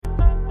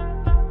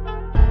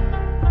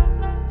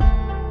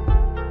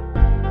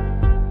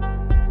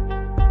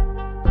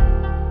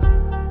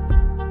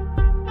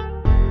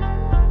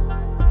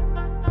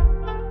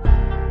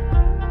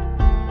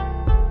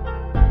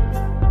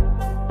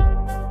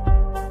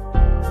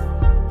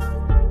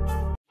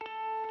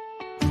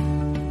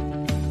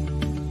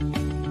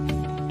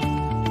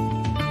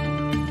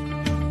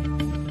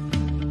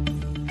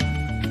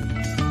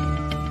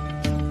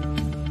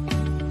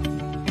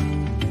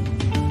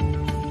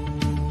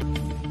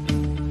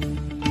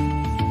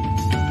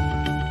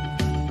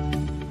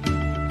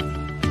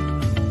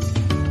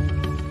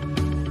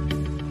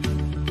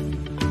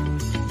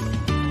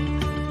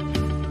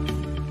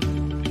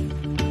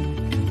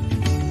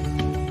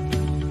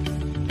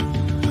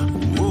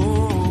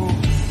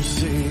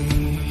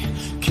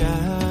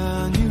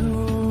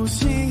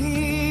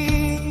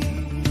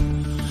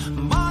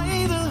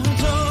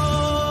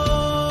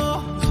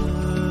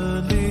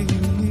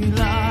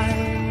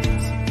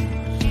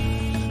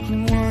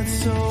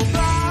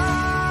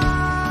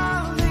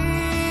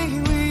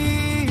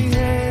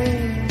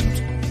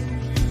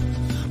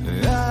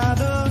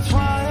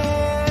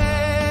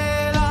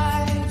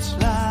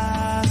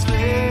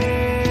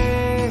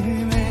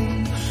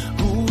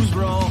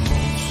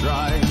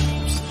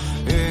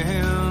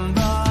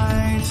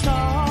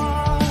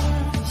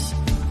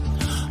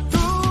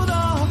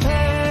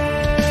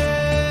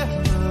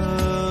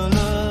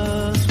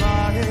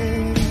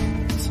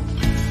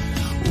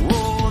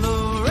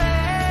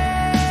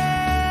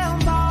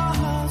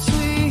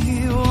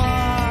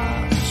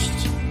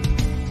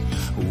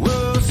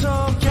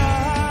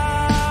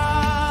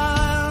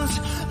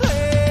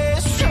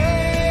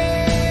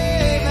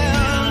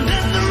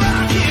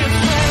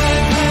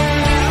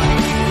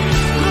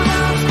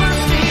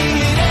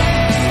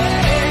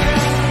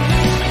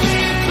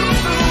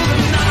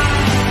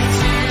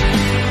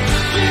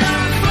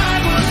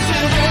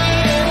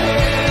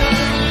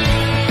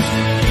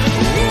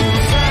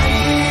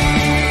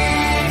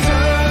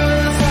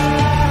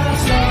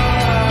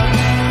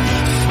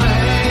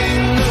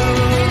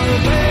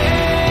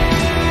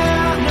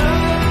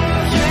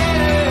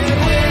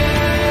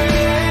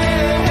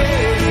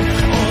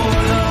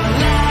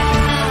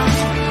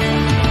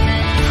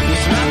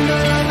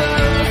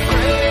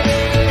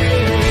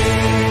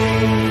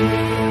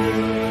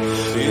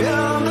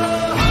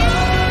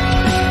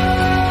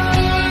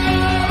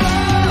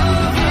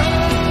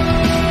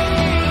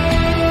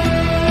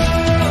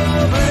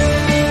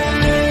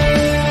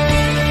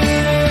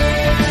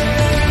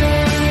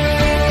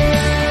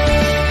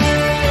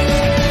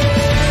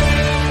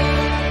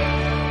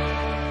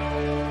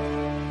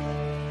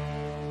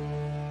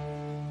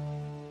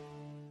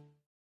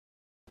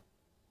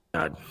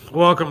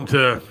Welcome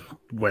to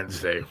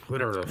Wednesday,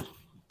 whatever the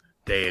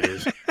day it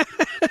is.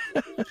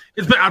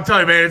 I'm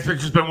telling you, man, it's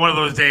just been one of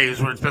those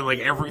days where it's been like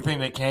everything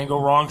that can go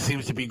wrong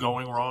seems to be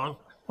going wrong.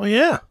 Well,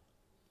 yeah.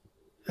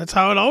 That's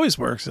how it always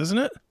works, isn't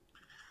it?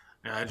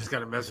 Yeah, I just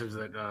got a message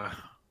that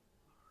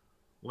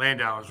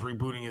Landau is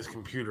rebooting his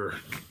computer.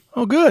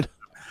 Oh, good.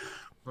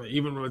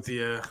 Even with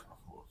the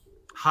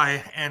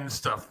high-end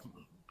stuff,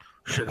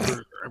 shit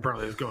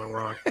apparently is going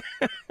wrong.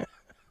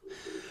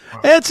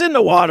 It's in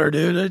the water,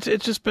 dude.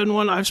 It's just been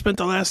one. I've spent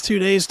the last 2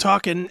 days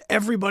talking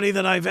everybody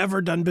that I've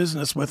ever done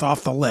business with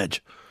off the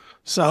ledge.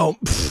 So,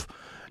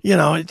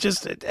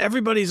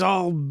 everybody's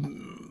all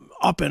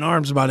up in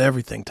arms about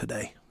everything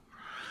today.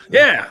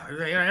 Yeah.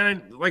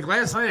 And like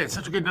last night, it's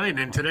such a good night.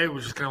 And today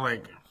was just kind of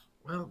like,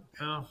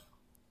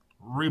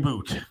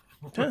 reboot.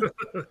 Yeah.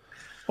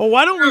 Well,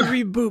 why don't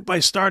we reboot by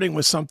starting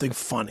with something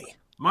funny?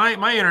 My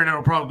internet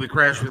will probably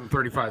crash within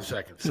 35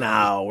 seconds.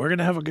 No, we're going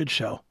to have a good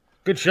show.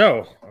 Good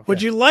show. Okay.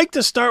 Would you like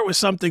to start with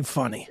something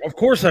funny? Of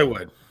course I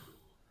would.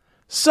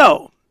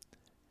 So,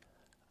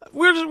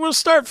 we'll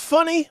start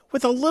funny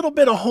with a little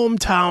bit of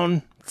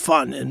hometown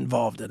fun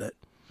involved in it.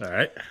 All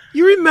right.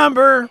 You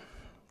remember,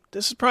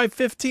 this is probably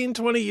 15,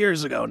 20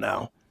 years ago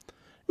now.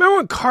 Remember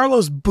when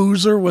Carlos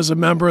Boozer was a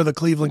member of the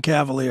Cleveland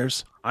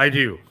Cavaliers? I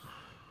do.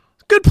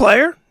 Good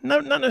player.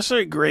 Not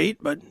necessarily great,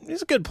 but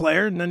he's a good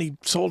player. And then he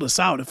sold us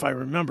out, if I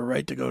remember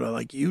right, to go to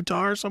like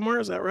Utah or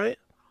somewhere. Is that right?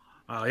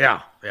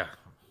 Yeah.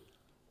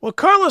 Well,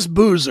 Carlos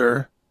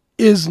Boozer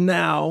is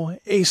now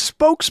a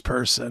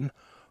spokesperson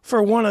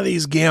for one of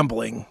these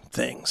gambling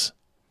things.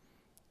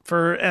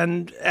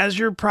 And as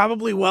you're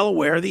probably well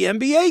aware, the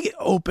NBA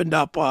opened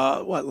up,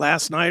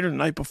 last night or the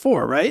night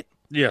before, right?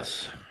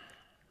 Yes.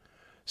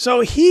 So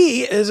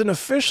he is an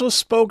official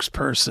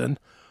spokesperson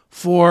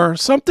for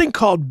something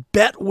called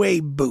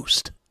Betway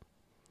Boost.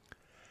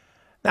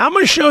 Now, I'm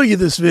going to show you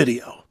this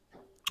video.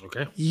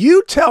 Okay.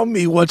 You tell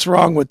me what's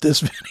wrong with this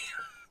video.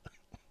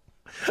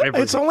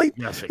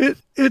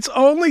 It's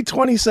only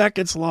 20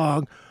 seconds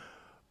long,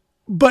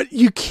 but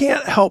you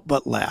can't help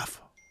but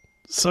laugh.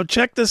 So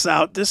check this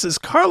out. This is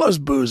Carlos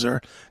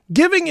Boozer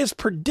giving his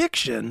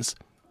predictions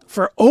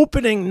for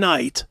opening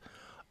night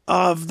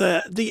of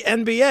the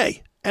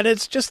NBA. And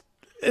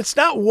it's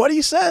not what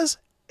he says.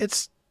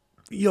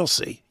 You'll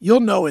see.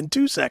 You'll know in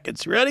 2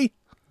 seconds. Ready?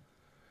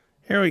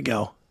 Here we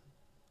go.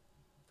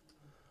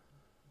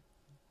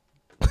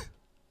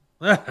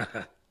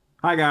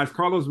 Hi guys,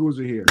 Carlos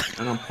Boozer here,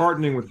 and I'm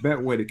partnering with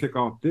Betway to kick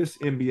off this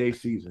NBA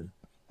season.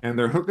 And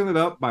they're hooking it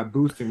up by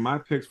boosting my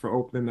picks for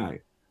opening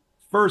night.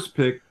 First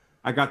pick,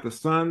 I got the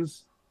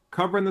Suns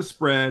covering the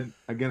spread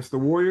against the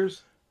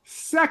Warriors.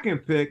 Second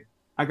pick,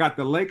 I got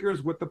the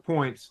Lakers with the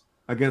points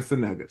against the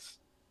Nuggets.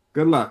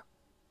 Good luck.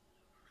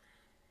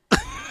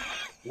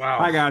 Wow.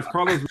 Hi guys,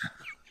 Carlos.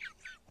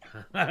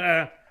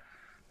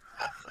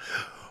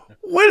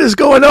 What is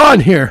going on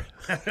here?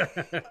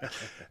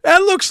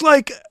 That looks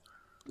like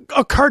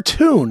a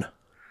cartoon.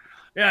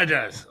 Yeah, it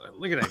does.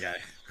 Look at that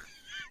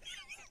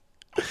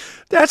guy.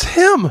 That's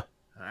him.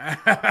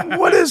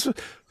 What is...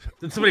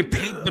 Did somebody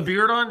paint the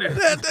beard on?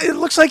 It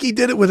looks like he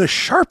did it with a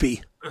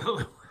Sharpie.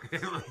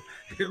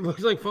 It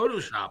looks like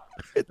Photoshop.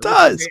 It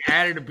does. Like they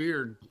added a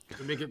beard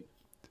to make it...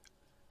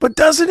 But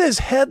doesn't his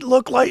head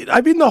look like... I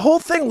mean, the whole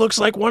thing looks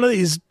like one of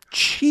these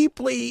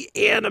cheaply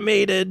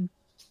animated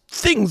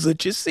things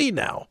that you see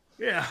now.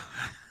 Yeah.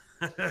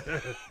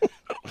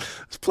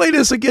 Let's play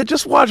this again.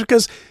 Just watch it,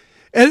 because...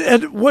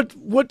 And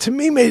what to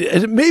me made...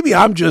 And maybe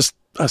I'm just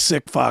a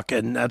sick fuck,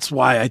 and that's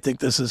why I think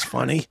this is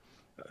funny.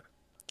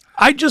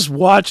 I just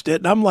watched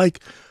it, and I'm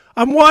like...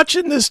 I'm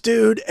watching this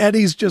dude, and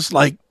he's just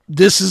like,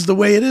 this is the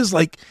way it is.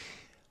 Like,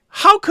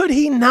 how could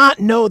he not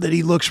know that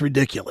he looks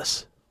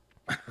ridiculous?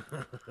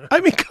 I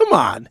mean, come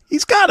on.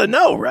 He's got to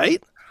know,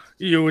 right?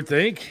 You would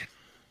think.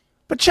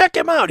 But check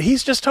him out.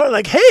 He's just totally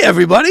like, hey,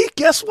 everybody,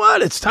 guess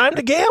what? It's time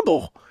to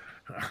gamble.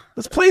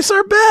 Let's place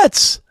our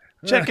bets.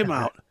 Check him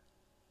out.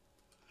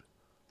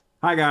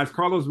 Hi guys,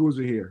 Carlos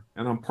Boozer here,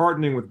 and I'm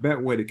partnering with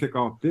Betway to kick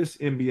off this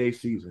NBA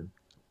season.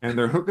 And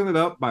they're hooking it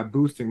up by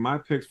boosting my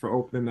picks for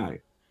opening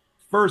night.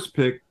 First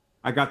pick,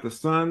 I got the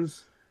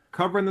Suns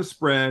covering the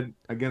spread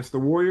against the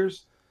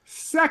Warriors.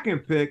 Second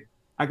pick,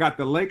 I got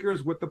the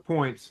Lakers with the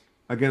points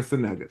against the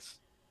Nuggets.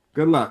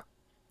 Good luck.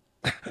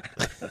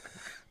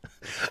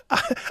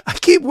 I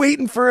keep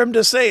waiting for him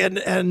to say,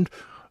 and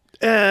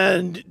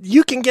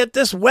you can get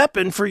this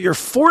weapon for your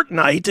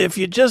Fortnite if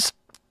you just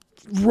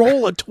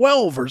roll a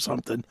 12 or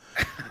something.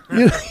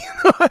 You know,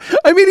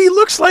 I mean, he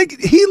looks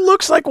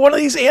like one of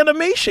these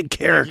animation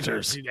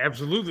characters. He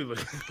absolutely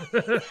looks.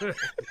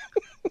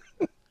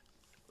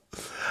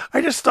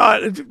 I just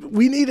thought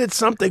we needed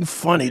something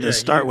funny to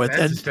start with.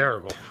 That's and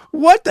hysterical.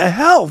 What the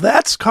hell?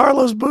 That's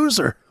Carlos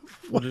Boozer.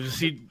 Did you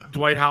see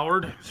Dwight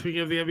Howard,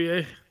 speaking of the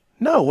NBA?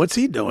 No, what's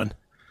he doing?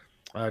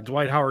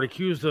 Dwight Howard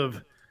accused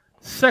of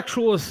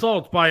sexual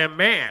assault by a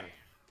man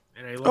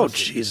in a lawsuit. Oh,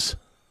 jeez.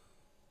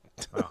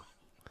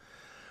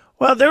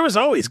 Well, there was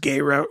always gay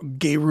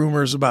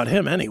rumors about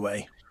him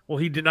anyway. Well,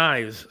 he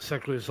denies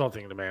sexually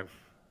assaulting the man.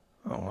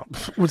 Oh,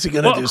 what's he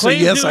going to do? Say,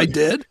 yes, I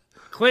did?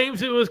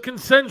 claims it was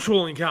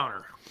consensual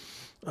encounter.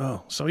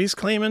 Oh, so he's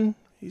claiming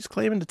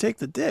to take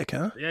the dick,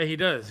 huh? Yeah, he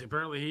does.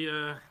 Apparently,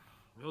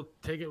 he'll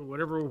take it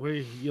whatever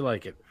way you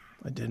like it.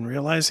 I didn't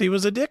realize he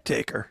was a dick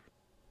taker.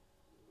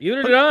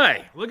 Either did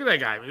I. Look at that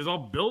guy. He was all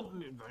built.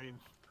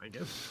 I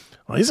guess.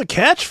 Well, he's a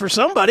catch for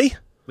somebody.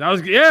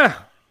 Yeah.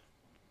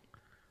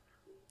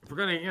 If we're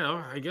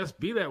gonna, I guess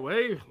be that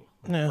way.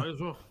 Yeah. Might as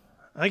well.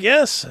 I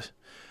guess.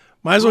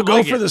 Might as well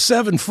go for the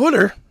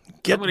 7-footer.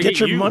 Get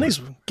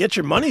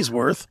your money's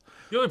worth.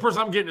 The only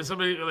person I'm getting is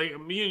somebody like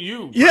me and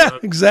you. Yeah,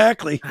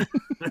 exactly.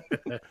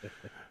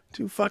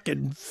 Two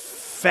fucking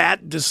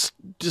fat,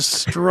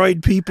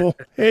 destroyed people.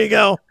 Here you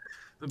go.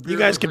 You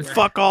guys can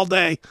fuck all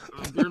day.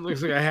 The beard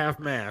looks like a half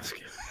mask.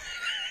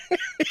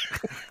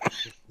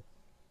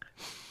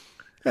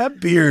 That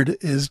beard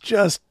is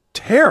just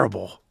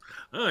terrible.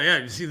 Oh, yeah.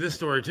 You see this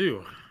story,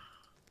 too.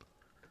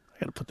 I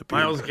got to put the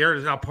beard Myles Garrett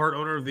is now part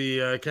owner of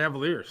the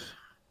Cavaliers.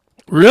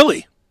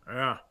 Really?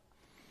 Yeah.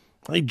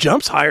 He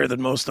jumps higher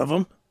than most of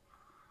them.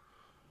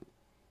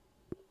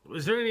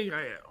 Is there any?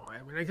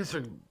 I guess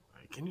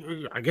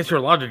I guess you're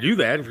allowed to do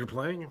that if you're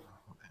playing.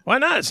 Why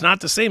not? It's not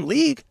the same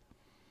league.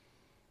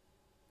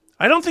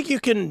 I don't think you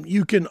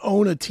can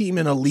own a team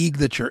in a league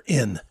that you're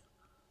in.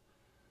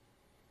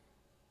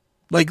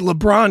 Like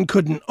LeBron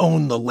couldn't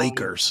own the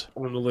Lakers.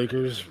 Own the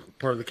Lakers,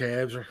 part of the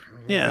Cavs,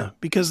 yeah,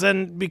 because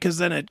then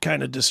it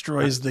kind of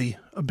destroys the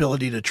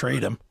ability to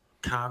trade him.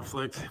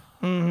 Conflict.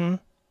 Mm-hmm.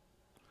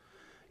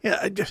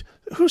 Yeah,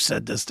 who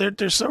said this?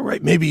 They're so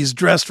right. Maybe he's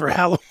dressed for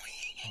Halloween.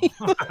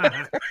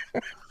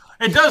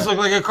 It does look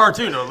like a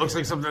cartoon, though. It looks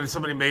like something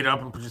somebody made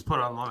up and just put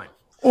online.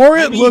 Or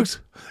it looks,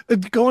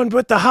 going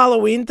with the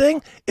Halloween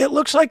thing, it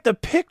looks like the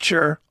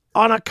picture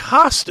on a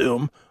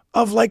costume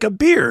of like a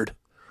beard.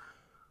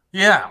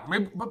 Yeah,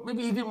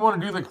 maybe he didn't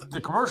want to do the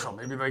commercial.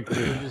 Maybe he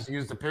just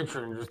used the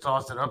picture and just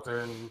tossed it up there.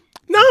 And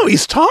no,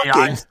 he's talking.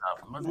 AI stuff.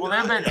 Well, they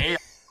have that AI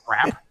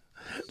crap.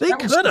 They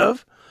could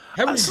have.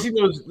 Haven't you seen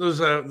those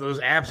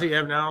apps that you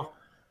have now?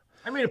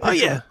 I made a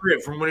picture of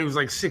Brit from when he was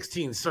like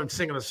 16, started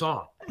singing a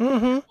song.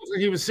 Mm-hmm. It looks like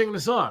he was singing a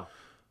song.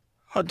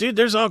 Oh, dude,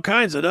 there's all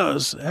kinds of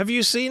those. Have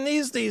you seen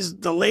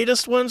the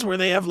latest ones where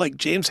they have like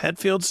James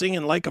Hetfield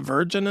singing Like a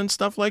Virgin and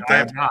stuff like that? I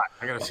have not.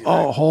 I gotta see that.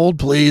 Oh, hold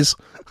please.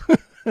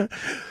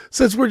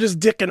 Since we're just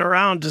dicking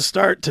around to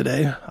start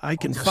today, I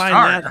can find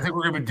that. I think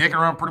we're going to be dicking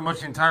around pretty much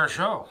the entire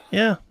show.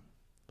 Yeah.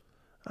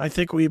 I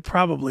think we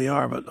probably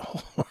are, but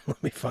hold on,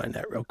 let me find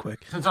that real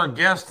quick. Since our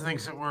guest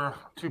thinks that we're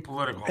too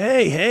political.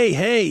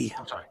 Hey.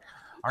 I'm sorry.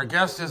 Our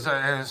guest is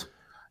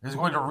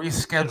going to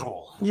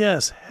reschedule.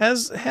 Yes,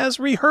 has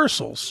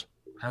rehearsals.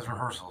 Has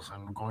rehearsals,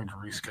 and we're going to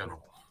reschedule.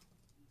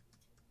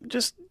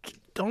 Just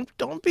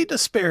don't be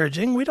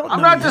disparaging. We don't know.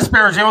 I'm not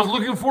disparaging. I was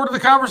looking forward to the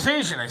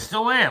conversation. I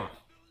still am.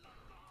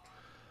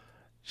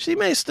 She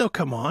may still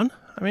come on.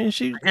 I mean,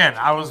 Again,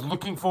 I was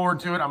looking forward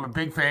to it. I'm a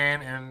big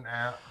fan, and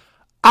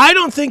I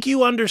don't think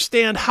you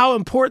understand how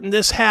important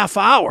this half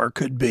hour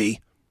could be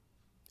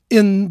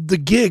in the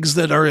gigs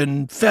that are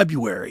in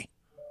February.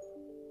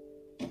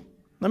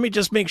 Let me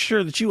just make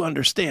sure that you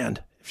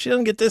understand. If she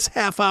doesn't get this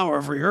half hour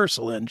of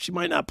rehearsal in, she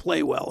might not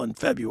play well in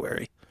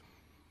February.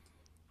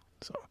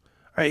 So, all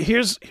right,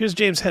 here's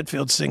James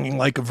Hetfield singing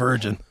Like a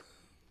Virgin.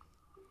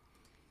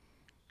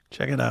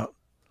 Check it out.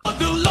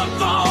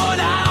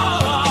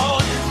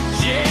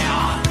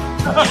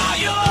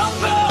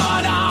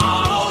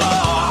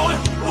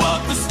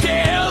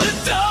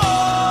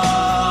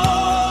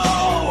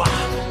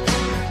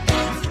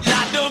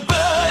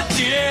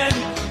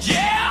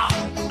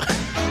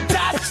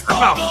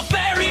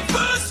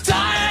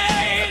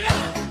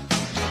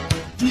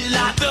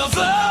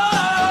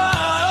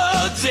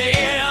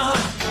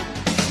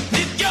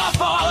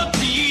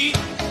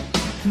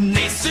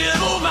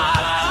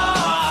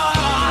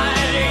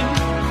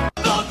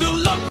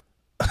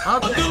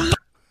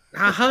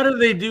 How do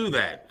they do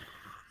that?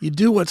 You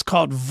do what's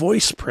called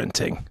voice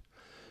printing,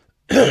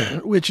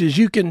 which is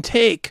you can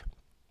take,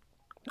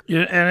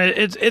 and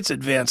it's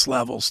advanced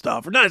level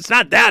stuff. No, it's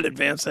not that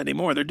advanced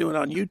anymore. They're doing it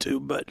on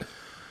YouTube, but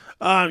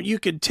you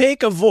can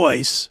take a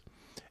voice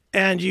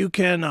and you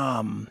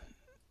can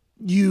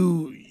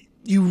you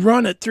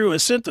run it through a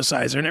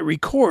synthesizer and it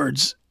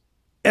records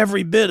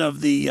every bit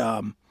of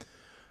the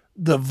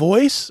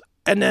voice,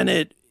 and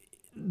then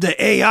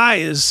the AI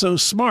is so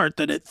smart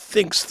that it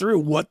thinks through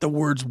what the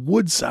words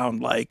would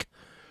sound like.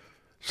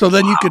 So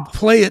then you could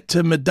play it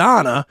to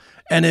Madonna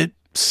and it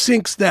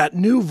syncs that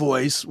new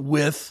voice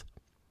with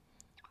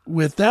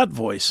that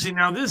voice. See,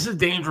 now this is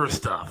dangerous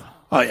stuff.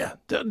 Oh, yeah.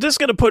 This is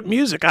going to put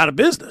music out of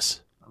business.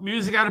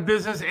 Music out of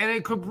business, and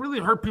it could really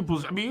hurt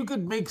people's... I mean, you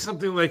could make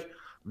something like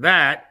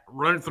that,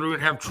 run it through,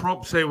 and have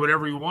Trump say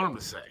whatever you want him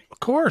to say. Of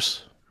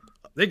course.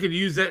 They could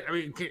use that. I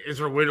mean, is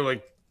there a way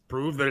to,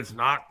 prove that it's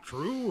not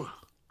true?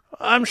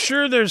 I'm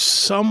sure there's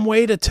some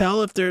way to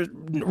tell if they're...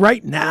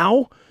 Right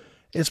now,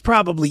 it's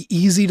probably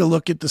easy to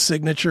look at the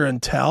signature and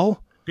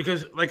tell.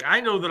 Because, I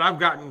know that I've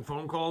gotten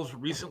phone calls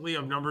recently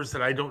of numbers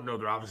that I don't know.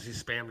 They're obviously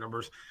spam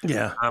numbers.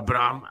 Yeah.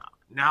 But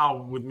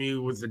now with me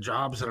with the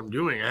jobs that I'm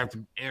doing, I have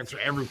to answer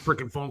every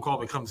freaking phone call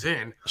that comes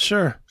in.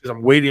 Sure. Because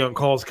I'm waiting on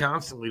calls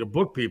constantly to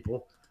book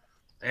people.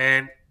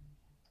 And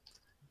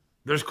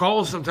there's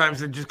calls sometimes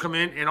that just come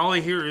in and all I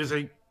hear is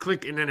a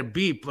click and then a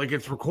beep like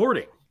it's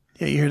recording.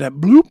 Yeah, you hear that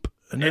bloop.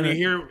 And you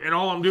hear, and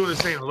all I'm doing is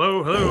saying,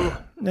 hello, hello.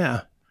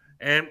 Yeah.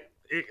 And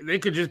they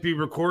could just be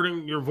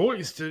recording your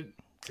voice to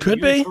could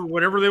use be for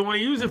whatever they want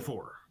to use it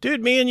for.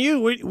 Dude, me and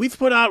you, we've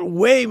put out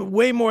way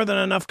more than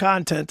enough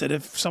content that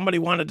if somebody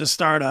wanted to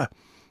start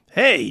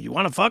hey, you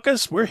want to fuck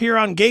us? We're here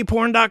on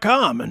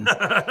gayporn.com.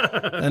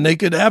 And they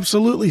could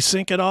absolutely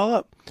sync it all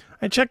up.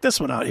 And check this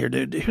one out here,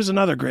 dude. Here's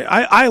another great.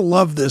 I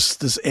love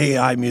this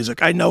AI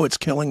music. I know it's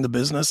killing the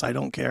business. I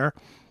don't care.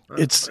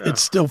 It's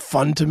still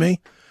fun to me.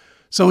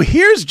 So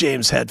here's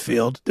James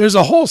Hetfield. There's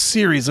a whole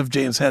series of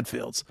James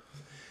Hetfields.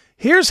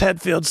 Here's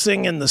Hetfield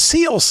singing the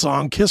Seal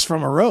song, Kiss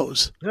from a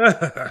Rose.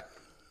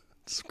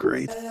 It's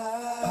great.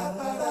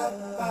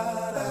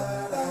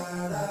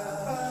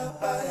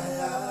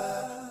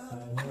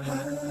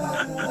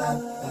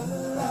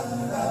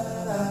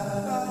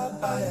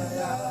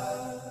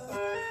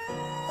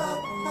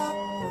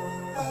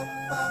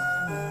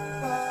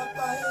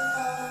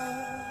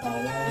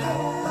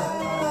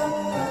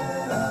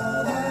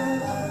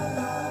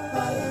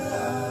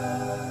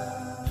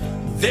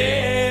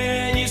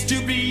 There used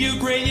to be a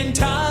great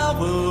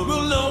tower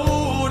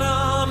alone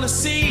on the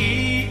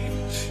sea.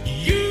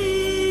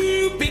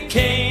 You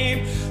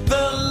became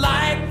the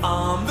light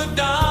on the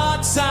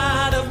dark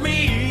side of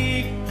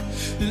me.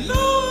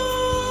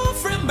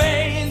 Love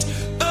remains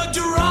a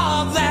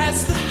draw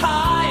that's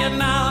high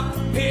enough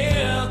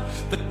here.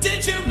 But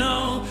did you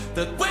know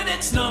that when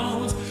it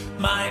snows,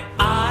 my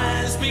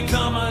eyes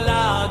become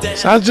loud?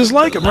 Sounds just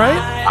like him, right?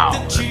 Wow.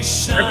 That's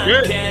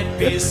good.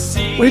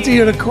 Wait till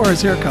you hear the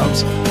chorus. Here it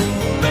comes.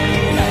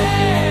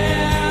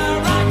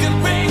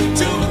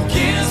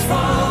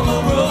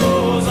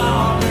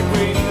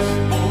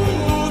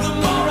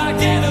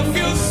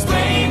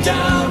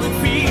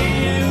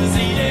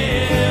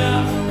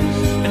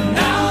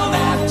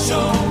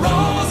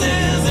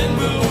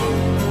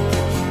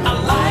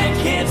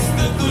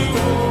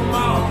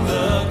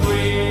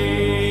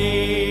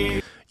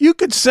 You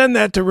could send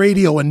that to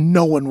radio and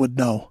no one would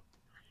know.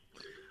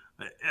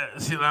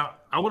 See, now,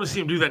 I want to see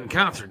him do that in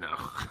concert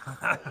now.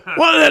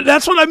 Well,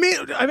 that's what I mean.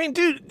 I mean,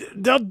 dude,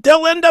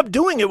 they'll end up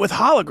doing it with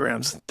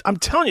holograms. I'm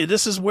telling you,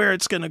 this is where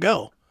it's going to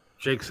go.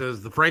 Jake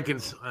says the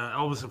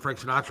Elvis and Frank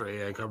Sinatra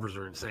AI covers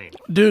are insane.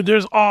 Dude,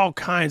 there's all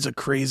kinds of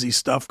crazy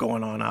stuff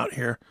going on out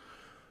here.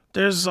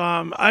 There's,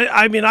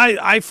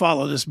 I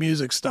follow this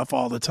music stuff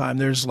all the time.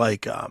 There's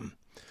like,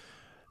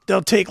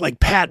 they'll take like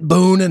Pat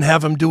Boone and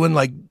have him doing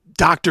like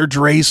Dr.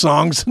 Dre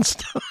songs and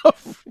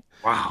stuff.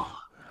 Wow.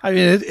 I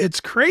mean, it's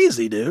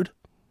crazy, dude.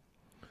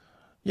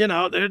 You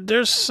know,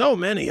 there's so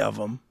many of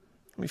them.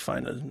 Let me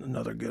find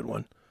another good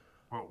one.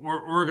 Well,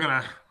 we're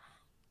gonna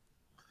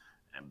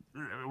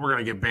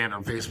get banned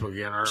on Facebook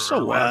again. Our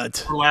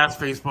last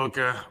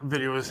Facebook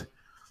video was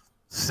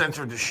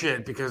censored to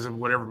shit because of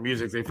whatever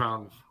music they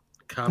found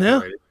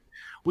copyrighted. Yeah.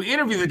 We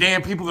interview the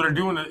damn people that are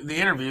doing the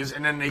interviews,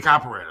 and then they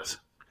copyright us.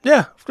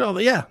 Yeah, well,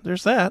 yeah.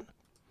 There's that.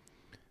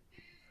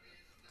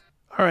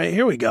 All right,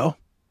 here we go.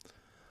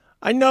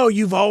 I know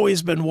you've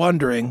always been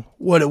wondering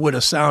what it would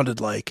have sounded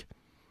like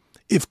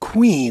if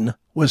Queen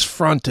was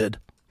fronted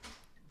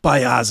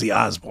by Ozzy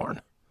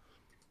Osbourne.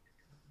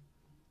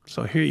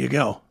 So here you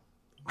go.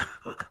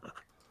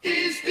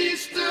 Is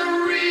this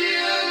the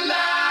real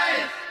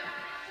life?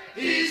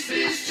 Is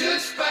this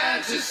just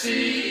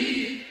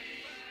fantasy?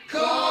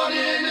 Caught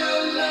in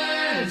a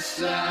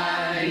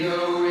landslide,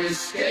 no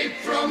escape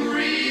from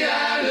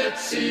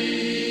reality.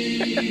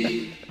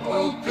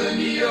 Open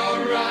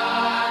your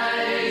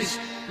eyes,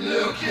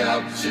 look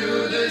up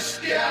to the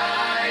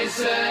skies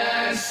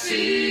and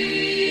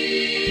see.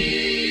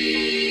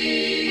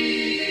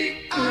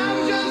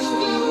 I'm just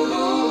a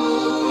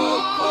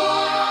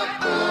poor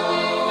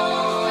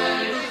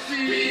boy,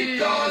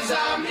 because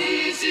I'm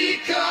easy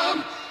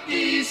come,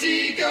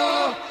 easy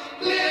go,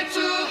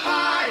 little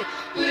high,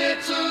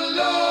 little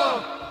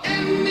low.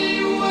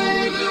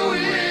 Anyway the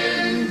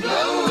wind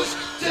blows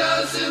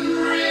doesn't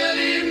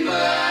really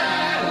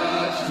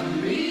matter to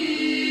me.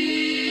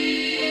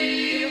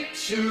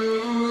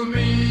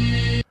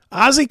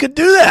 Ozzy could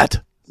do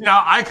that.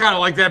 Now, I kind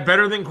of like that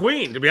better than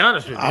Queen, to be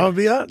honest with you. I'll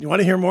be honest. You want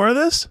to hear more of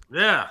this?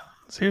 Yeah.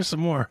 Let's hear some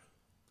more.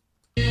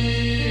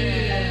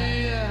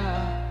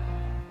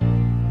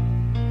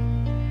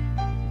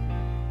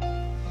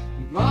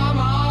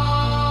 Mama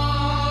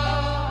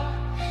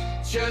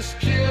just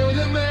killed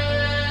a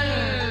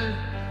man,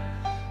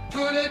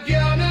 put a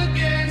gun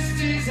against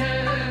his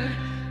head,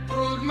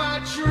 pulled my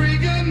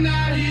trigger,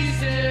 now he's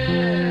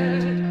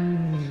dead.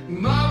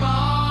 Mama,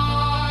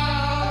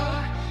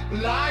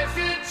 life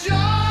had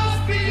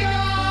just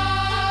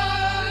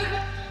begun,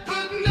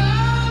 but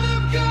now the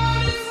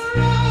gun is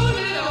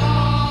rolling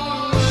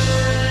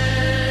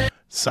away.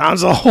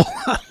 Sounds a whole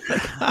lot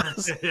like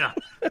Ozzy. Yeah.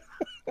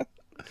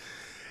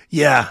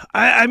 Yeah,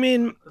 I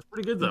mean, That's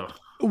pretty good, though.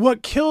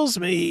 what kills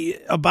me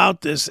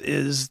about this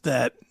is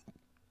that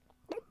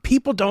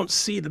people don't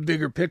see the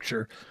bigger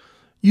picture.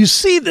 You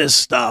see this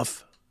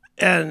stuff,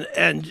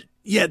 and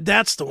yeah,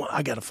 that's the one.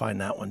 I got to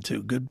find that one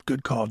too.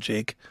 Good call,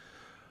 Jake.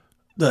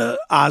 The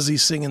Ozzy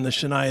singing the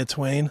Shania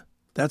Twain.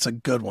 That's a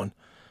good one.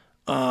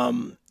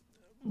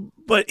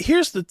 But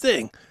here's the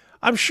thing.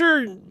 I'm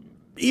sure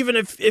even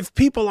if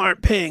people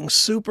aren't paying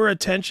super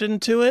attention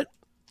to it,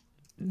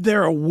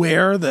 they're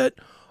aware that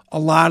a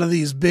lot of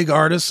these big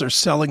artists are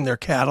selling their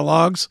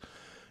catalogs.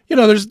 You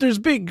know, there's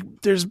big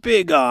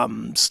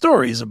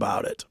stories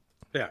about it.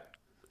 Yeah.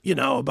 You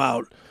know,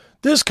 about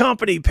this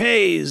company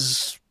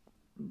pays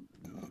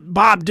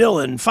Bob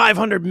Dylan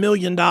 $500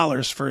 million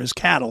for his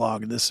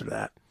catalog, this or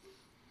that.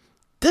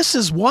 This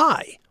is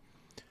why.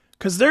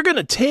 Because they're going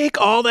to take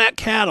all that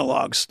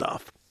catalog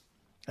stuff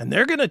and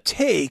they're going to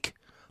take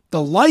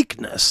the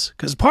likeness,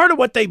 because part of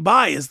what they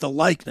buy is the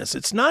likeness.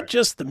 It's not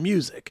just the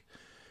music.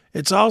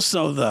 It's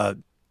also the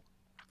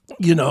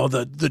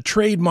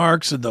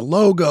trademarks and the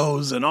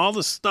logos and all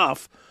the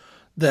stuff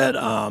that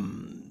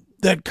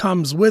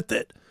comes with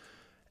it.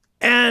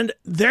 And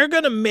they're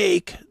going to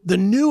make the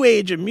new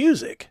age of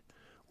music,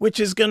 which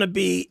is going to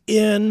be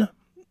in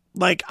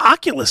like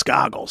Oculus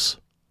goggles.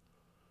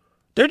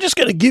 They're just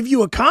going to give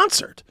you a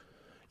concert.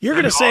 You're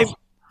going to say,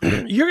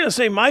 you're going to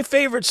say, my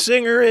favorite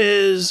singer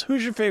is,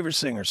 who's your favorite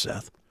singer,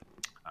 Seth?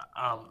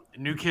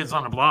 New Kids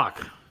on the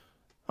Block.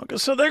 Okay,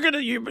 so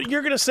you're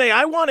going to say,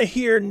 I want to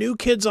hear New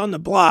Kids on the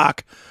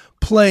Block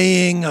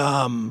playing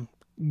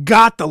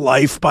Got the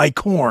Life by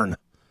Korn.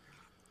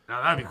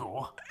 Now, that'd be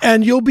cool.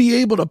 And you'll be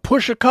able to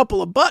push a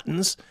couple of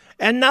buttons,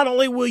 and not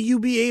only will you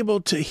be able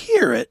to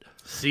hear it,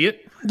 see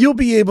it, you'll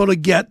be able to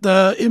get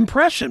the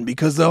impression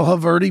because they'll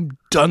have already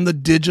done the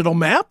digital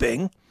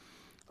mapping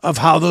of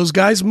how those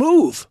guys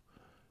move.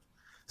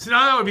 So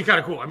now that would be kind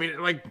of cool. I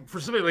mean, like for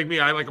somebody like me,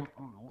 I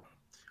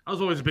was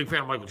always a big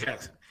fan of Michael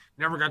Jackson.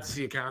 Never got to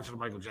see a concert of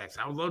Michael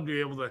Jackson. I would love to be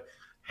able to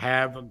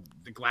have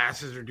the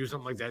glasses or do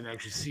something like that and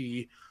actually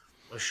see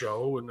a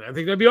show, and I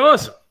think that'd be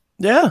awesome.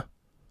 Yeah,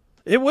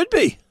 it would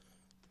be.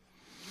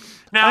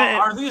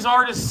 Now, are these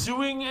artists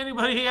suing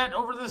anybody yet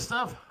over this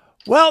stuff?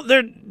 Well,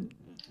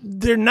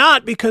 they're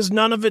not, because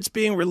none of it's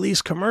being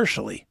released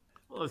commercially.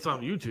 Well, it's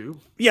on YouTube.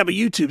 Yeah, but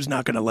YouTube's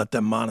not going to let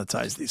them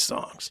monetize these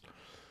songs.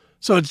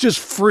 So it's just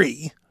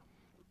free.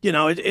 You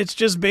know, it's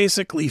just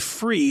basically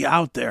free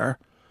out there.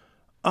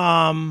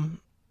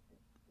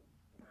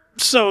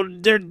 So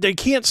they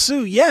can't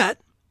sue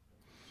yet.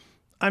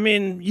 I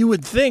mean, you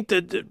would think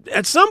that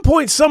at some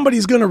point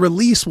somebody's going to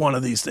release one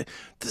of these things.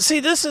 See,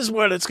 this is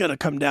what it's going to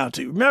come down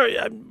to.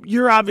 Remember,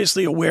 you're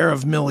obviously aware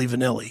of Milli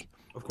Vanilli,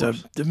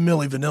 the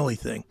Milli Vanilli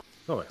thing.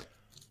 Oh, yeah.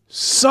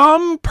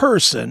 Some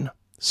person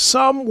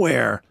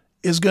somewhere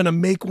is going to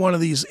make one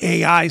of these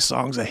AI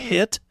songs a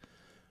hit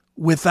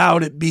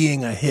without it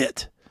being a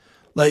hit.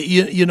 Like,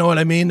 you know what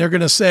I mean? They're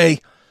going to say,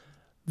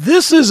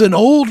 this is an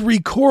old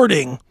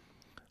recording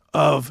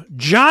of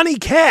Johnny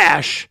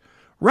Cash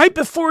right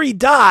before he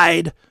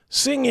died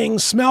singing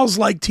Smells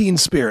Like Teen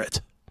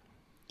Spirit.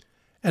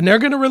 And they're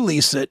going to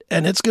release it,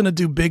 and it's going to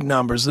do big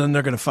numbers, and then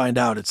they're going to find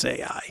out it's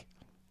AI.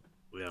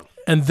 Yeah.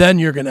 And then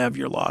you're going to have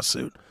your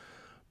lawsuit.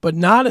 But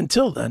not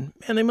until then.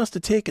 Man, they must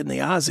have taken the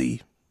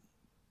Ozzy,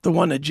 the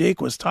one that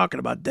Jake was talking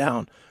about,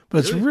 down. But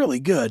it's really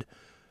good.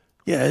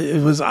 Yeah,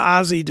 it was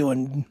Ozzy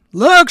doing,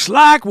 looks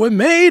like we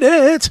made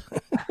it.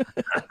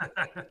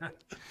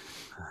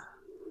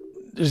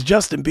 There's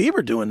Justin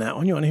Bieber doing that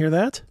one. You want to hear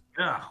that?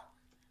 Yeah.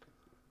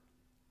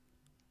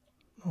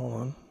 Hold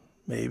on.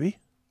 Maybe.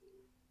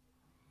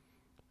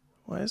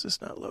 Why is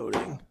this not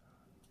loading?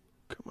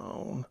 Come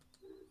on.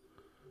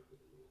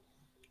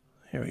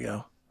 Here we go.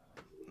 All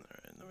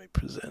right, let me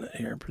present it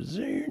here.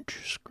 Present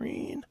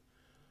screen.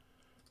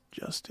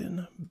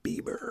 Justin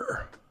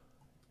Bieber.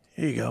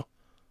 Here you go.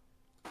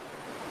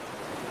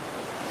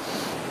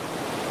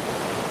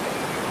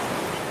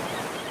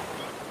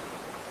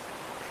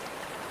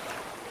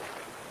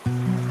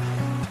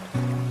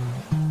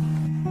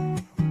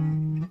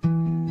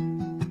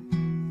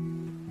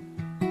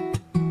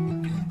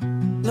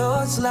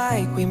 Looks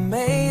like we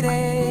made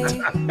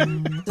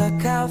it.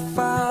 Look how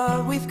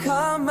far we've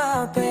come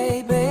out,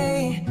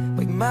 baby.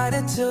 We might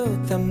have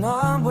took the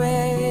long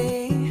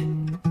way.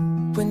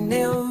 We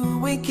knew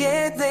we'd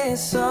get there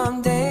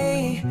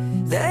someday.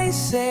 They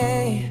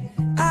say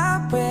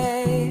I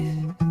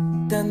wait,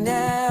 they'll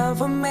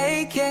never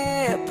make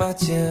it, but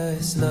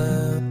just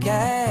look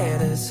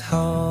at us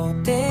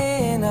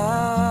holding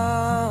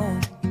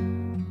on.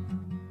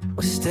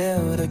 We're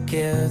still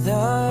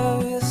together,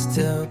 we're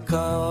still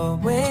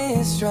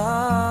going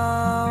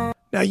strong.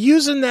 Now,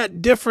 using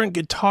that different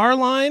guitar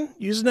line,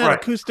 using that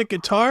acoustic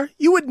guitar,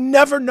 you would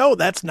never know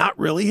that's not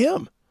really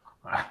him.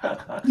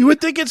 You would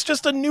think it's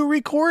just a new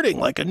recording,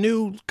 like a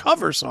new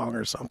cover song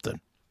or something.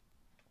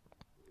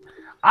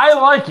 I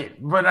like it,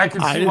 but I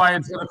can see why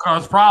it's going to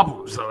cause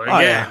problems. So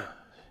again,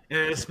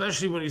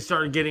 especially when you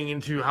start getting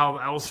into how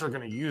else they're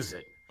going to use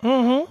it.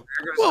 Mm-hmm.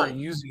 They're going to start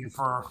using it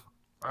for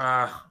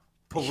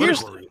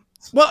political.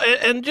 Well,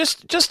 and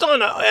just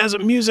on as a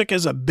music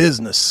as a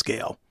business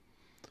scale,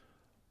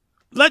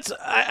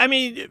 I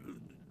mean,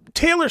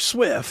 Taylor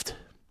Swift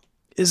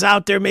is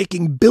out there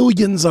making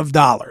billions of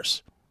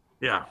dollars.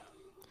 Yeah.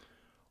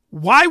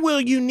 Why will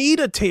you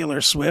need a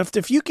Taylor Swift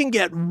if you can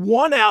get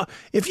one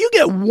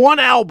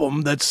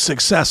album that's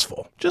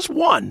successful, just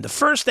one, the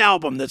first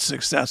album that's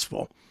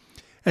successful,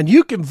 and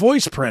you can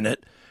voice print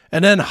it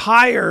and then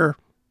hire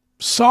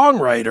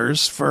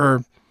songwriters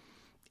for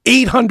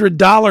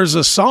 $800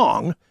 a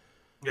song,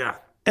 yeah,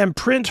 and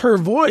print her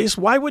voice?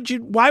 Why would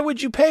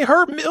you pay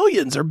her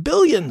millions or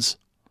billions?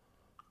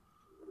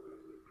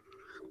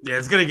 Yeah,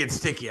 it's gonna get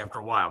sticky after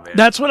a while, man.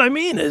 That's what I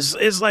mean.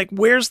 Is like,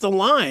 where's the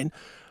line?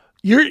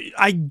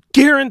 I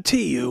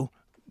guarantee you,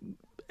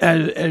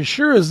 as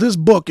sure as this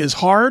book is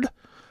hard,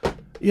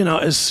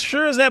 as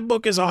sure as that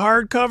book is a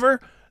hardcover,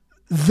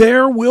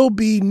 there will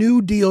be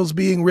new deals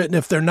being written,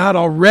 if they're not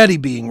already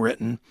being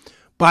written,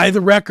 by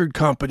the record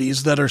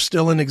companies that are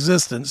still in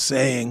existence,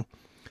 saying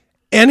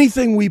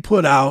anything we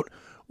put out,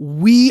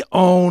 we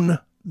own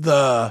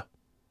the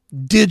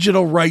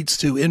digital rights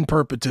to in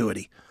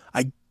perpetuity.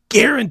 I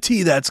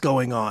guarantee that's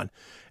going on.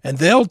 And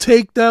they'll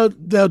take those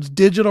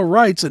digital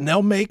rights and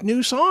they'll make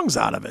new songs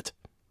out of it.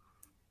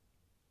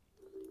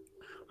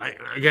 I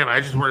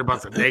just worry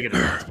about the negative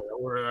aspect.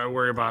 I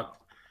worry about,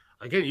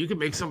 again, you can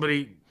make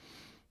somebody,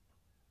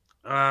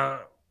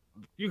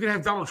 you can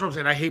have Donald Trump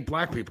saying, I hate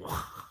black people.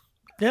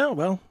 Yeah,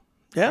 well,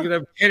 yeah. You can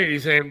have Kennedy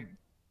saying,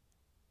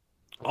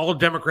 all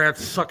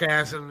Democrats suck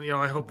ass and,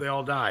 I hope they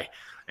all die.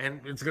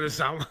 And it's going to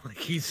sound like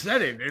he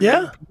said it. And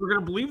we're going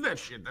to believe that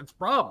shit. That's a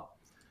problem.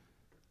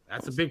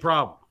 That's a big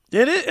problem.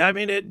 It is. I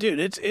mean,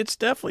 it's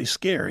definitely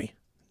scary.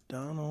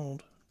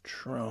 Donald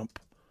Trump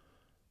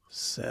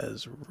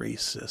says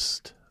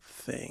racist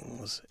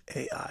things.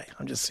 AI.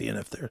 I'm just seeing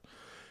if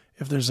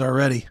there's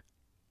already.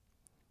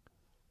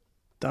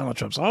 Donald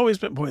Trump's always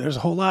been. Boy, there's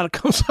a whole lot of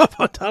comes up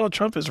on Donald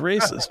Trump is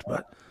racist,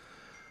 but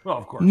well,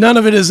 of course, none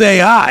of it is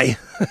AI.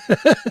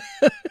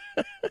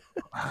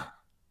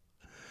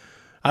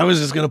 I was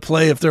just gonna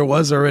play if there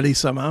was already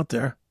some out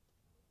there.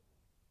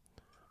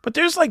 But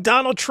there's like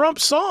Donald Trump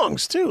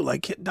songs too,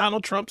 like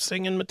Donald Trump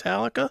singing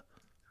Metallica.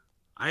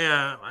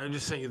 I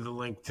just sent you the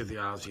link to the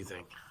Ozzy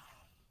thing.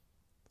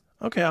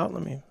 Okay, I'll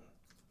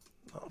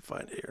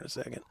find it here in a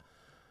second.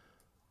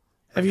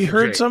 Have you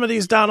heard some of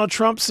these Donald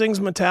Trump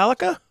sings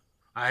Metallica?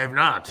 I have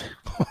not.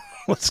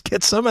 Let's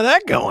get some of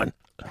that going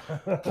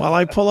while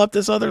I pull up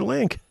this other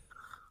link.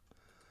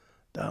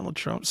 Donald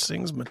Trump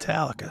sings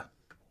Metallica.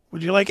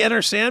 Would you like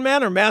Enter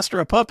Sandman or Master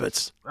of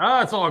Puppets?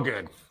 It's all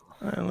good.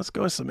 All right, let's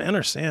go with some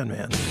Enter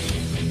Sandman.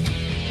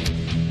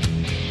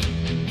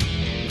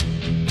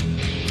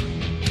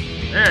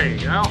 There you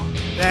go.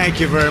 Thank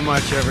you very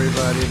much,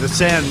 everybody. The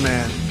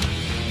Sandman.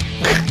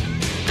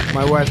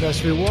 My wife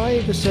asked me, why are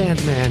you the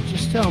Sandman?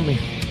 Just tell me.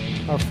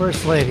 Our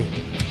First Lady.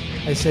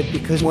 I said,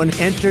 because when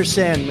Enter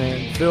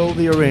Sandman filled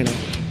the arena,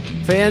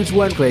 fans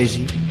went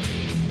crazy.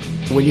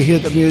 When you hear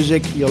the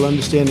music, you'll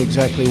understand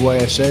exactly why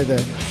I say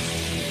that.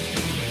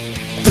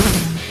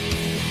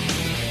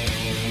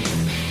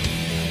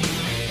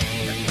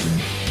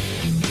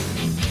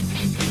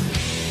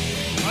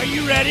 Are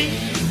you ready?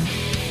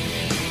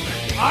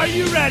 Are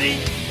you ready?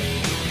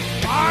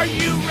 Are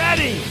you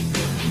ready?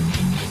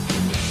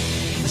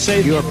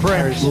 Say your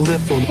prayers.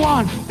 Live for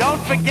one. Don't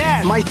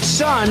forget, my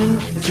son,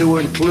 to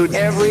include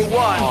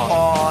everyone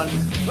on.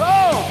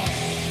 oh,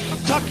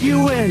 Tuck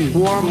you in,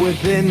 warm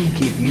within,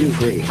 keep you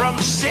free. from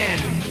sin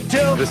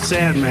to The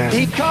Sandman.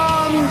 he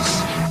comes.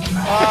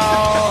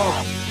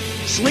 Oh,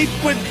 Sleep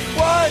with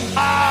one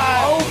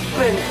eye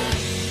open.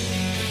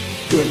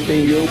 good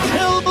thing you.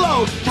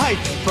 Pillow tight,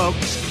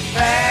 folks.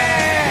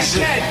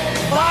 Exit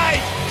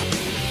light.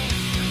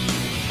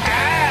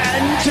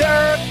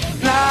 Enter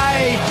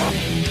night.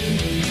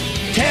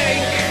 Take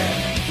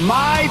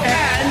my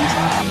hand.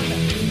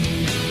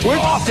 We're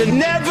off to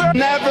Never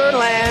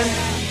Land.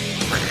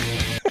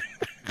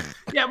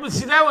 Yeah, but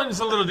see, that one's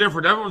a little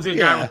different. That one's a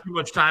guy with too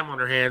much time on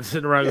their hands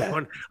sitting around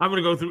going, I'm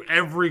going to go through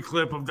every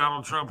clip of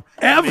Donald Trump.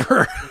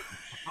 Ever.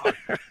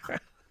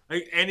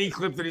 Like any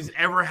clip that he's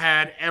ever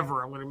had,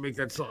 ever. I'm going to make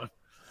that song.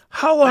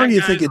 How long do you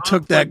think it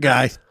took that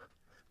guy?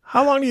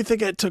 How long do you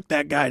think it took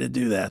that guy to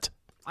do that?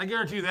 I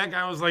guarantee you that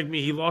guy was like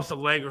me. He lost a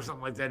leg or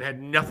something like that,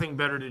 had nothing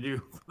better to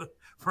do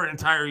for an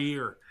entire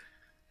year.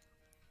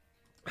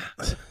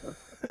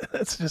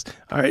 That's just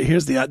all right.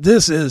 Here's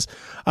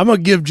I'm gonna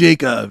give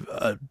Jake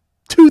a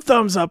 2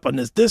 thumbs up on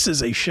this. This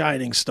is a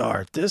shining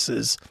star. This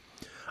is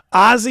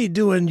Ozzy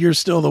doing "You're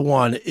Still the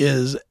One"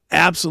 is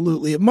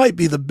absolutely. It might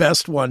be the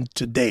best one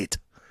to date.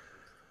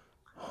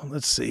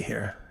 Let's see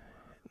here.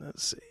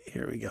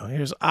 Here we go.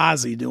 Here's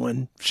Ozzy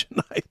doing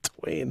Shania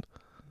Twain.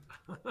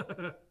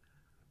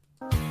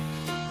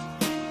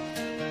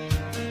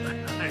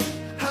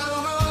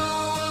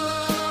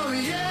 Oh,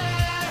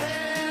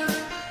 yeah.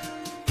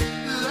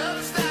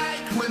 Looks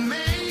like we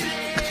made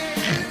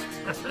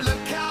it.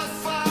 Look how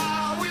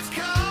far we've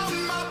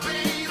come, my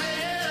baby.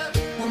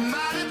 We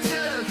might have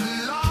took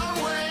a long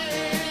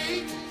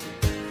way.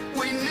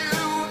 We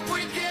knew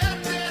we'd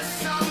get this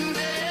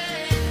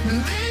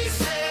They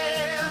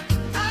say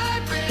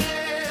I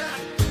bet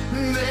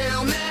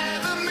they'll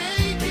never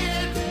make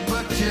it,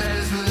 but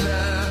just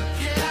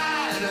look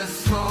at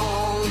us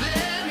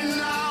holding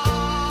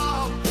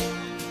on.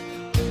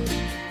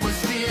 We're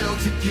still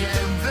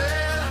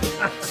together,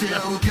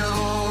 still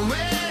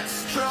going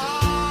strong.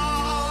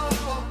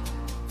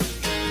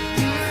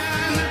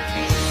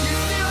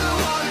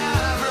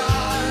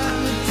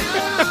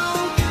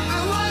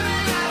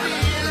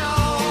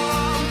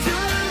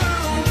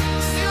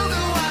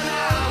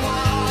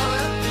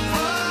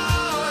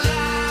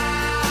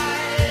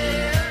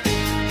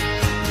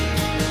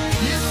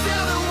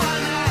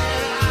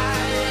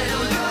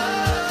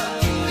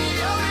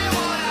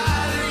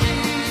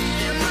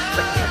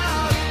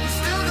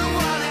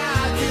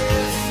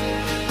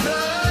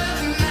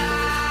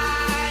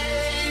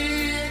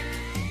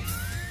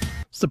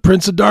 The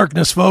Prince of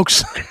Darkness,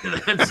 folks.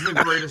 That's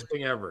the greatest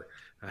thing ever.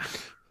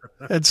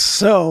 It's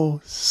so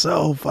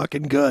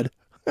fucking good.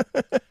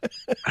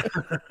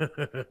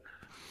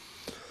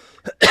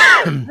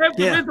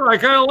 Yeah. I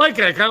kind of like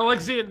it. I kind of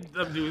like seeing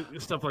them do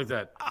stuff like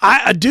that.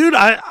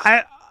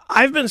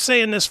 I've been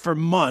saying this for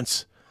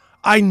months.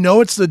 I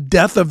know it's the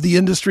death of the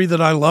industry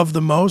that I love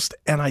the most,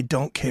 and I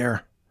don't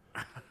care.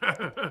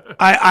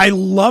 I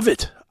love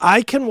it.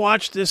 I can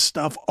watch this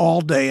stuff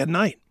all day and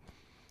night.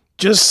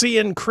 Just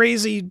seeing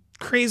crazy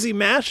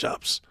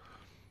mashups.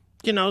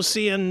 You know,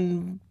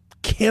 seeing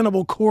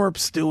Cannibal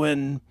Corpse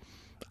doing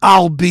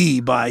I'll Be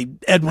by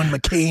Edwin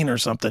McCain or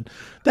something.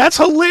 That's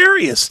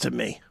hilarious to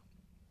me.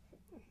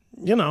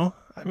 You know,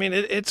 I mean,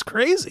 it's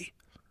crazy.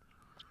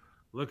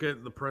 Look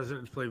at the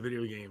presidents play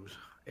video games,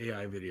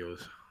 AI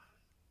videos.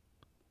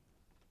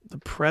 The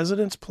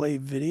presidents play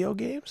video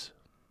games?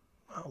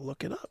 I'll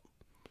look it up.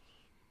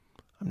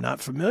 I'm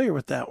not familiar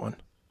with that one.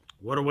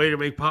 What a way to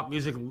make pop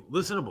music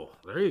listenable.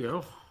 There you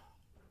go.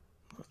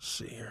 Let's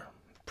see here.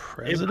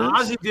 If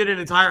Ozzy did an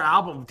entire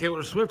album with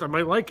Taylor Swift, I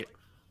might like it.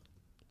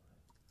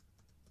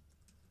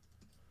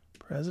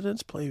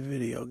 Presidents play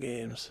video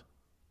games.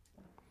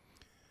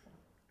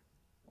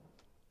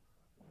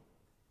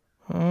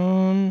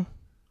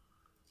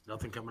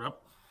 Nothing coming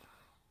up?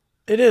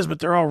 It is, but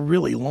they're all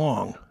really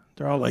long.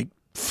 They're all like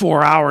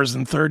 4 hours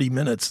and 30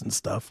 minutes and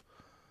stuff.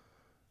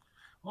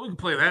 Well, we can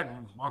play that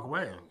and walk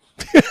away.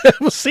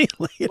 We'll see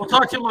later. We'll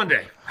talk to you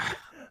Monday.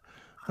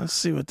 Let's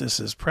see what this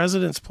is.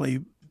 Presidents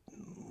play...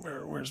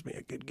 Where's me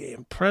a good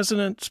game?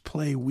 Presidents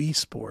play Wii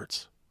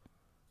Sports.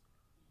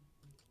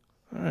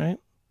 All right.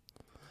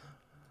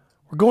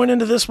 We're going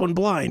into this one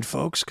blind,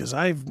 folks, because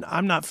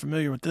I'm not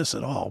familiar with this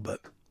at all, but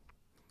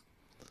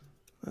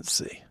let's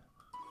see.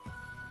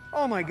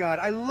 Oh my God,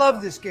 I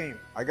love this game.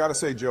 I gotta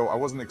say, Joe, I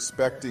wasn't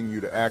expecting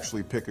you to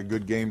actually pick a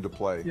good game to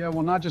play. Yeah,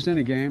 well, not just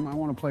any game. I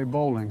want to play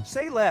bowling.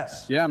 Say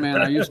less. Yeah,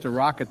 man, I used to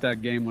rock at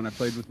that game when I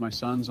played with my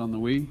sons on the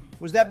Wii.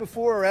 Was that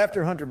before or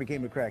after Hunter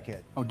became a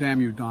crackhead? Oh, damn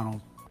you, Donald.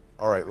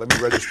 All right, let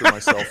me register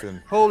myself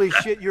in. Holy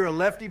shit, you're a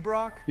lefty,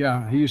 Brock?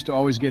 Yeah, he used to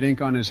always get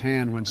ink on his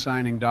hand when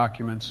signing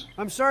documents.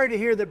 I'm sorry to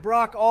hear that,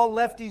 Brock, all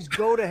lefties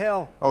go to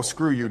hell. Oh,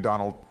 screw you,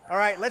 Donald. All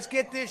right, let's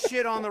get this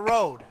shit on the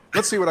road.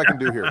 Let's see what I can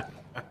do here.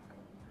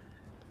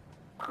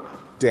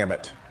 Damn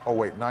it. Oh,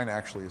 wait, 9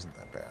 actually isn't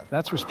that bad.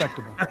 That's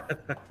respectable.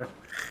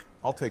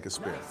 I'll take a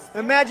spare.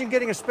 Imagine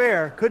getting a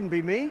spare. Couldn't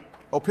be me.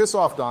 Oh, piss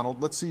off,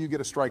 Donald. Let's see you get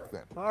a strike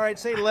then. All right,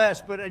 say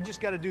less, but I just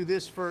got to do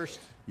this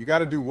first. You got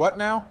to do what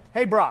now?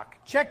 Hey, Brock,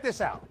 check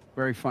this out.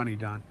 Very funny,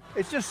 Don.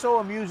 It's just so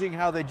amusing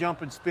how they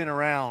jump and spin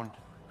around.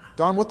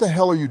 Don, what the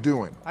hell are you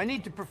doing? I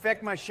need to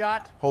perfect my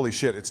shot. Holy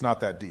shit, it's not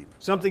that deep.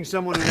 Something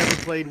someone who never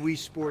played Wii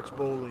Sports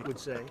bowling would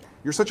say.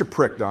 You're such a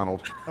prick,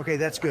 Donald. Okay,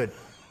 that's good.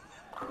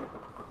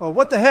 Oh,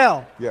 what the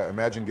hell? Yeah,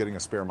 imagine getting a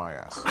spare my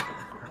ass.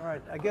 All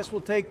right, I guess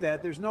we'll take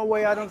that. There's no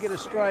way I don't get a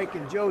strike,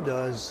 and Joe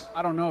does.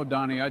 I don't know,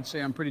 Donnie. I'd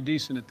say I'm pretty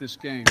decent at this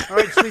game. All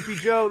right, Sleepy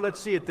Joe, let's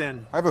see it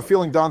then. I have a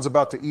feeling Don's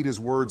about to eat his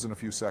words in a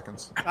few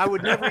seconds. I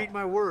would never eat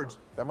my words.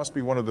 That must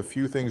be one of the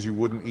few things you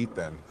wouldn't eat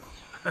then.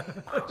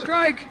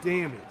 Strike!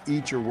 Damn it.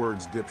 Eat your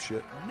words,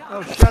 dipshit.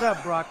 Oh, shut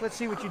up, Brock. Let's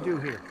see what you do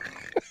here.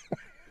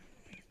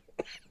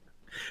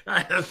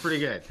 That's pretty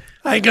good.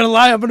 I ain't gonna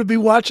lie, I'm gonna be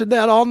watching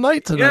that all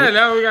night tonight. Yeah,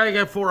 now we gotta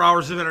get 4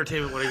 hours of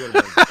entertainment when I go to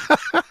bed.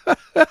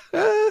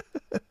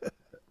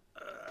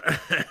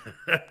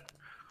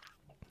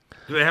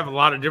 Do they have a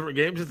lot of different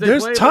games that they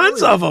There's play?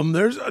 tons of them.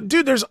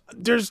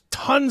 There's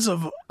tons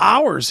of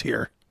hours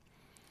here.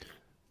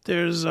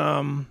 There's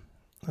let's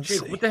Jake,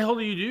 see. what the hell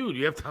do you do? Do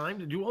you have time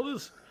to do all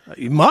this?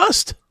 You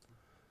must.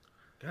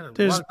 God,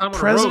 There's a lot of time on the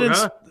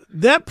presidents. road, huh?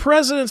 That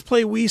presidents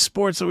play Wii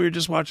Sports that we were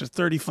just watching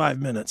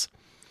 35 minutes.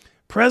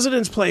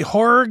 Presidents play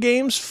horror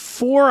games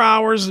 4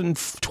 hours and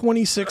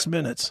 26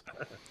 minutes.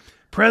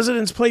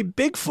 Presidents play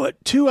Bigfoot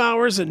 2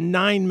 hours and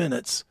 9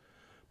 minutes.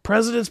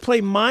 Presidents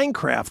play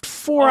Minecraft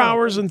 4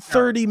 hours and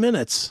 30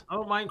 minutes. I'm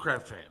a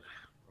Minecraft fan.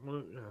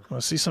 Want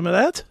to see some of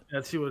that?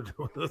 Let's see what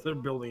they're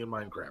building in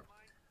Minecraft.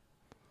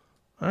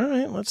 All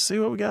right, let's see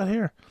what we got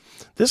here.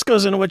 This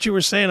goes into what you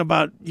were saying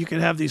about you could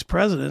have these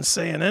presidents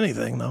saying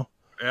anything, though.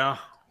 Yeah.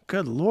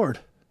 Good Lord.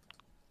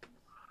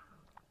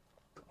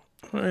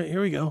 All right,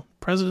 here we go.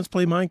 Presidents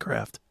play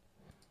Minecraft.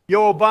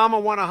 Yo, Obama,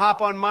 want to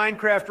hop on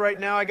Minecraft right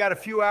now? I got a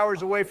few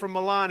hours away from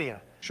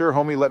Melania. Sure,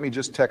 homie, let me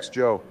just text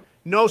Joe.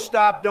 No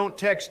stop, don't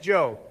text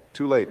Joe.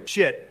 Too late.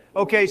 Shit.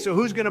 Okay, so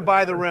who's going to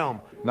buy the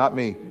realm? Not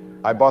me.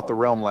 I bought the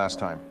realm last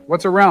time.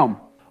 What's a realm?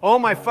 Oh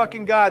my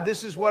fucking God,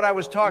 this is what I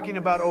was talking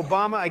about,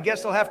 Obama. I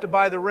guess I'll have to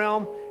buy the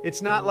realm.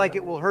 It's not like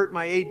it will hurt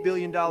my $8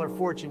 billion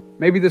fortune.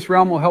 Maybe this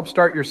realm will help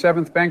start your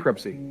 7th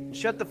bankruptcy.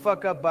 Shut the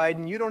fuck up,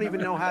 Biden. You don't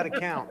even know how to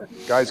count.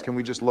 Guys, can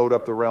we just load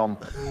up the realm?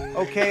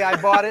 Okay, I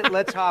bought it.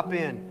 Let's hop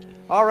in.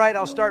 All right,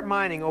 I'll start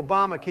mining.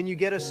 Obama, can you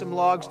get us some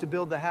logs to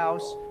build the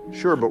house?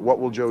 Sure, but what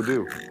will Joe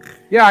do?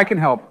 Yeah, I can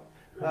help.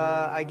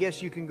 I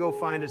guess you can go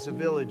find us a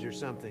village or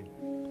something.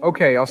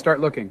 Okay, I'll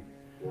start looking.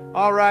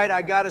 All right,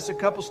 I got us a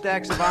couple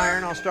stacks of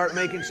iron. I'll start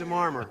making some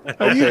armor.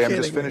 Okay, I'm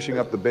just finishing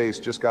up the base.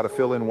 Just got to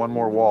fill in one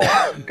more wall.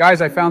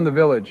 Guys, I found the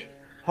village.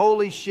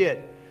 Holy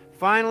shit.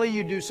 Finally,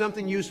 you do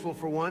something useful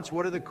for once.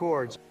 What are the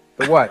chords?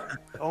 The what?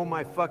 Oh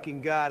my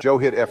fucking God. Joe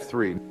hit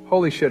F3.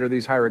 Holy shit, are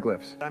these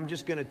hieroglyphs? I'm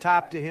just going to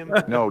top to him.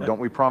 No, don't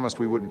we promised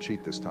we wouldn't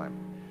cheat this time?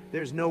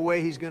 There's no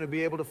way he's going to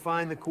be able to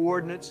find the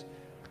coordinates.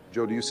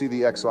 Joe, do you see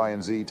the X, Y,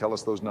 and Z? Tell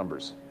us those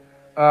numbers.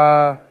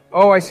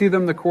 Oh, I see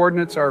them. The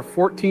coordinates are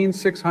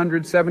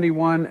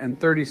 14,671 and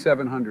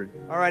 3,700.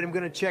 All right, I'm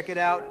going to check it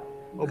out.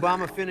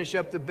 Obama, finish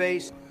up the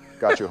base.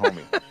 Gotcha,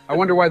 homie. I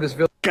wonder why this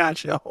village...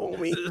 Gotcha,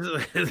 homie.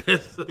 This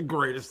is the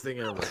greatest thing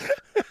ever.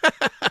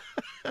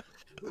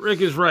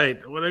 Rick is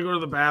right. When I go to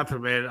the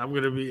bathroom, man, I'm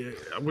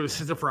gonna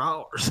sit there for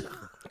hours.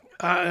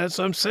 That's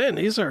what I'm saying.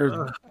 These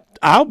are...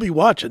 I'll be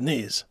watching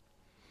these.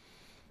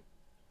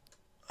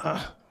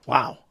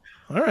 Wow.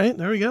 All right,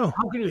 there we go.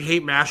 How can you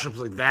hate mashups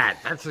like that?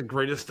 That's the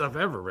greatest stuff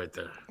ever right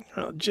there.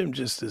 Well, Jim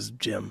just is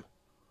Jim.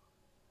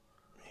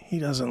 He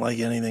doesn't like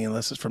anything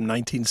unless it's from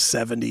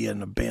 1970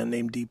 and a band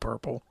named Deep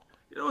Purple.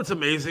 You know what's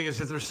amazing is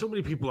that there's so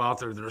many people out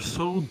there that are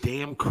so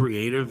damn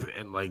creative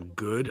and like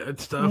good at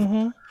stuff,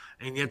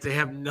 and yet they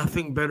have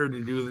nothing better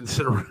to do than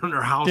sit around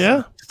their house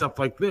and stuff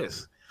like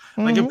this.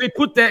 Like if they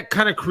put that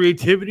kind of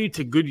creativity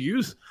to good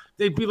use,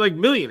 they'd be like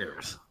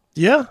millionaires.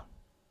 Yeah.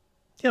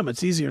 Yeah, but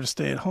it's easier to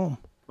stay at home.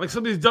 Like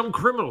some of these dumb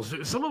criminals.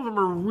 Some of them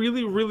are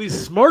really, really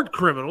smart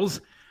criminals,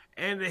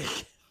 and they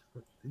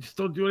just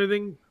don't do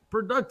anything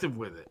productive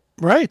with it.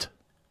 Right.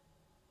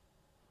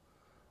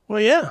 Well,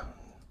 yeah.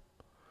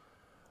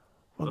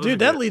 Well, dude,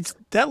 that leads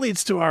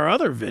to our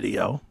other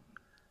video.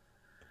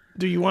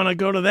 Do you want to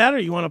go to that, or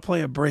you want to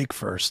play a break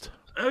first?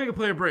 I think I'll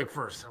play a break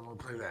first. I'm gonna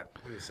play that.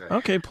 What do you say?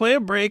 Okay, play a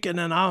break, and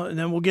then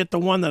we'll get the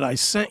one that I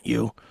sent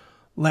you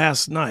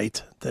last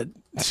night that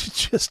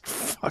just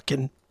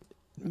fucking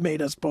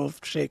made us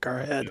both shake our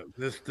head. Yeah,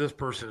 this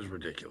person is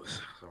ridiculous.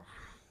 So.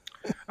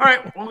 All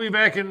right, we'll be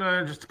back in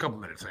just a couple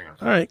minutes. Hang on.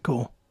 All right,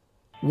 cool.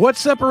 What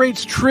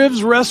separates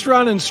Triv's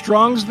restaurant in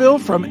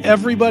Strongsville from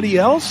everybody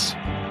else?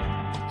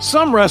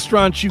 Some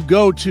restaurants you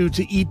go to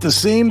eat the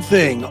same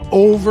thing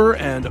over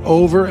and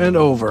over and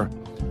over.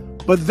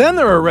 But then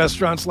there are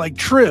restaurants like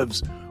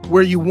Triv's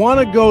where you want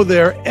to go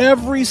there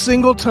every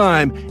single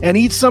time and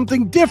eat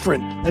something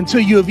different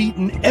until you have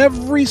eaten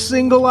every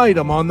single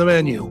item on the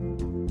menu.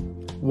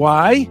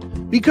 Why?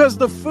 Because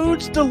the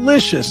food's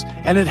delicious,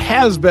 and it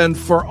has been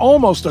for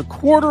almost a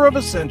quarter of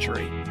a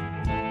century.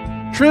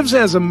 Triv's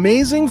has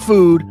amazing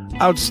food,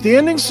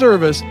 outstanding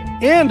service,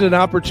 and an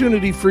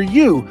opportunity for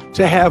you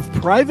to have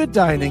private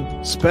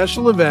dining,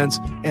 special events,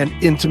 and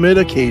intimate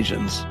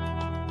occasions.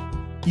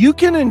 You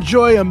can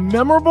enjoy a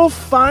memorable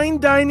fine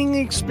dining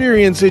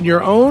experience in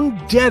your own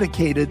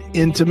dedicated,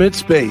 intimate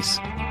space.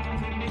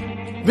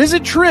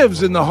 Visit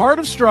Triv's in the heart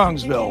of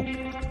Strongsville.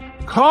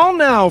 Call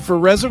now for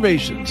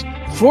reservations,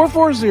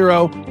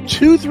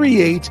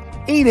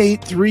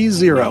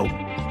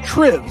 440-238-8830.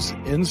 Triv's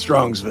in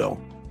Strongsville.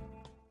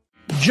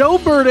 Joe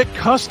Burdick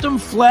custom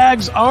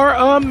flags are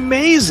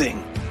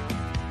amazing.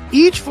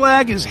 Each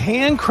flag is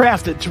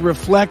handcrafted to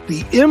reflect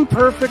the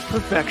imperfect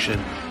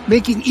perfection,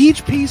 making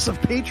each piece of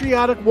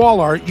patriotic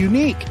wall art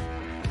unique.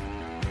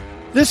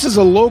 This is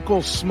a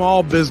local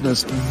small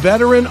business,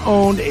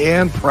 veteran-owned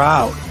and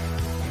proud.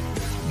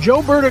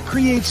 Joe Burdick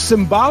creates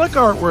symbolic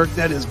artwork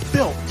that is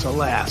built to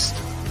last.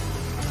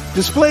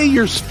 Display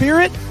your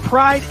spirit,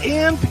 pride,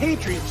 and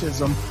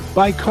patriotism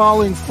by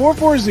calling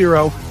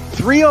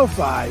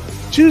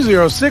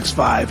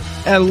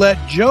 440-305-2065 and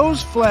let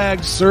Joe's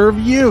flag serve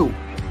you.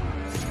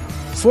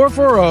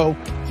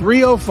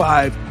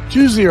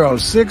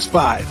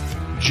 440-305-2065.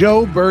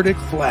 Joe Burdick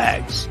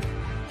Flags.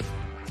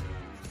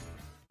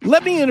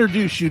 Let me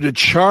introduce you to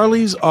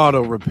Charlie's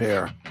Auto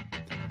Repair.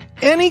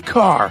 Any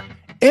car,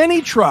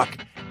 any truck,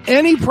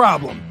 any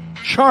problem,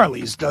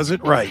 Charlie's does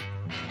it right.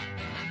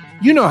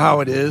 You know how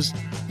it is.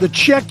 The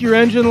check your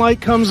engine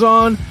light comes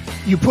on,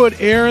 you put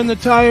air in the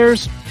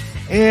tires,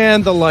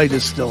 and the light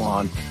is still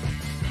on.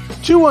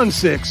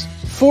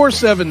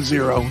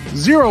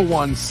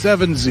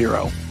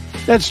 216-470-0170.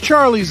 That's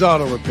Charlie's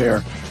Auto Repair,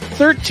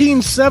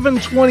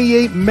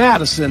 13728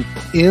 Madison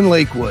in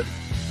Lakewood.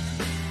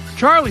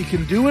 Charlie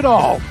can do it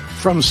all,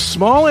 from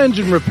small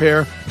engine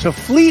repair to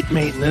fleet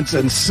maintenance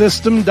and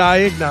system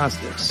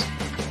diagnostics.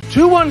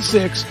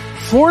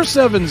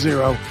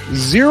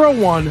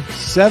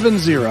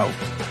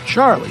 216-470-0170.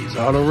 Charlie's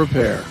Auto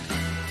Repair.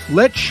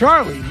 Let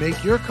Charlie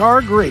make your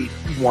car great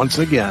once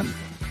again.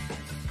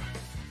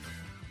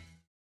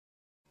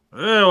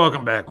 Hey,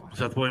 welcome back.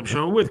 Seth Williams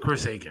Show with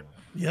Chris Aiken.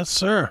 Yes,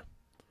 sir.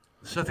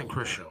 Seth and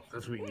Chris Show.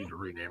 That's what you need to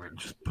rename it.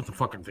 Just put the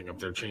fucking thing up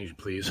there. Change it,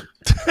 please.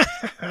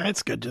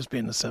 It's good just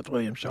being the Seth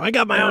Williams Show. I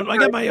got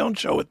my own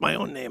show with my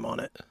own name on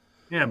it.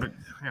 Yeah, but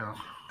you know,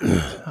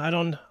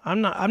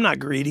 I'm not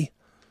greedy.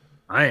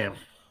 I am.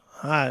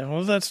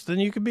 Well, then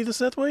you could be the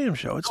Seth Williams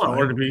Show. It's fine.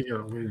 Or to be,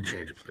 we can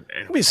change it.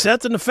 I'll be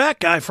Seth and the fat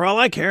guy for all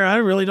I care. I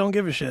really don't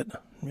give a shit.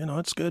 You know,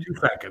 it's good.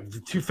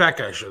 Two fat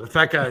guys show. The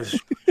fat guys show.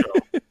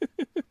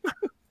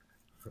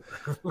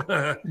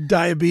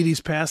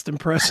 Diabetes past and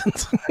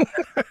present.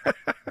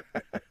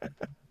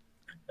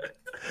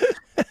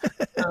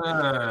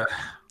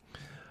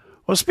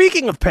 Well,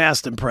 speaking of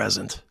past and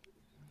present,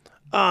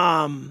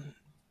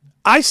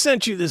 I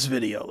sent you this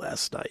video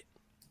last night,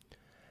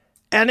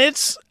 and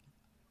it's,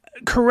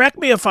 correct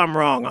me if I'm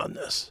wrong on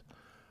this,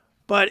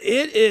 but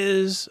it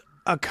is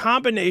a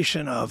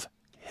combination of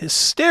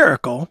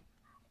hysterical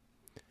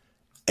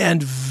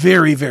and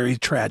very, very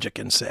tragic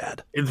and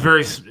sad. It's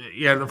very,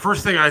 the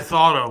first thing I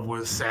thought of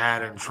was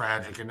sad and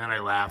tragic, and then I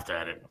laughed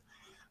at it.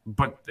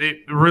 But it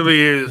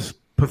really is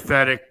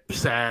pathetic,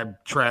 sad,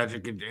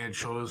 tragic, and it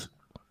shows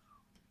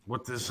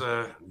what this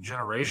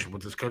generation,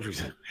 what this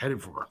country's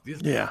headed for.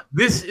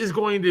 This is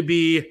going to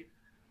be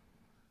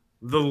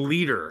the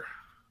leader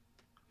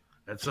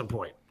at some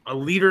point. A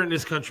leader in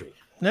this country.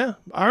 Yeah,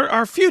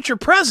 our future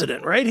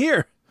president right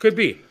here. Could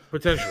be,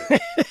 potentially.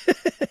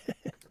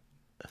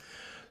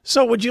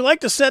 So would you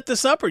like to set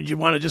this up, or do you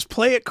want to just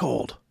play it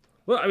cold?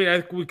 Well, I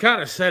mean, we kind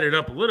of set it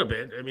up a little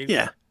bit. I mean,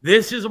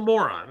 this is a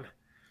moron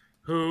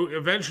who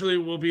eventually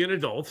will be an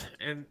adult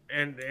and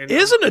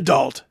is an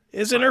adult,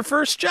 is in her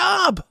first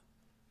job.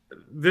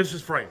 This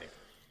is frightening.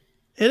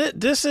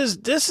 This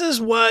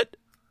is what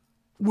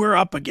we're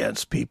up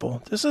against,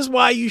 people. This is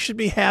why you should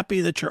be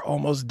happy that you're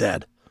almost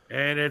dead.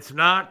 And it's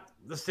not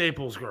the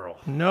Staples girl.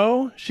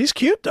 No, she's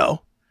cute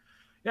though.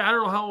 Yeah, I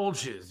don't know how old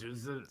she is.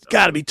 It's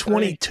got to be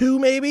 22,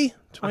 maybe.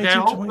 22,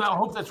 okay, I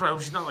hope that's right. I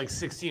hope she's not like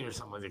 16 or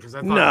something like that, because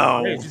I thought,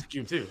 no, hey, she's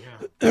cute too.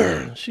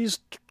 Yeah. She's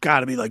got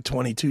to be like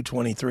 22,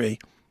 23.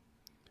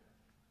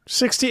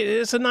 16.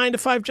 It's a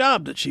 9-to-5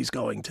 job that she's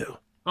going to.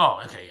 Oh,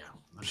 okay, yeah.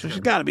 So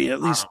she's got to be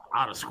at least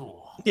out of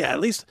school. Yeah,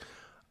 at least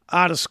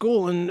out of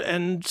school,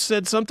 and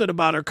said something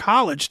about her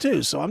college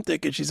too. So I'm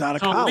thinking she's out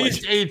of college. At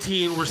least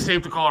 18. We're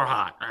safe to call her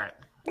hot. All right.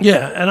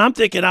 Yeah, and I'm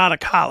thinking out of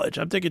college.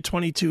 I'm thinking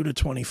 22 to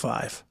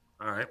 25.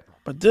 All right.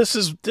 But this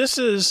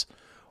is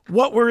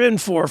what we're in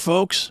for,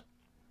 folks.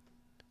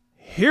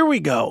 Here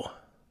we go.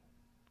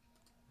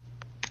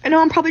 I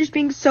know I'm probably just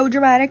being so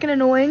dramatic and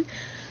annoying,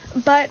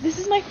 but this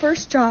is my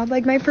first job,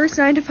 like my first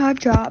 9-to-5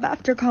 job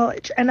after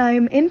college, and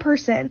I'm in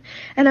person,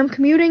 and I'm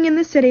commuting in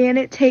the city, and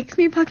it takes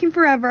me fucking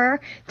forever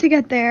to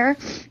get there.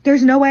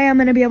 There's no way I'm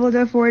going to be able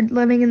to afford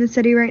living in the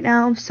city right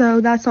now,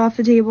 so that's off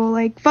the table.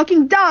 Like,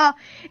 fucking duh!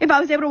 If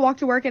I was able to walk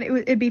to work, and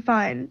it'd be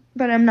fine,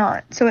 but I'm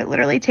not. So it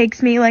literally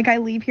takes me, like, I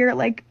leave here,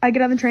 like, I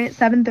get on the train at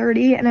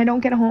 7:30, and I don't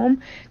get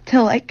home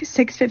till, like,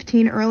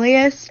 6:15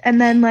 earliest, and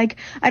then, like,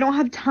 I don't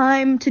have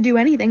time to do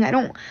anything.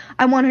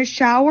 I want to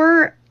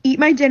shower, eat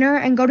my dinner,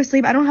 and go to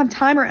sleep. I don't have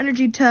time or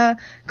energy to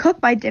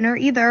cook my dinner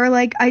either.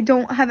 Like, I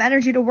don't have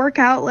energy to work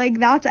out. Like,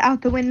 that's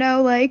out the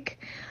window. Like,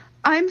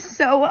 I'm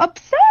so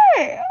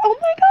upset. Oh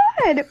my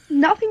God.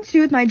 Nothing to do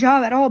with my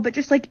job at all, but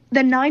just like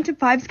the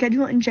 9-to-5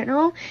 schedule in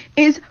general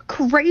is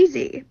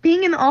crazy.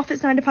 Being in the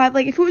office 9-to-5,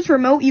 like if it was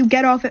remote, you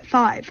get off at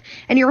 5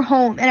 and you're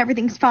home and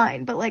everything's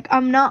fine. But like,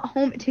 I'm not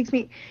home. It takes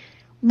me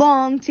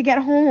long to get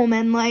home,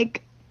 and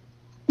like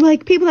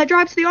people that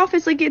drive to the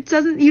office, like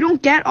you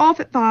don't get off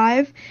at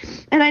 5.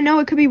 And I know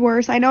it could be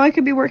worse. I know I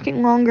could be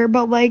working longer,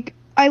 but like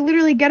I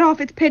literally get off,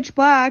 it's pitch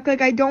black.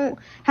 Like I don't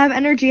have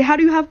energy. How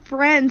do you have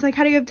friends? Like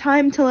how do you have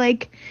time to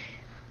like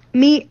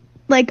meet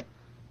like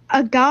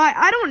a guy?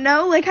 I don't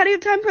know. Like how do you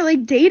have time for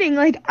like dating?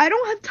 Like I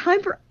don't have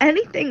time for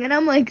anything, and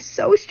I'm like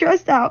so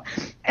stressed out.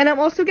 And I'm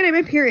also getting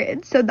my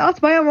period, so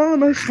that's why I'm all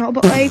emotional.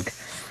 But like,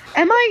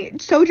 am I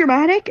so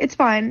dramatic? It's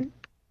fine.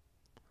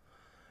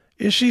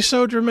 Is she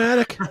so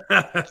dramatic?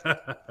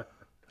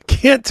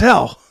 Can't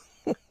tell.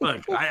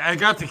 Look, I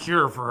got the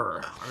cure for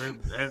her. I mean,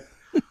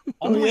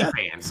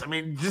 OnlyFans. I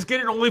mean, just get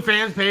an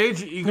OnlyFans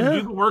page. You can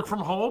do the work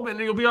from home, and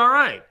you'll be all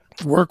right.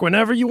 Work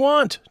whenever you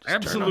want. Just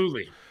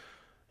absolutely.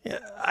 Yeah.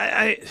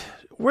 I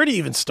where do you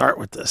even start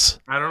with this?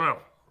 I don't know.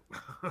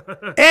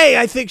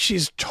 I think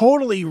she's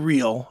totally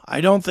real.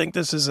 I don't think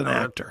this is an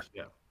actor.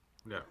 Yeah.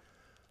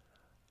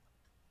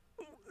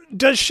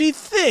 Does she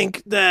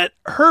think that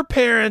her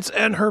parents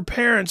and her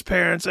parents'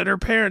 parents and her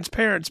parents'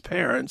 parents'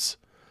 parents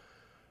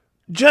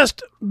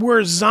just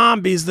were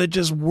zombies that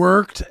just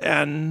worked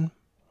and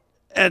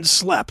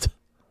slept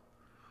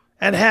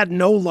and had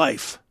no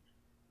life?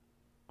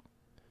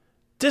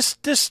 This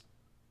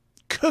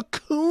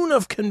cocoon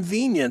of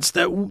convenience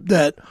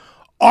that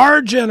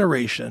our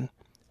generation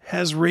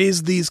has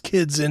raised these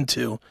kids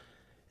into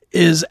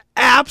is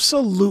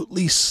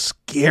absolutely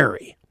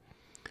scary.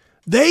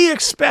 They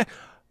expect,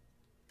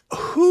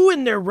 who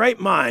in their right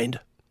mind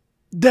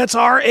that's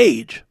our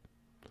age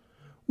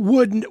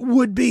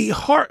would be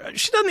hard.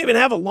 She doesn't even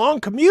have a long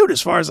commute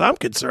as far as I'm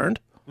concerned.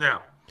 Yeah.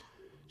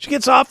 She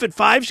gets off at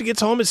 5, she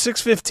gets home at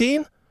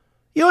 6:15.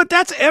 You know what?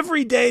 That's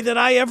every day that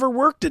I ever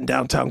worked in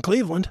downtown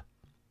Cleveland.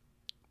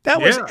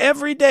 That was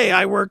every day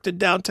I worked in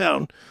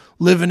downtown,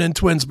 living in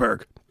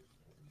Twinsburg.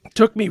 It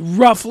took me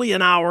roughly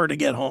an hour to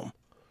get home.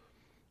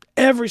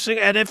 And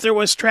if there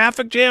was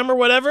traffic jam or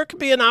whatever, it could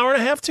be an hour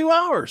and a half, 2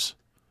 hours.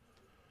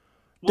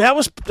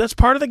 Well, that's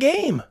part of the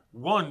game.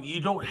 One,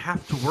 you don't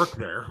have to work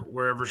there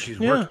wherever she's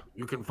working.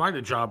 You can find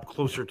a job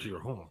closer to your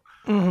home.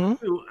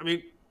 Mm-hmm. Two, I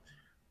mean,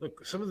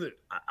 look,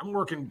 I'm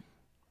working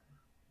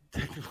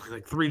technically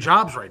like 3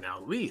 jobs right now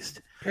at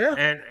least. Yeah.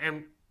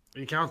 And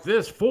you count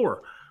this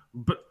 4.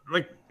 But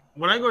like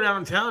when I go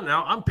downtown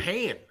now, I'm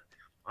paying.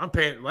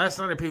 Last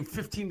night I paid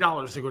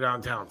 $15 to go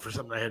downtown for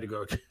something I had to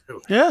go to.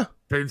 Yeah.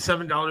 Paid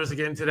 $7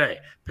 again today.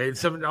 Paid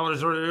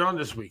 $7 earlier on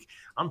this week.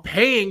 I'm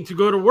paying to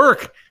go to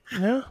work.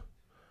 Yeah.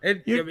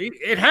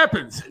 It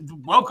happens.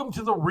 Welcome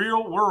to the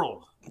real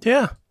world.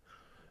 Yeah.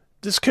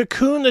 This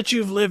cocoon that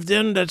you've lived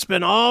in that's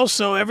been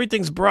also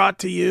everything's brought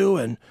to you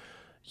and,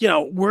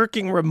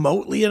 working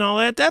remotely and all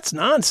that, that's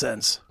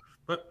nonsense.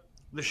 But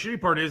the shitty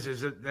part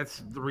is that that's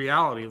the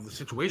reality of the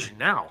situation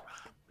now.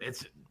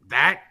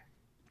 That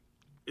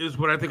is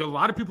what I think a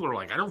lot of people are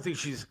like. I don't think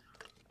she's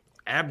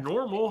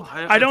abnormal.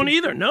 I don't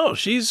either. No,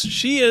 she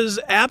is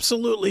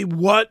absolutely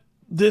what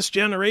this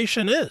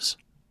generation is.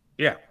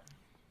 Yeah.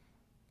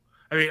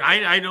 I mean,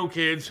 I know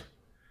kids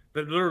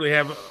that literally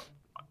have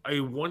a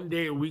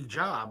 1-day-a-week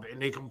job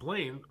and they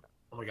complain,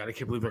 oh my God, I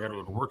can't believe I got to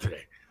go to work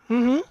today.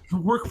 Mm-hmm.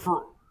 You work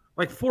for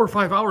like 4 or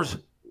 5 hours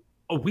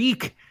a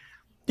week.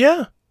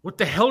 Yeah. What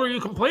the hell are you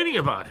complaining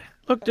about?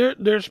 Look,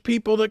 there's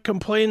people that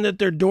complain that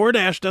their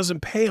DoorDash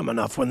doesn't pay them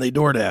enough when they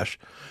DoorDash.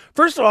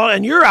 First of all,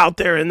 and you're out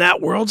there in that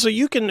world, so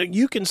you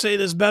can say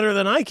this better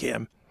than I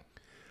can.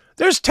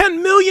 There's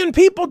 10 million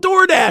people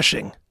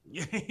DoorDashing.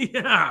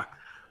 Yeah.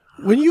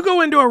 When you go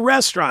into a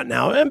restaurant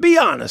now, and be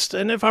honest,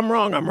 and if I'm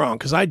wrong, I'm wrong,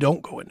 because I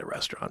don't go into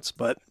restaurants,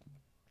 but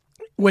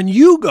when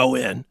you go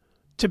in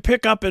to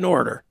pick up an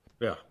order,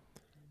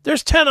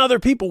 there's 10 other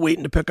people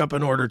waiting to pick up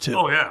an order too.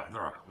 Oh, yeah.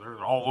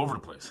 They're all over the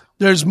place.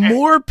 There's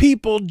more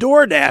people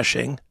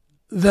DoorDashing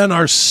than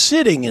are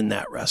sitting in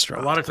that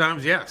restaurant. A lot of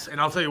times, yes. And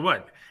I'll tell you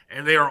what,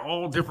 and they are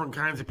all different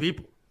kinds of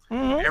people.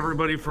 Mm-hmm.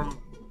 Everybody from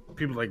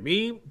people like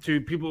me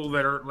to people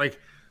that are like,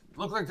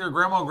 look like their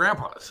grandma and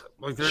grandpas.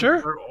 Like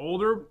they're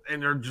older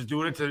and they're just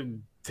doing it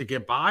to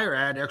get by or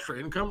add extra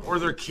income, or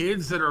their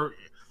kids that are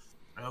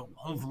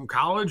home from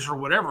college or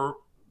whatever.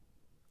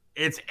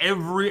 It's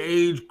every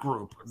age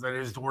group that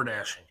is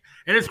DoorDashing.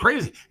 And it's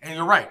crazy. And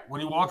you're right.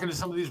 When you walk into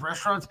some of these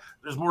restaurants,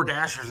 there's more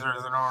Dashers there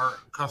than our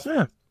customers.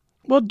 Yeah.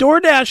 Well,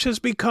 DoorDash has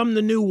become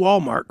the new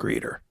Walmart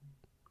greeter.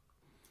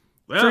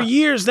 Yeah. For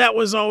years, that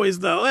was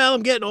always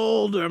I'm getting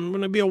old. I'm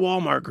going to be a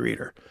Walmart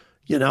greeter.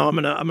 I'm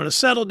gonna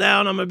settle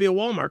down. I'm gonna be a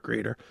Walmart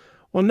greeter.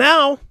 Well,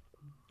 now,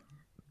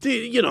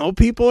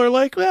 people are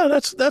like, well,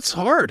 that's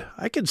hard.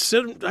 I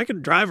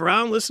could drive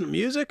around, listen to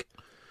music,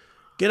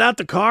 get out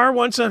the car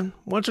once or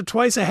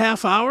twice a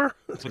half hour.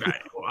 Look,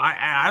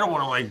 I don't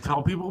want to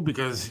tell people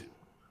because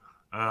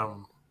I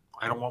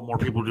don't want more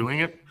people doing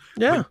it.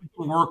 Yeah, but you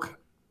can work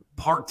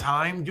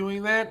part-time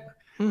doing that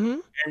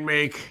and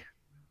make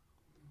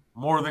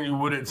more than you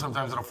would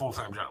sometimes at a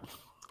full-time job.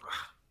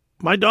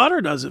 My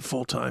daughter does it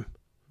full-time.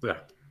 Yeah.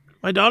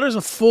 My daughter's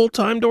a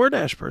full-time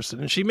DoorDash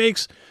person, and she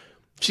makes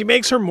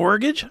her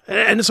mortgage,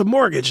 and it's a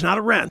mortgage, not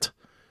a rent.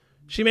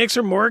 She makes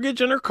her mortgage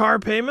and her car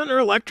payment, her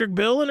electric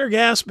bill, and her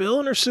gas bill,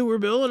 and her sewer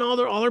bill, and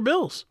all her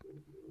bills.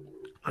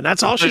 And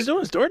that's all she's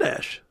doing is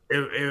DoorDash.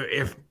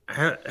 If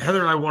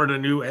Heather and I wanted a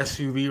new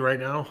SUV right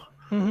now,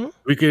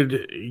 we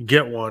could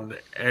get one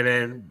and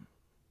then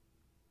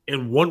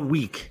in 1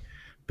 week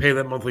pay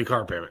that monthly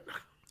car payment.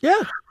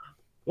 Yeah.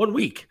 1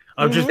 week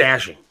of just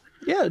dashing.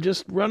 Yeah,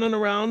 just running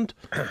around,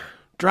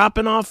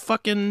 dropping off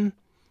fucking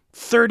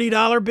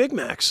 $30 Big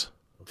Macs.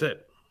 That's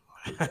it.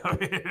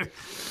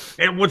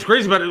 And what's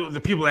crazy about it, the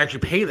people that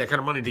actually pay that kind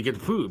of money to get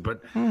food.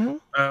 But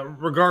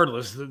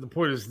regardless, the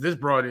point is this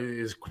broad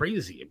is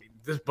crazy. I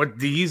mean, but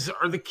these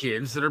are the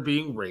kids that are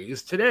being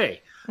raised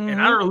today.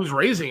 And I don't know who's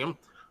raising them,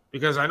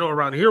 because I know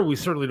around here we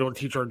certainly don't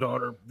teach our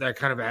daughter that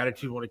kind of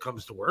attitude when it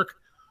comes to work.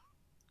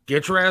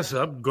 Get your ass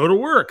up, go to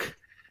work.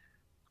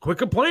 Quit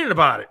complaining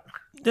about it.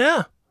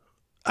 Yeah.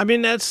 I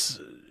mean,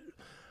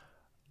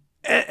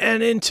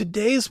 and in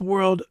today's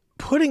world,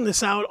 putting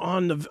this out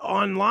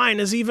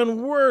online is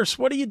even worse.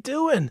 What are you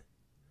doing?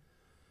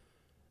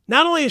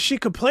 Not only is she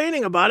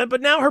complaining about it, but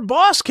now her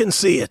boss can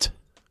see it.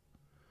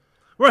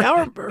 Right.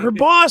 Now her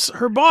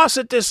boss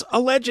at this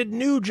alleged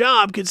new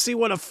job could see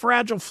what a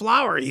fragile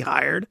flower he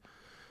hired.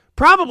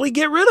 Probably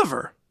get rid of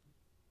her.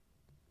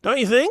 Don't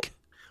you think?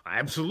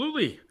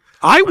 Absolutely.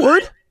 I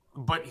would.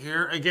 But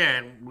here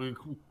again, we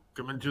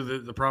come into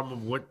the problem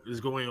of what is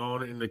going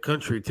on in the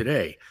country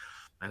today.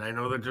 And I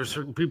know that there's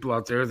certain people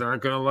out there that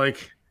aren't going to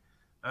like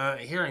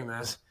hearing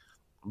this,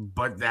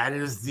 but that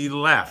is the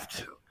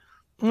left.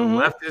 The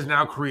left has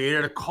now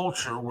created a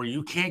culture where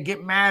you can't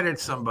get mad at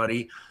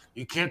somebody.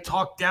 You can't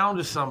talk down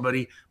to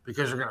somebody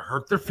because you're going to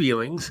hurt their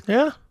feelings.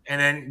 Yeah.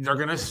 And then they're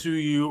going to sue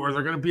you, or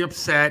they're going to be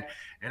upset,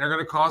 and they're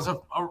going to cause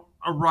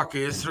a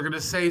ruckus. They're going to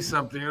say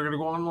something. They're going to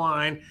go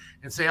online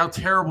and say how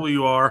terrible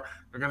you are.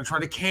 They're going to try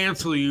to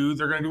cancel you.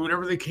 They're going to do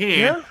whatever they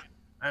can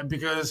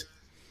because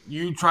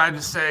you tried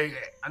to say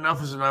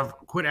enough is enough.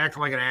 Quit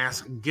acting like an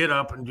ass. Get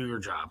up and do your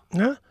job.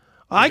 Yeah.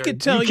 I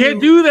could tell you. You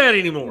can't do that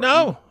anymore.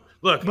 No.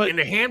 Look, in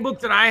the handbook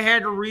that I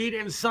had to read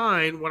and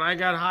sign when I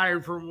got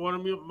hired from one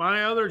of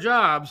my other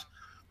jobs,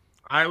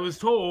 I was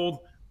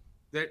told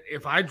that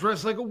if I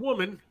dress like a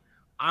woman,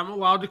 I'm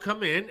allowed to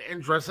come in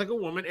and dress like a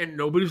woman, and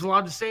nobody's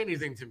allowed to say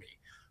anything to me.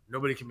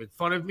 Nobody can make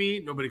fun of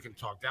me. Nobody can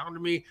talk down to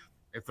me.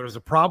 If there's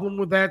a problem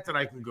with that, then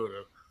I can go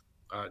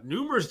to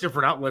numerous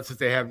different outlets that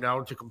they have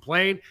now to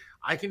complain.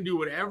 I can do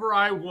whatever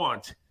I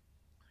want.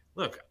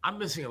 Look, I'm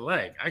missing a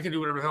leg. I can do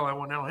whatever the hell I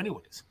want now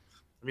anyways.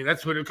 I mean,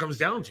 that's what it comes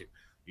down to.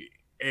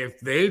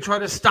 If they try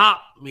to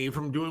stop me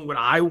from doing what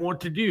I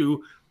want to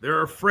do,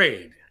 they're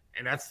afraid.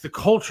 And that's the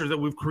culture that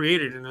we've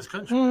created in this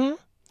country. Mm-hmm.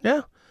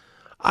 Yeah.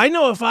 I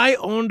know if I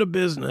owned a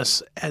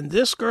business and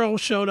this girl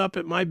showed up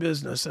at my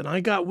business and I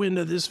got wind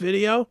of this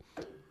video,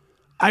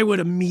 I would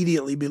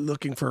immediately be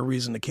looking for a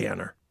reason to can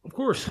her. Of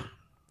course.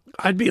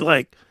 I'd be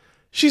like,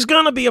 she's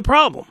going to be a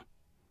problem.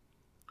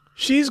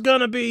 She's going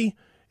to be,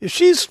 if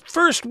she's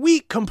first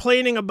week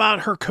complaining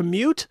about her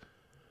commute,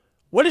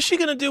 what is she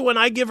going to do when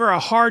I give her a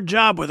hard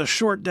job with a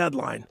short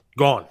deadline?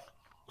 Gone.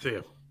 See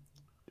ya.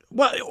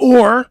 Well,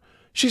 or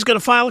she's going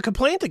to file a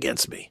complaint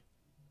against me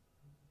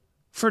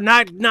for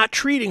not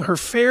treating her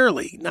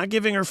fairly, not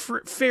giving her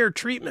fair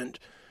treatment.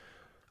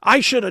 I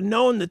should have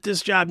known that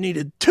this job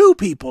needed 2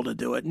 people to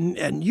do it,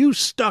 and you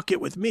stuck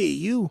it with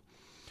me.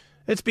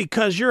 It's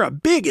because you're a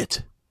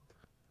bigot.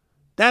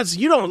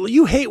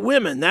 You hate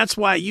women. That's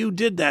why you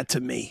did that to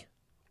me.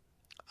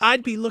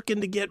 I'd be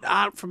looking to get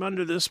out from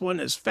under this one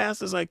as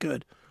fast as I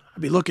could.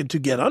 I'd be looking to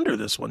get under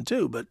this one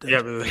too, but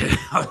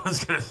I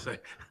was gonna say,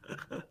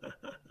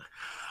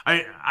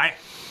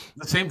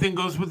 the same thing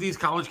goes with these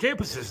college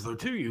campuses though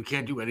too. You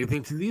can't do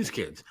anything to these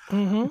kids.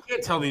 Mm-hmm. You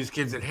can't tell these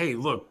kids that, hey,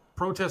 look,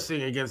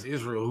 protesting against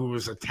Israel, who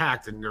was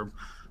attacked and their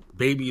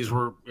babies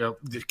were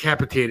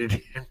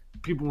decapitated and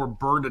people were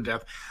burned to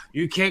death.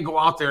 You can't go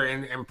out there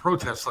and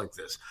protest like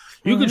this.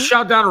 You can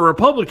shout down a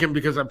Republican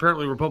because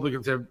apparently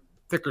Republicans have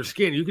thicker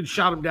skin. You can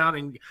shout them down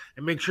and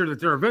make sure that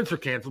their events are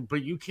canceled,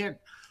 but you can't.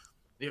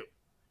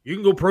 You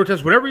can go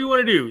protest whatever you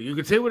want to do. You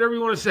can say whatever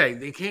you want to say.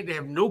 They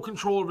have no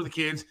control over the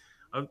kids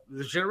of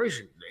this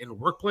generation. In the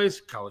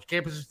workplace, college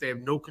campuses, they have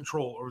no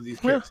control over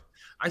these kids.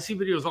 I see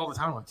videos all the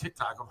time on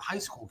TikTok of high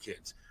school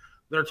kids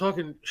that are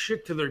talking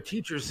shit to their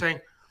teachers saying,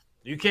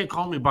 you can't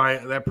call me by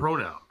that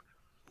pronoun.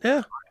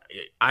 Yeah.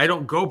 I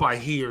don't go by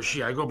he or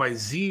she. I go by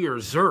Z or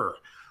Zer.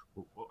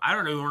 I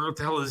don't even know what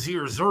the hell a Z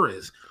or Zer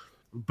is.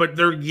 But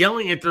they're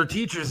yelling at their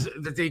teachers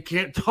that they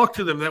can't talk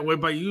to them that way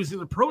by using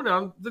the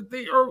pronoun that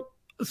they are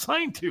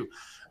assigned to.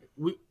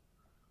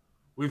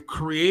 We've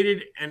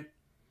created an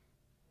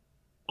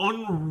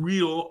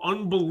unreal,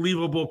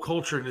 unbelievable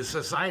culture in this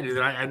society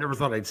that I never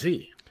thought I'd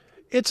see.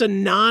 It's a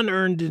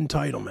non-earned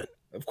entitlement.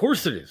 Of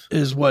course it is.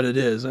 Is what it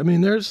is. I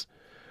mean, there's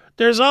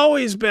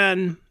always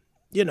been,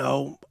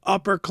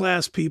 upper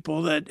class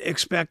people that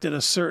expected a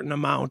certain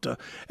amount of,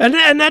 and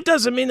that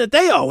doesn't mean that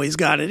they always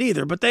got it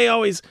either, but they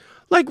always,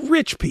 like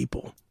rich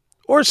people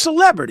or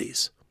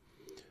celebrities.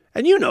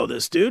 And you know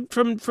this, dude,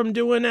 from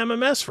doing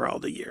MMS for all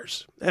the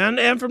years.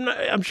 And from,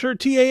 I'm sure,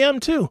 TAM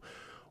too.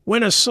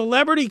 When a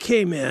celebrity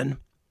came in,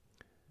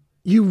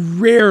 you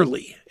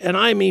rarely, and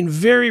I mean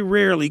very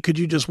rarely, could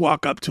you just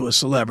walk up to a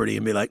celebrity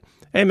and be like,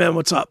 hey, man,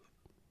 what's up?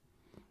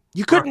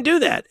 You couldn't do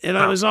that. And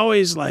I was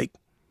always like,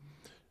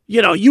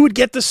 you would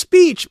get the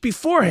speech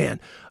beforehand.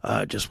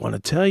 Just want to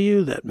tell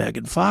you that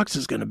Megan Fox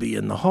is going to be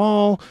in the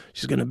hall.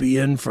 She's going to be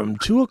in from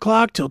 2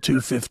 o'clock till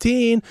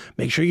 2:15.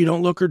 Make sure you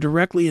don't look her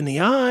directly in the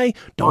eye.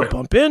 Don't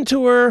bump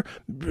into her.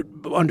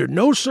 Under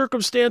no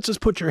circumstances,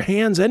 put your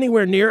hands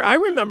anywhere near. I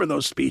remember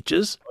those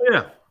speeches.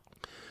 Oh,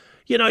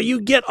 yeah.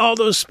 You get all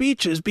those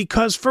speeches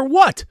because for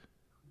what?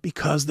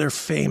 Because they're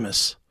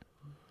famous.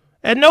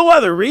 And no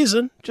other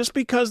reason, just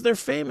because they're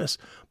famous.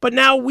 But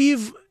now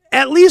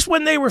at least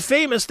when they were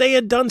famous, they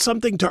had done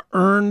something to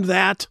earn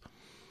that.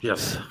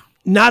 Yes.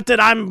 Not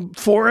that I'm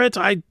for it.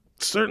 I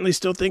certainly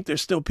still think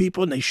there's still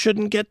people and they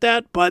shouldn't get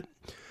that. But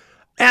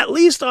at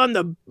least on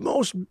the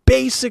most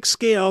basic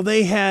scale,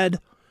 they had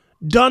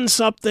done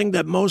something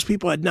that most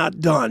people had not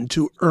done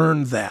to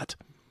earn that.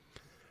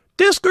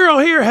 This girl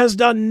here has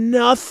done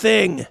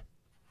nothing.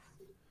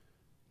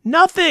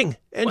 Nothing.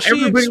 And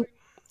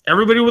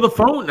everybody with a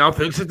phone now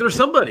thinks that they're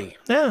somebody.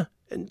 Yeah.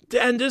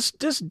 And this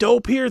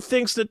dope here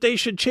thinks that they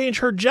should change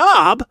her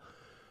job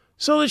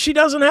so that she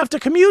doesn't have to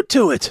commute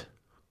to it.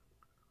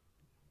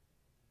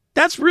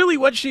 That's really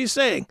what she's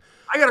saying.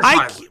 I gotta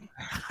try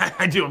it.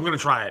 I do. I'm gonna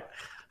try it.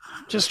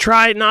 Just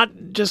try it, not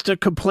just to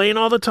complain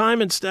all the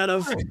time instead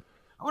of.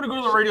 I'm going to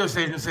go to the radio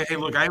station and say, hey,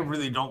 look, I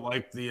really don't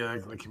like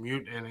the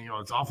commute, and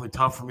it's awfully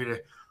tough for me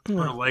to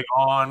put a leg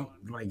on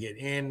when I get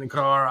in the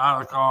car, out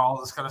of the car, all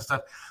this kind of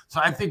stuff. So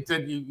I think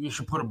that you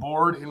should put a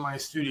board in my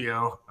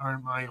studio or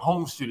in my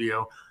home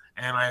studio,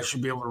 and I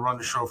should be able to run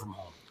the show from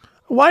home.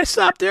 Why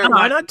stop there?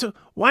 Why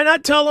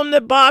not tell them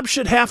that Bob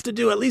should have to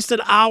do at least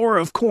an hour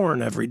of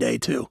corn every day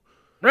too?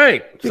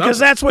 Right. Because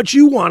that's what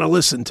you want to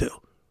listen to.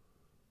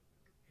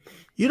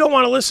 You don't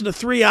want to listen to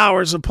 3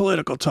 hours of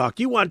political talk.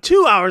 You want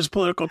 2 hours of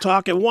political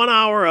talk and 1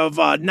 hour of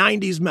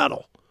 90s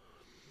metal.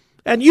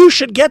 And you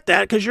should get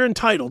that because you're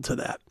entitled to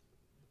that.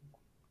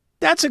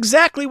 That's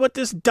exactly what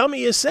this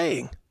dummy is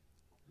saying.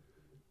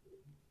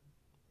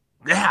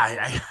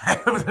 Yeah,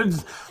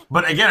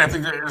 but again, I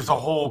think there's a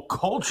whole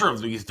culture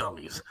of these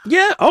dummies.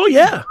 Yeah, oh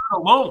yeah.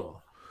 Not alone.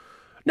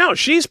 No,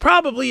 she's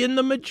probably in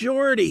the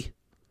majority.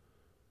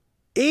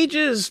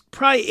 Ages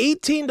probably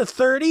 18 to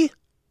 30,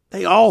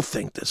 they all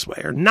think this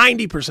way, or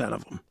 90%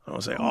 of them. I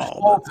don't say all.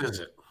 Whose fault is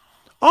it?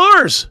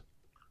 Ours.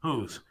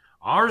 Whose?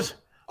 Ours?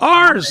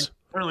 Ours. It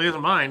certainly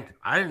isn't mine.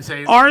 I didn't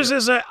say ours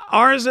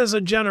as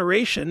a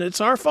generation.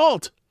 It's our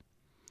fault.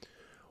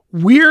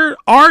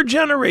 Our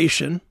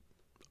generation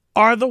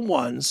are the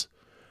ones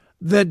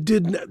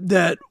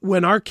that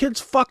when our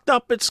kids fucked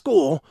up at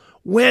school,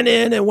 went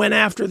in and went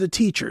after the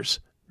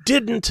teachers.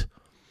 Didn't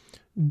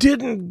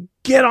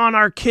get on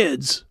our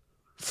kids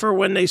for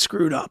when they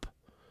screwed up.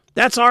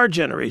 That's our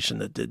generation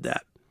that did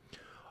that.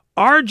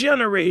 Our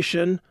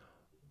generation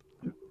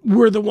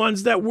were the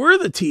ones that were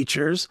the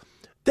teachers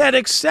that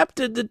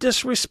accepted the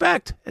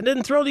disrespect and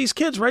didn't throw these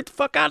kids right the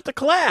fuck out of the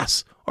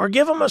class or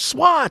give them a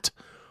SWAT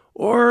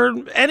or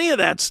any of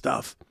that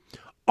stuff.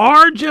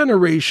 Our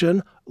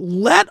generation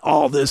let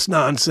all this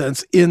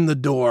nonsense in the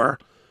door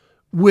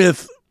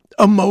with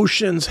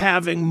emotions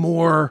having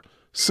more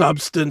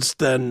substance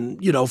than,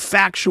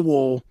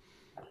 factual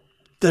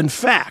than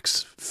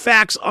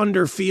facts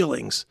under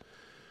feelings.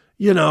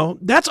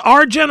 That's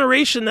our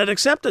generation that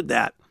accepted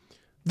that.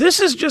 This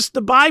is just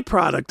the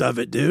byproduct of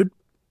it, dude.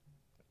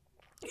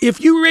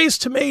 If you raise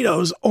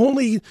tomatoes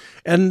only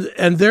and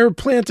they're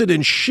planted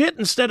in shit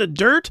instead of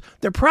dirt,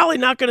 they're probably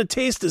not going to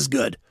taste as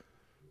good.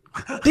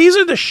 These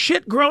are the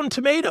shit-grown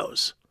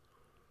tomatoes.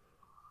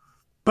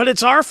 But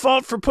it's our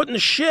fault for putting the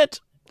shit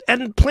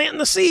and planting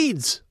the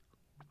seeds.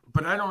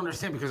 But I don't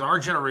understand because our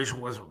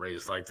generation wasn't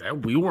raised like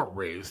that. We weren't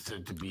raised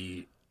to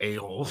be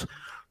a-holes.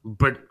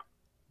 But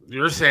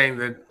you're saying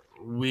that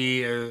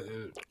we...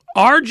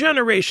 Our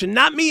generation,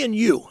 not me and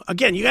you.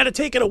 Again, you got to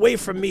take it away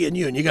from me and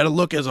you got to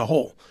look as a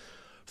whole.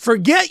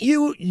 Forget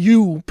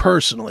you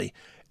personally,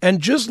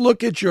 and just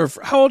look at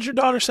how old's your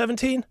daughter,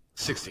 17?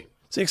 16.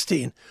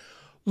 16.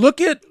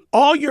 Look at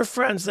all your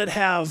friends that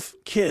have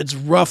kids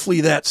roughly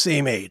that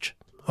same age,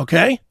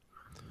 okay?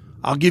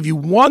 I'll give you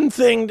one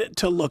thing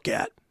to look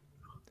at.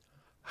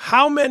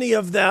 How many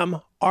of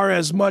them are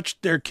as much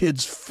their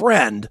kid's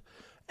friend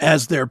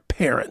as their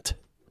parent?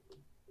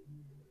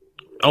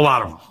 A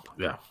lot of them,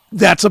 yeah.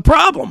 That's a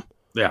problem.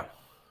 Yeah.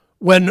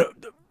 When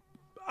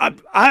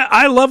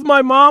I love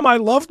my mom, I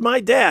loved my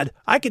dad.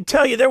 I can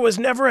tell you there was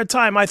never a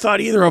time I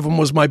thought either of them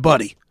was my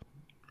buddy.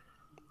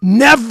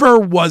 Never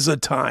was a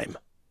time.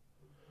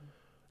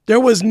 There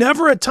was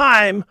never a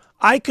time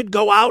I could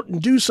go out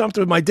and do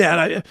something with my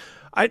dad.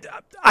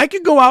 I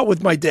could go out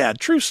with my dad.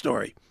 True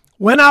story.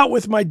 Went out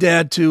with my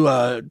dad to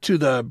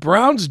the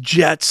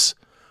Browns-Jets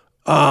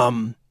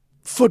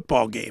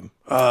football game,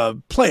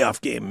 playoff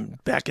game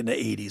back in the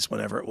 80s,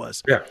 whenever it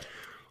was. Yeah.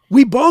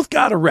 We both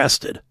got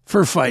arrested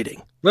for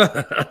fighting.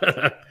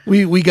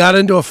 we got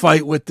into a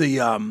fight with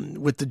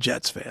the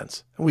Jets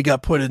fans. We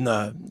got put in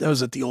that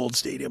was at the old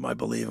stadium, I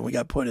believe, and we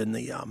got put in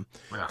the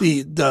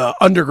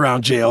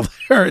underground jail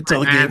there until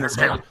the game was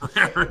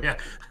over.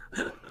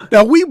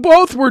 Now we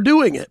both were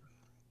doing it.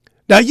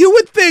 Now you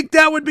would think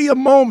that would be a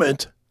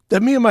moment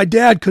that me and my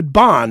dad could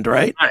bond,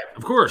 right? Right,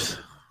 of course.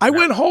 I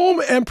went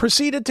home and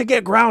proceeded to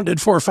get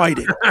grounded for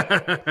fighting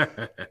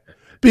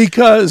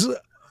because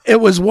it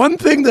was one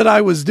thing that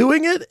I was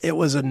doing it. It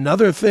was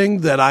another thing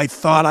that I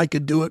thought I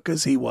could do it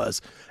because he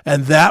was.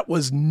 And that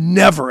was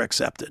never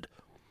accepted.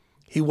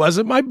 He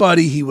wasn't my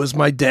buddy. He was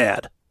my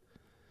dad.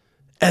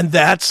 And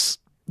that's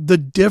the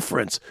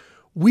difference.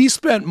 We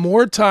spent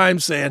more time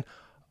saying,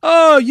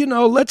 oh,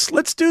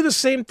 let's do the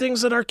same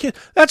things that our kids.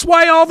 That's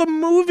why all the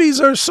movies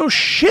are so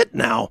shit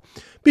now.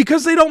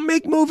 Because they don't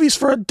make movies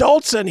for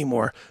adults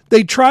anymore.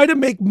 They try to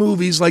make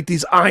movies like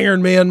these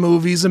Iron Man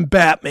movies and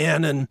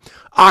Batman and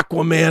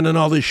Aquaman and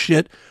all this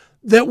shit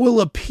that will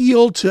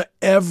appeal to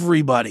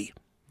everybody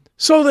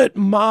so that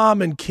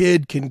mom and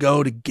kid can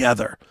go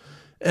together.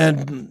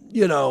 And,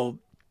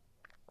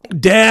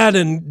 dad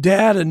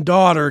and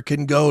daughter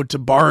can go to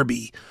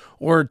Barbie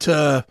or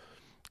to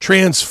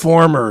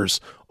Transformers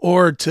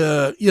or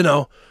to,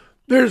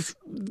 there's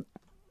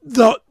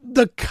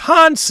the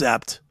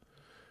concept.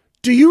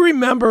 Do you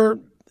remember,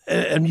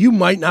 and you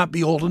might not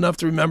be old enough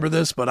to remember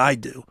this, but I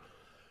do.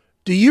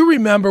 Do you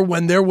remember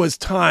when there was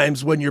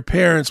times when your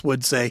parents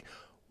would say,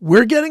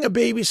 we're getting a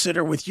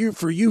babysitter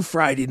for you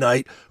Friday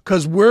night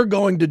because we're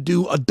going to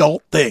do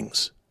adult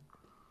things?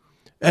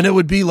 And it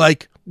would be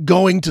like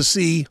going to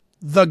see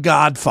The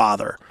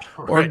Godfather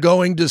or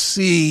going to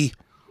see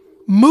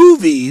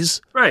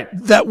movies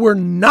that were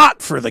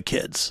not for the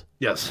kids.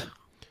 Yes.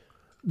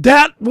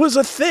 That was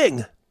a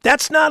thing.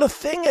 That's not a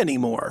thing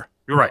anymore.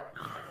 You're right.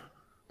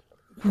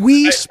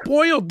 We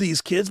spoiled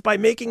these kids by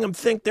making them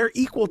think they're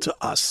equal to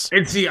us.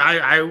 And see,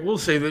 I will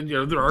say that,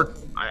 there are,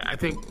 I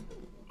think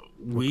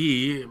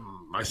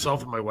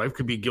myself and my wife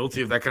could be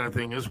guilty of that kind of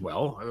thing as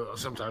well.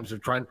 Sometimes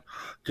of trying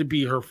to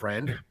be her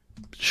friend.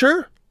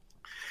 Sure.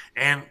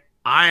 And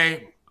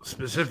I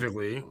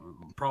specifically,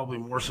 probably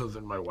more so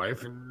than my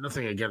wife, and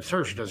nothing against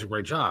her, she does a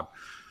great job.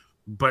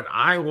 But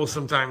I will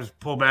sometimes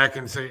pull back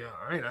and say,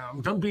 all right,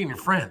 I'm done being your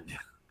friend.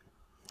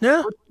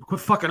 Yeah. Quit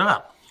fucking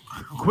up.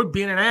 Quit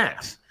being an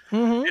ass.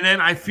 Mm-hmm. And then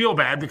I feel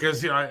bad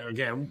because,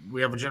 again,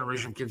 we have a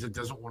generation of kids that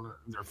doesn't want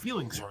their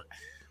feelings hurt.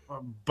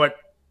 But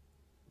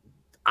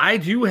I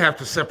do have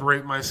to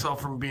separate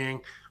myself from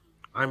being,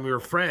 I'm your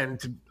friend,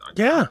 to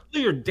I'm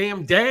your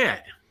damn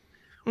dad.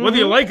 Whether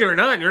you like it or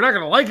not, you're not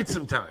going to like it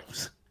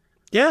sometimes.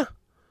 Yeah.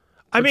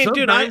 I mean,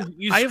 dude,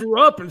 you screw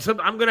up, and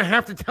I'm going to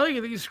have to tell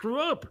you that you screw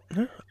up.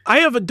 I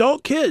have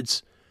adult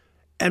kids,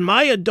 and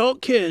my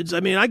adult kids, I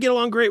mean, I get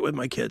along great with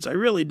my kids. I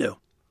really do.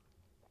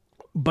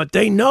 But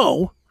they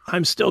know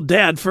I'm still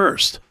dad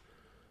first.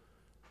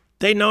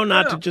 They know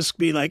not to just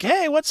be like,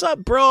 hey, what's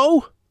up,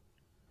 bro?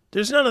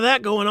 There's none of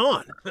that going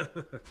on.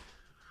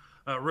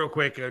 Real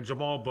quick,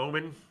 Jamal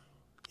Bowman.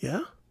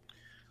 Yeah?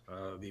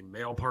 The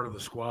male part of the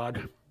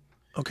squad.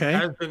 Okay.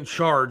 Has been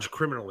charged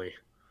criminally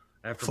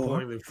after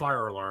pulling the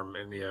fire alarm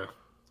in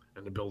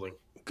the building.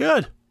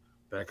 Good.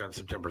 Back on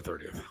September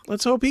 30th.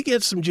 Let's hope he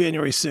gets some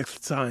January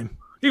 6th time.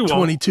 He won't.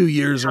 22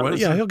 years or what?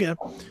 Yeah, he'll get.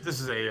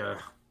 This is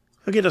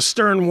he'll get a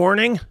stern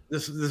warning.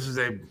 This is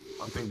a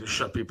thing to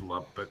shut people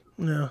up, but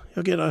no,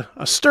 he'll get a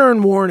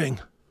stern warning.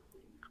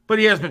 But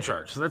he has been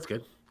charged, so that's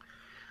good.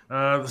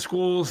 The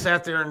school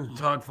sat there and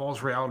taught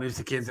false realities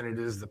to kids, and it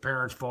is the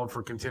parents' fault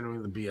for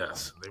continuing the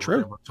BS. They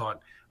were never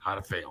taught how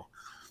to fail.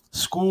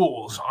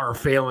 Schools are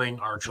failing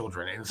our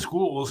children, and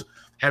schools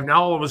have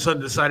now all of a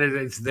sudden decided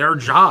that it's their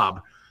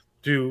job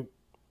to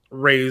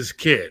raise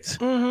kids.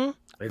 Mm-hmm.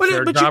 It's but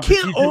their you job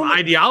can't to teach only them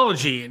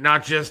ideology,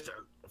 not just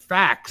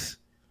facts.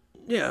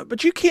 Yeah,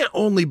 but you can't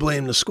only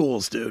blame the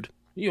schools, dude.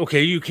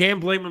 Okay, you can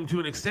blame them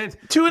to an extent.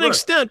 To an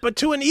extent, but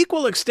to an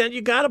equal extent,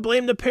 you got to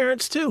blame the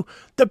parents too.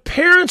 The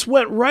parents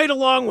went right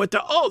along with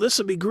this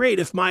would be great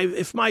if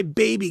my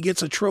baby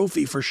gets a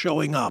trophy for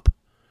showing up.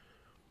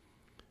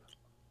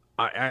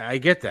 I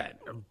get that,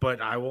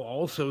 but I will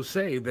also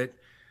say that,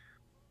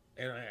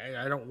 and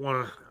I don't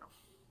want to.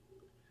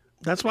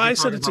 That's why I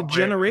said it's a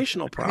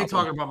generational problem. I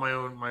talk about my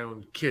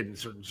own kid in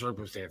certain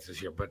circumstances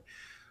here, but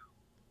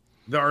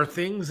there are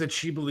things that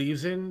she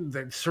believes in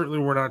that certainly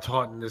were not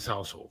taught in this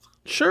household.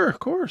 Sure, of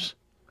course.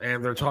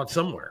 And they're taught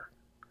somewhere,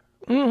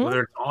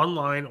 whether it's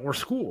online or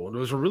school.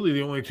 Those are really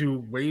the only two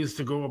ways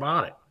to go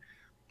about it.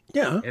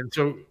 Yeah. And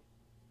so,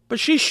 but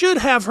she should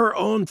have her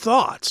own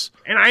thoughts.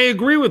 And I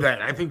agree with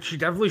that. I think she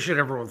definitely should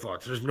have her own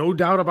thoughts. There's no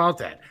doubt about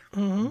that.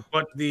 Mm-hmm.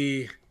 But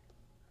the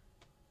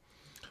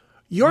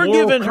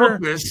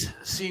purpose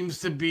seems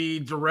to be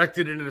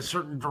directed in a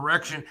certain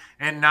direction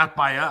and not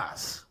by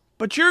us.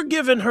 But you're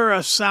giving her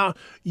a sound.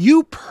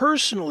 You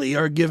personally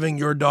are giving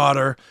your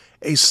daughter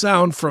a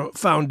sound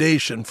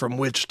foundation from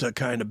which to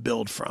kind of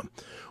build from.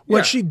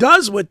 What she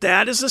does with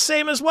that is the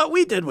same as what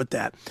we did with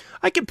that.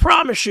 I can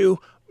promise you,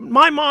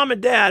 my mom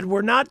and dad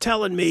were not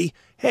telling me,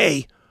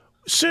 hey,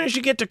 as soon as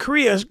you get to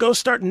Korea, go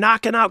start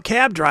knocking out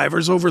cab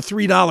drivers over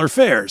 $3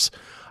 fares.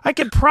 I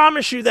can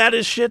promise you that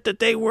is shit that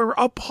they were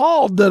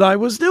appalled that I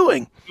was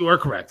doing. You are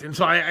correct. And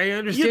so I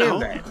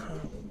understand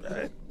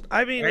that.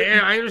 I mean,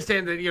 I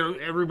understand that,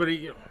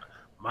 everybody,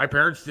 my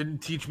parents didn't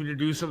teach me to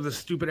do some of the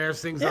stupid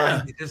ass things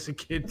I did as a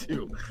kid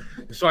too.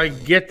 So I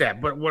get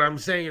that. But what I'm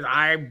saying is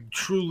I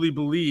truly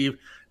believe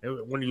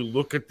that when you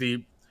look at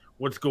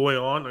what's going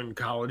on in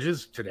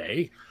colleges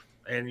today,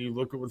 and you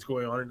look at what's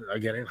going on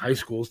again in high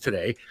schools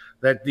today,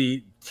 that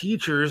the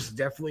teachers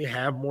definitely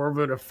have more of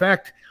an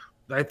effect,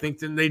 I think,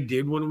 than they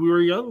did when we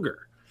were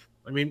younger.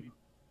 I mean,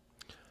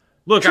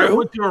 look, I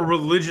went to a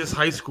religious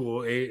high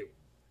school,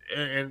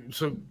 and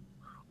so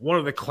one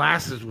of the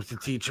classes was to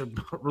teach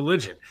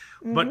religion.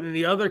 Mm-hmm. But in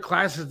the other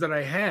classes that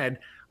I had,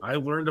 I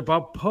learned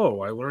about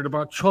Poe. I learned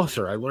about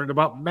Chaucer. I learned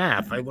about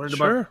math. I learned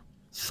about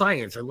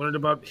science. I learned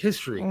about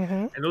history.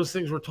 Mm-hmm. And those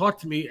things were taught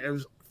to me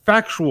as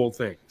factual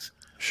things.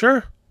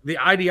 Sure. The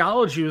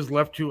ideology was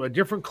left to a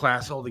different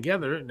class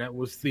altogether, and that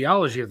was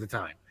theology at the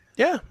time.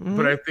 Yeah. Mm-hmm.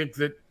 But I think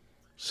that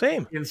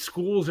same in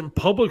schools, in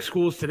public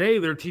schools today,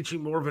 they're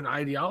teaching more of an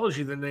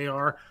ideology than they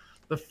are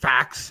the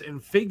facts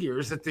and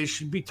figures that they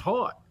should be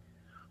taught.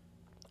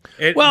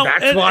 And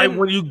that's why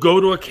when you go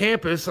to a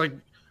campus like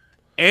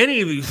any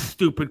of these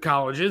stupid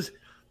colleges,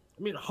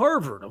 I mean,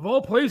 Harvard, of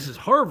all places,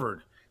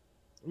 Harvard,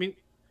 I mean,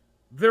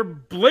 they're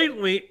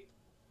blatantly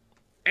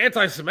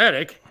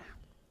anti-Semitic,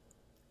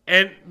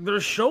 and they're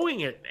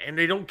showing it, and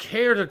they don't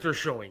care that they're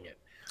showing it.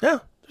 Yeah,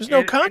 there's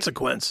no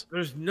consequence.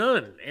 There's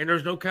none, and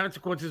there's no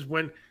consequences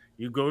when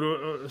You go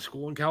to a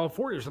school in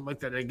California or something like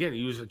that. And again,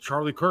 you use a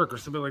Charlie Kirk or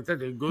something like that.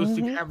 That goes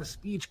to have a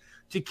speech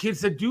to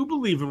kids that do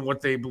believe in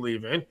what they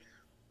believe in,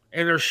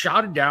 and they're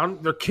shouted down.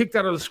 They're kicked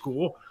out of the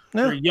school.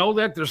 Yeah. They're yelled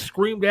at. They're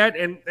screamed at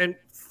and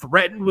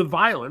threatened with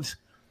violence.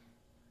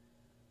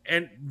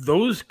 And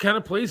those kind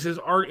of places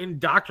are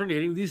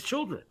indoctrinating these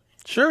children.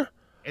 Sure.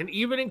 And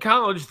even in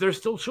college, they're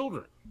still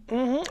children.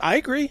 I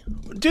agree.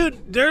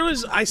 Dude,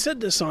 I said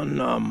this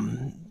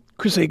on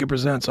Chris Hager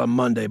Presents on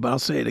Monday, but I'll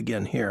say it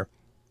again here.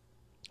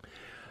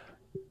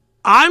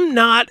 I'm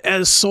not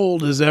as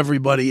sold as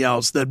everybody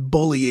else that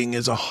bullying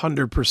is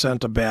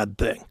 100% a bad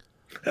thing.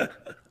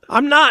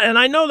 I'm not, and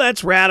I know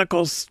that's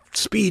radical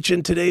speech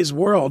in today's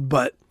world,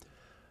 but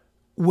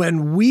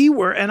when we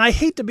were, and I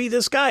hate to be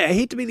this guy, I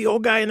hate to be the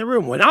old guy in the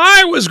room. When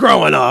I was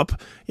growing up,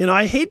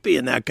 I hate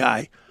being that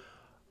guy.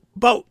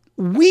 But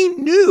we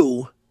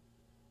knew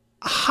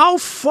how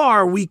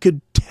far we could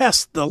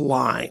test the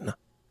line.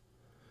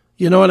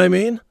 You know what I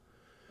mean?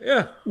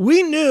 Yeah.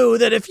 We knew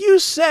that if you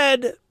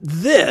said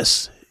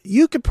this,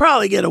 you could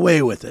probably get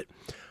away with it.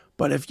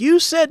 But if you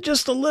said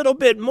just a little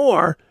bit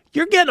more,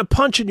 you're getting a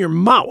punch in your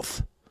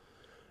mouth.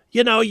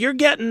 You're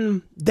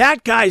getting,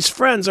 that guy's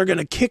friends are going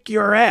to kick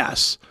your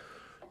ass.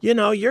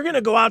 You're going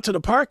to go out to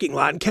the parking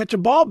lot and catch a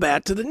ball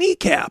bat to the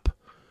kneecap.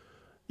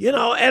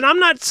 And I'm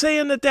not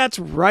saying that that's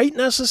right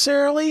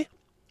necessarily,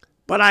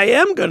 but I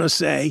am going to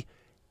say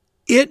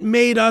it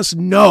made us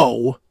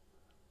know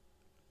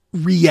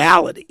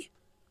reality.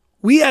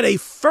 We had a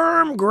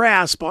firm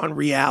grasp on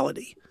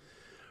reality.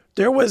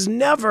 There was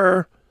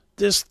never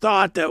this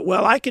thought that,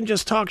 well, I can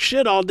just talk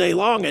shit all day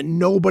long and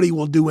nobody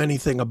will do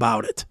anything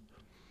about it.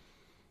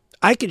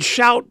 I can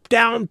shout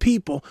down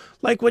people,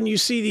 like when you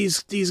see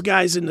these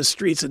guys in the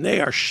streets and they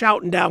are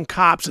shouting down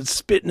cops and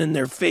spitting in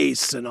their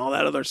face and all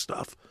that other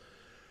stuff.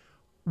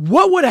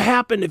 What would have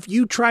happened if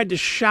you tried to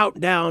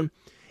shout down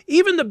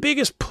even the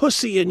biggest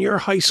pussy in your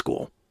high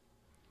school?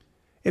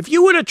 If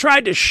you would have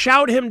tried to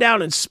shout him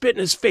down and spit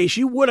in his face,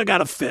 you would have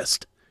got a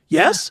fist.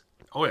 Yes?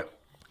 Oh, yeah.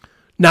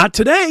 Not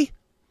today.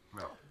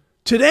 No.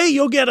 Today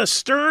you'll get a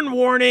stern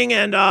warning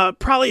and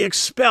probably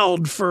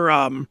expelled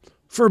for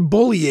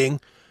bullying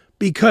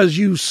because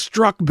you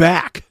struck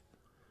back.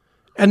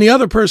 And the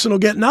other person will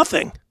get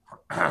nothing.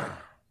 A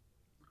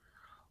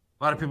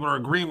lot of people are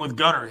agreeing with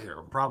Gunner here.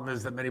 The problem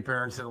is that many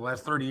parents in the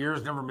last 30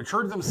 years never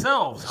matured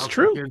themselves. It's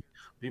true. Kids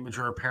be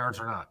mature parents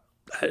or not.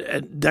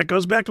 And that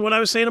goes back to what I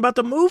was saying about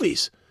the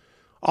movies.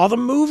 All the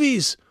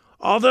movies,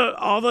 all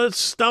the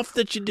stuff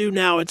that you do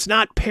now, it's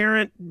not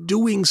parent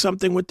doing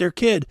something with their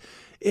kid.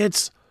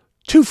 It's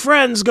two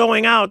friends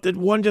going out that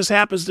one just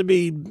happens to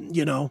be,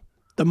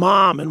 the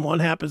mom and one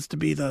happens to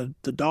be the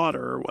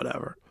daughter or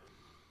whatever.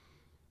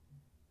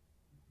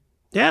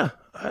 Yeah,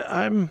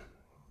 I'm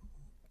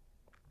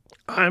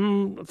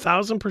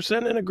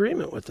 1,000% in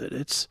agreement with it.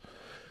 It's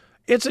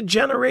a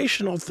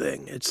generational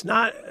thing.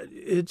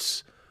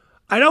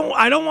 I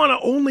don't want to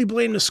only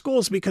blame the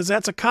schools because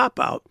that's a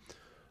cop-out.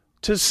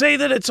 To say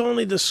that it's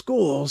only the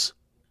schools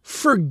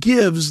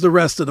forgives the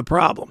rest of the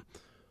problem.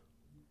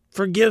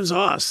 Forgives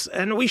us.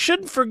 And we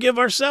shouldn't forgive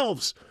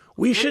ourselves.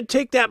 We should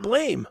take that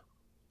blame.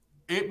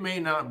 It may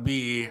not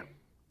be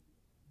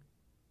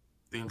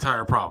the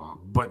entire problem,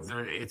 but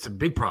it's a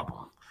big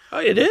problem. Oh,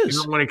 it is.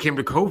 Even when it came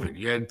to COVID,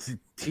 you had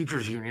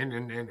teachers union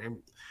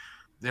and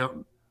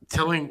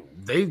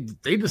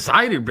they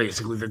decided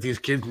basically that these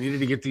kids needed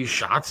to get these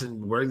shots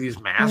and wear these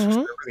masks and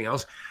everything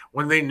else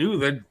when they knew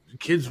that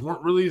kids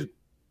weren't really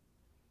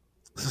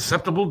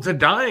susceptible to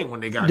dying when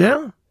they got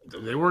COVID.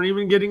 They weren't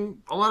even getting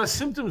a lot of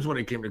symptoms when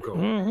it came to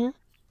COVID.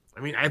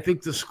 I mean, I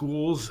think the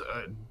schools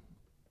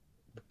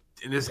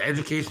in this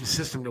education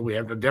system that we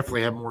have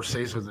definitely have more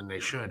say-so than they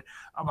should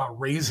about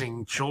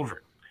raising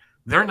children.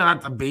 They're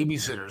not the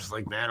babysitters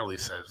like Natalie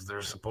says.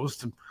 They're supposed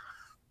to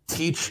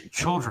teach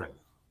children.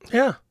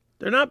 Yeah.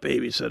 They're not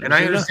babysitters. And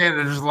I understand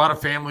that there's a lot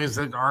of families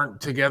that aren't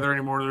together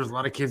anymore. There's a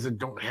lot of kids that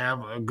don't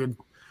have a good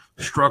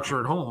structure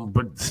at home,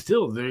 but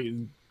still,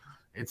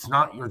 it's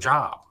not your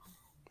job.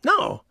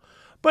 No.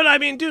 But I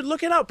mean, dude,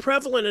 look at how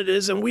prevalent it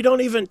is, and we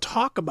don't even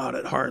talk about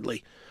it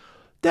hardly.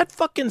 That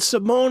fucking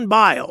Simone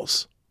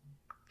Biles,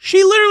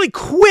 she literally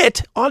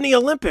quit on the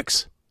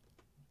Olympics.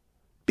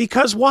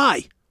 Because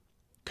why?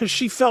 Because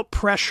she felt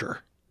pressure.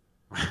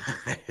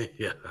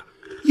 Yeah.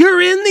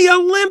 You're in the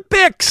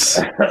Olympics.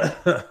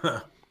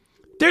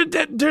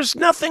 There's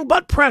nothing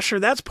but pressure.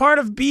 That's part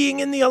of being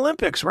in the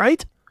Olympics,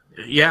 right?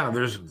 Yeah,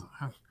 there's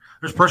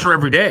pressure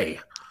every day.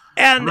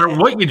 And no matter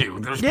what you do,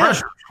 there's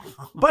pressure.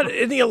 But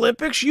in the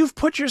Olympics, you've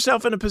put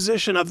yourself in a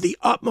position of the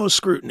utmost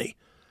scrutiny.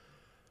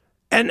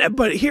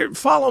 But here,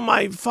 follow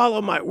my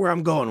where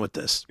I'm going with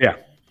this. Yeah.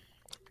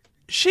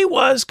 She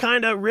was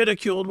kind of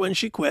ridiculed when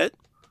she quit,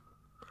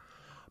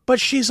 but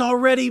she's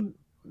already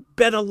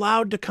been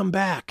allowed to come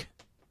back.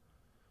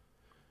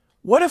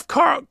 What if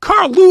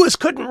Carl Lewis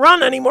couldn't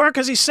run anymore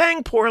because he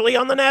sang poorly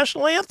on the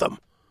national anthem?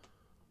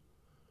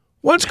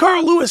 Once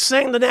Carl Lewis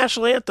sang the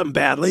national anthem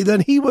badly, then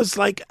he was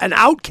like an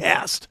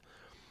outcast.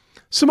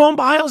 Simone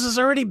Biles is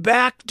already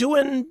back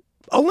doing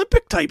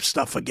Olympic type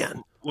stuff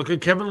again. Look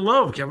at Kevin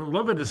Love. Kevin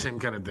Love had the same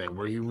kind of thing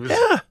where he was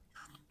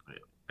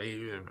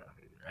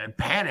had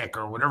panic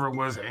or whatever it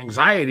was,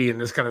 anxiety and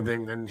this kind of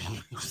thing. Then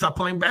he stopped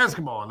playing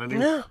basketball, and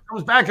then he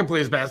comes back and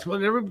plays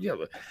basketball.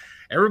 And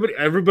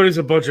everybody's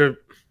a bunch of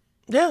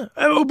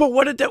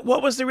But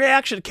what was the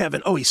reaction,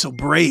 Kevin? Oh, he's so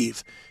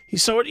brave.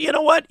 He's so. You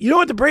know what? You know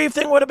what the brave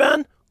thing would have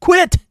been?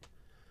 Quit.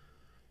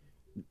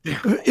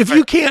 If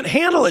you can't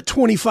handle it,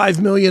 $25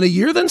 million a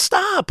year, then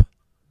stop.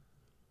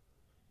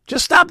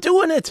 Just stop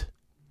doing it.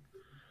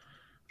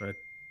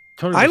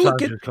 I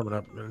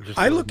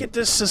look at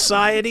this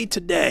society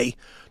today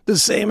the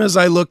same as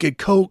I look at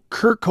Kurt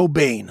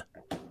Cobain.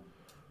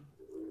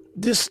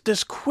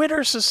 This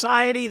quitter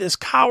society, this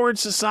coward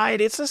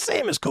society, it's the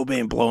same as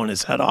Cobain blowing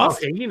his head off.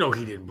 Okay, he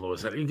didn't blow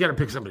his head. You got to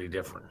pick somebody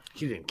different.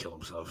 He didn't kill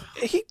himself.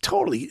 He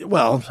totally.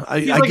 Well, I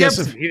guess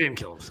he didn't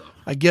kill himself.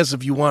 I guess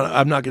if you want,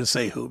 I'm not going to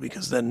say who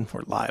because then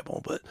we're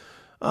liable. But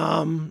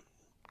are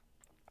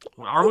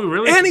we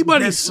really?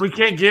 We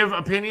can't give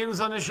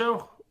opinions on the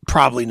show.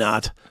 Probably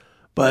not.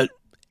 But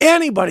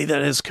anybody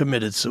that has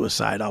committed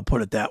suicide, I'll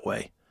put it that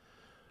way,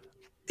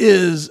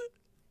 is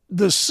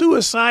the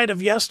suicide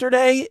of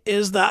yesterday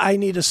is the I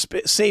need a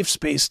safe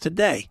space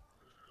today.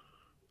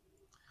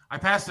 I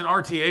passed an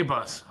RTA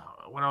bus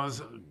when I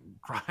was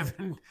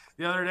driving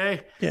the other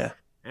day. Yeah.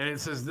 And it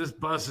says this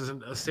bus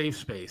isn't a safe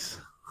space.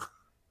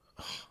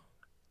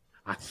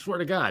 I swear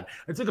to God.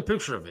 I took a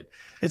picture of it.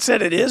 It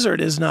said it is or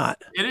it is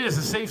not? It is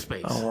a safe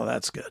space. Oh, well,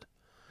 that's good.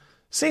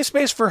 Safe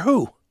space for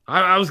who?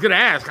 I was going to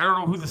ask. I don't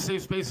know who the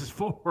safe space is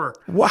for.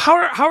 Well,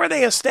 how are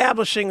they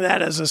establishing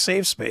that as a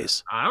safe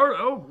space? I don't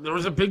know. There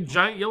was a big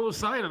giant yellow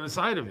sign on the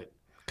side of it.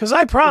 Because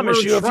I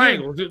promise you,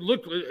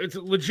 it's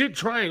a legit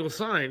triangle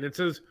sign. It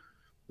says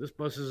this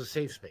bus is a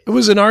safe space. It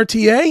was an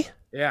RTA?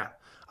 Yeah.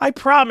 I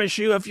promise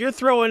you, if you're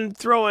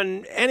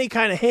throwing any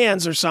kind of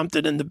hands or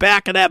something in the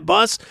back of that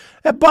bus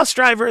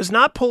driver is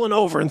not pulling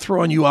over and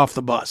throwing you off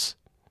the bus.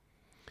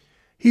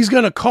 He's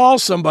going to call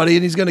somebody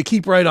and he's going to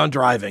keep right on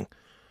driving.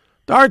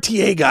 The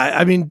RTA guy,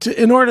 I mean,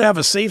 in order to have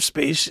a safe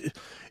space,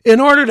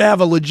 in order to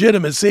have a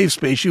legitimate safe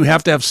space, you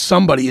have to have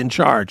somebody in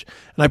charge.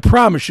 And I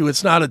promise you,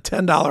 it's not a $10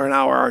 an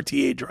hour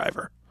RTA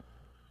driver.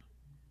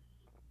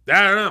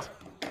 I don't know.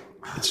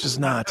 It's just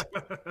not.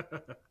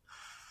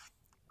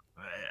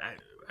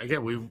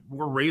 Again,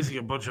 we're raising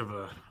a bunch of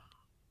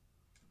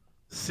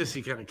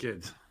sissy kind of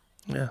kids.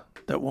 Yeah,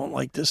 that won't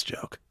like this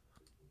joke.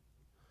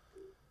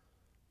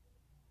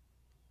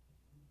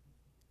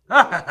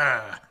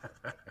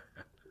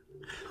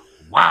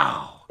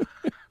 Wow.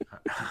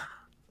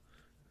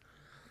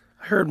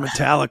 I heard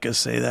Metallica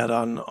say that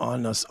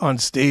on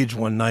stage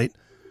one night.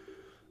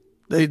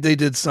 They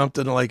did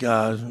something like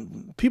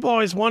people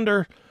always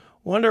wonder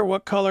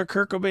what color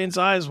Kurt Cobain's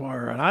eyes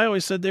were, and I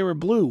always said they were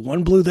blue.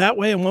 One blue that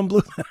way and one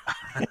blue that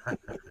way.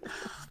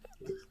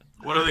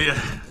 What are the?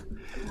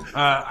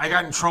 I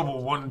got in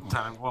trouble one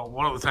time. Well,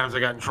 one of the times I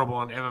got in trouble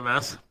on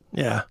MMS.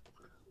 Yeah.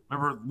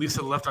 Remember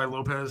Lisa Left Eye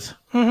Lopez?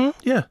 Mm-hmm.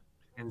 Yeah.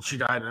 And she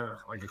died in a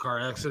car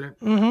accident.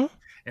 Mm-hmm.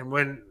 And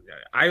when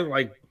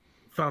I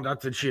found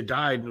out that she had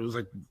died, and it was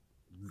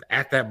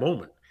at that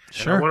moment.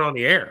 Sure. And I went on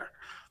the air,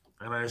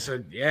 and I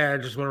said, "Yeah, I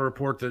just want to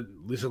report that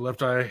Lisa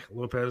Left Eye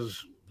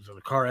Lopez was in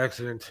a car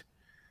accident,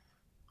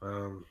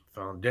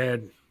 found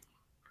dead.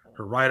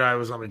 Her right eye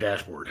was on the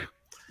dashboard."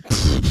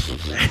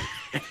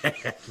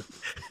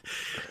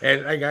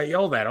 And I got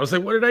yelled at. I was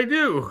like, "What did I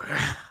do?"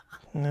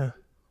 Yeah.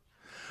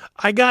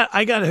 I got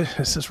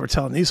since we're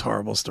telling these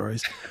horrible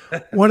stories.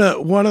 One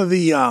of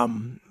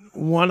the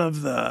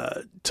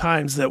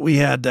times that we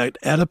had that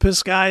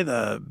Oedipus guy,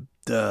 the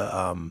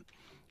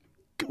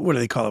what do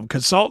they call them?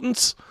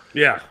 Consultants.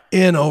 Yeah.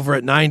 In over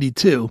at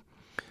 92,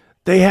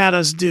 they had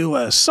us do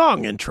a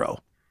song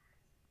intro.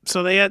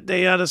 So they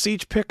had us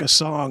each pick a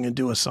song and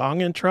do a song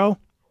intro.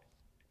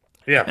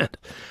 Yeah. And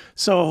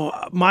so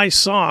my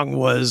song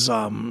was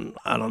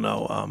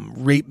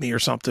Rape Me or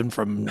something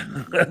from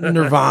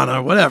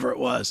Nirvana, whatever it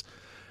was.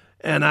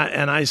 And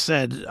I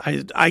said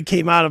I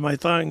came out of my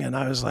thing and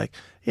I was like,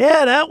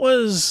 yeah, that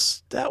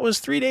was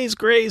 3 Days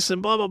Grace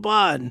and blah blah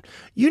blah. And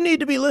you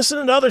need to be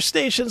listening to other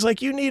stations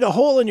like you need a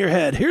hole in your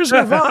head. Here's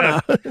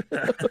Nirvana.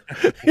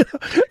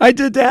 I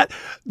did that.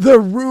 The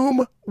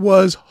room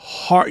was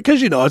hard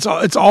because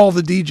it's all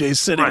the DJs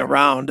sitting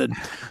around and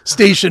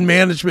station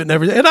management and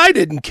everything. And I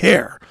didn't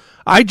care.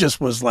 I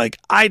just was like,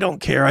 I don't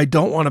care. I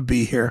don't want to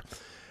be here.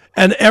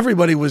 And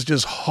everybody was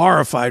just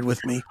horrified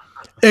with me,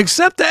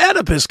 except the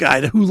Oedipus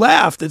guy who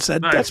laughed and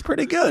said, "That's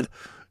pretty good."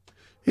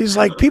 He's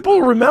like,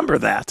 people remember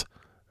that.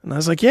 And I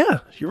was like, yeah,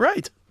 you're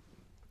right.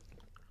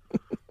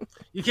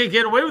 You can't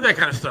get away with that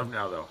kind of stuff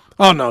now, though.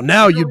 Oh, no.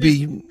 Now you'd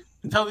be...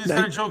 Tell these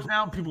kind of jokes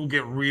now, people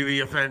get really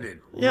offended.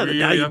 Yeah, really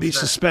now you'd be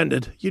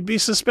suspended. You'd be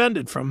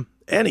suspended from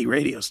any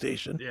radio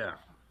station. Yeah.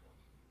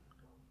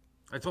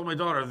 I told my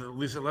daughter the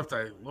Lisa Left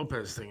Eye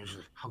Lopez thing. And she's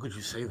like, how could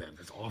you say that?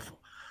 That's awful.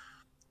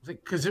 I was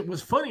like, because it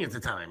was funny at the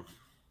time.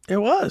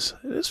 It was.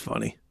 It is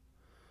funny.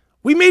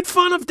 We made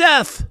fun of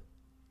death.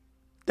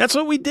 That's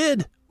what we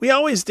did. We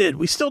always did.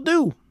 We still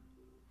do.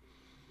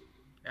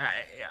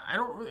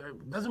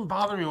 It doesn't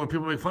bother me when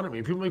people make fun of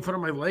me. People make fun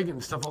of my leg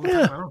and stuff all the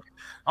time.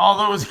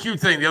 Although it was a cute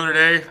thing. The other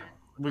day,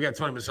 we got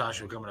Tony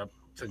Masaccio coming up.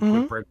 It's a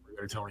quick break. We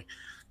go to Tony.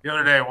 The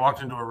other day, I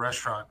walked into a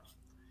restaurant,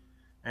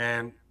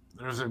 and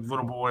there was a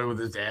little boy with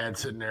his dad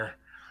sitting there.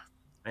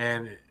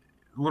 And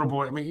the little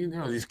boy, I mean, you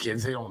know, these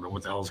kids, they don't know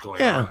what the hell's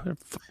going on.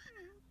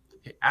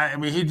 I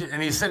mean,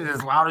 he said it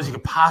as loud as he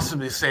could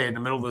possibly say it in the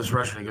middle of this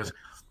restaurant. He goes,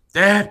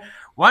 "Dad,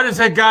 why does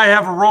that guy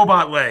have a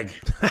robot leg?"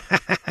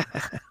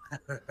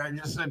 I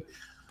just said,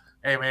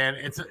 "Hey, man,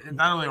 it's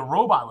not only a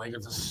robot leg,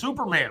 it's a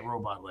Superman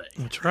robot leg."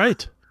 That's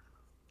right.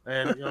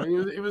 And you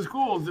know, it was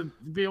cool to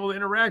be able to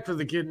interact with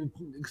the kid and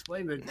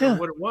explain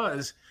what it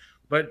was.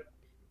 But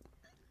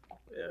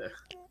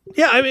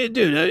yeah, I mean,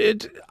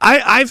 dude,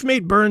 I've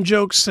made burn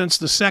jokes since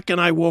the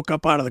second I woke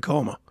up out of the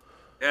coma.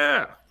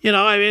 Yeah. You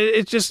know, I mean,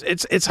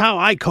 it's how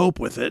I cope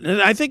with it,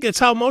 and I think it's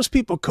how most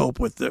people cope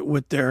with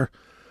their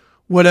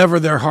whatever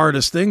their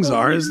hardest things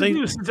are. Is they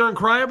sit there and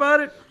cry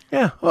about it?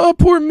 Yeah. Oh,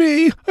 poor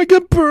me. I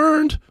got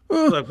burned.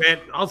 Look, man,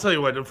 I'll tell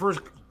you what. The first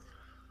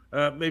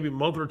maybe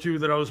month or two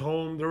that I was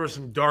home, there were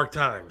some dark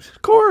times.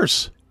 Of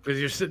course. Because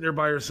you're sitting there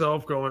by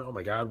yourself, going, "Oh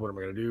my God, what am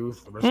I going to do?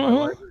 The rest of my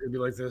life is going to be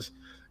like this,"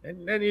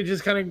 and then you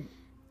just kind of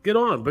get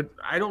on. But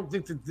I don't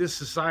think that this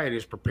society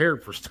is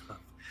prepared for stuff.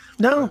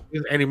 No.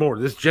 Anymore.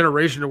 This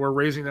generation that we're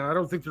raising now, I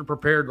don't think they're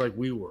prepared like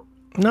we were.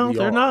 No,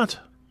 they're not.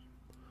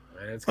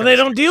 Well, they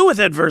don't deal with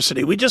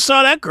adversity. We just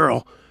saw that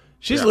girl.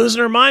 She's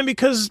losing her mind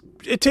because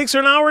it takes her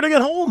an hour to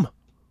get home.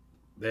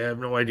 They have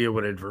no idea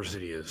what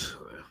adversity is.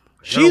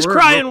 She's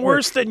crying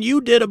worse than you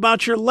did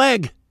about your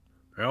leg.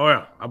 Oh,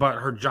 yeah. About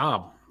her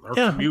job. Her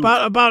commute.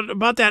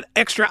 About that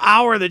extra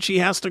hour that she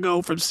has to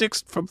go from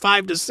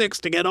 5 to 6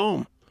 to get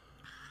home.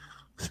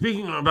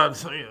 Speaking about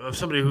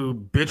somebody who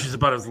bitches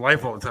about his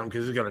life all the time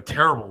because he's got a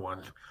terrible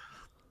one,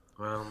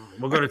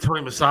 we'll go to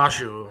Tony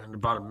Masaccio in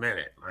about a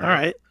minute. All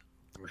right.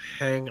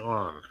 Hang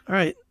on. All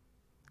right.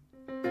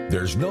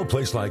 There's no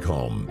place like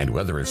home, and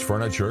whether it's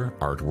furniture,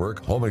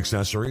 artwork, home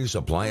accessories,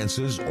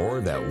 appliances,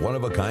 or that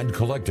one-of-a-kind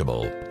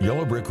collectible,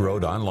 Yellow Brick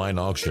Road Online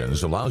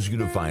Auctions allows you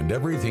to find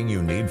everything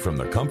you need from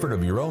the comfort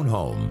of your own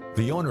home.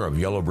 The owner of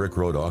Yellow Brick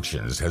Road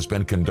Auctions has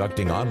been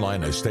conducting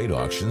online estate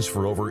auctions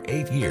for over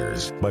 8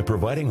 years by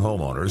providing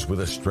homeowners with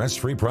a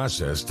stress-free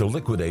process to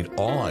liquidate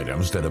all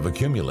items that have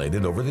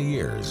accumulated over the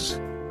years.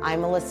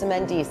 I'm Melissa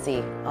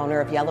Mendici, owner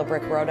of Yellow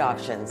Brick Road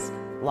Auctions.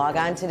 Log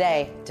on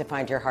today to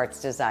find your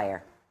heart's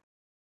desire.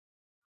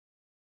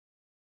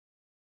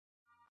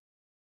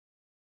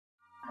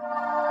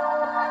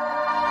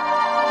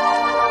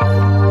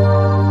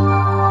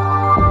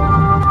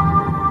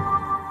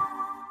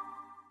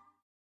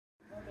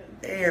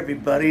 Hey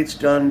everybody, it's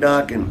Don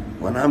Doc, and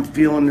when I'm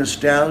feeling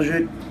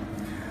nostalgic,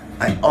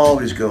 I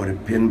always go to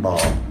Pinball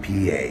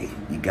PA.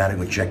 You gotta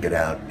go check it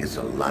out, it's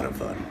a lot of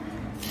fun.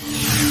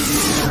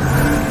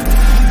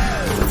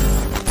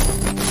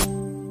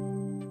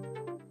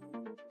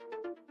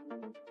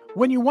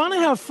 When you want to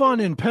have fun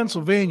in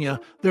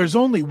Pennsylvania, there's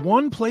only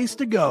one place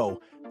to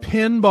go,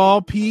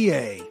 Pinball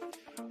PA.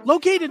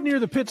 Located near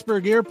the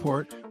Pittsburgh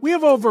airport, we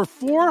have over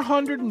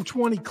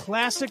 420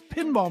 classic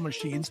pinball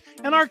machines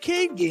and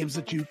arcade games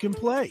that you can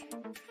play.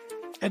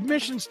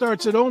 Admission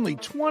starts at only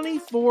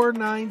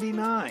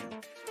 $24.99.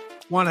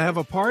 Want to have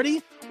a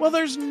party? Well,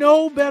 there's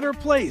no better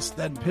place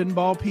than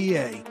Pinball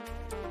PA.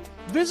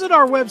 Visit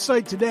our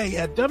website today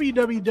at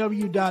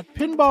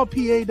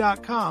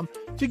www.pinballpa.com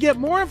to get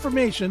more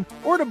information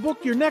or to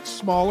book your next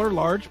small or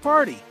large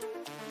party.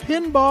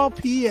 Pinball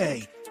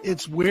PA.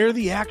 It's where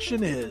the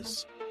action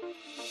is.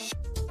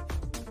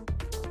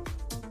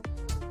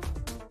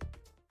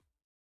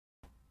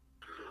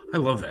 I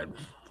love that.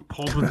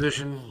 Pole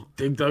position,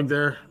 Dig Dug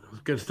there.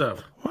 Good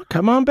stuff. Well,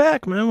 come on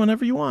back, man,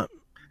 whenever you want.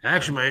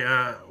 Actually,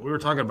 we were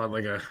talking about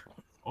like a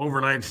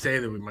overnight stay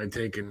that we might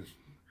take in a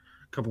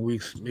couple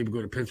weeks, maybe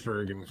go to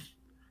Pittsburgh and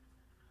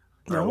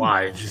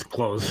why? It's just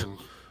close. And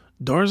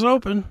doors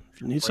open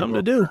if you need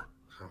something to do.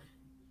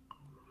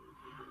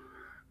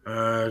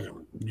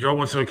 Joe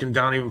wants to can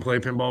Don even play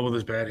pinball with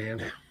his bad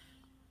hand?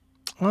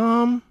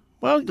 Well,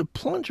 the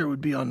plunger would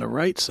be on the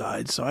right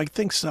side, so I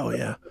think so,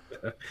 yeah.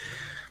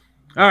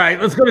 All right,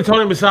 let's go to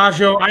Tony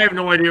Masaccio. I have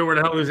no idea where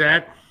the hell he's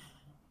at.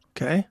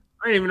 Okay.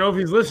 I don't even know if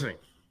he's listening.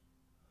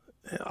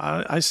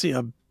 I see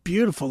a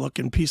beautiful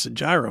looking piece of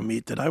gyro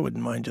meat that I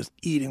wouldn't mind just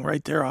eating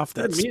right there off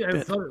that spit.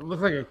 I thought it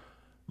looked like a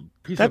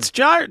piece that's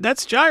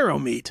gyro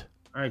meat.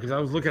 All right, because I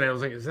was looking at it, I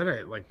was like, is that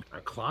a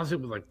closet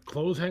with like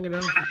clothes hanging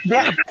down?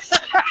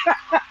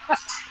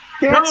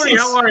 Tony,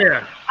 how are you?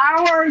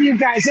 How are you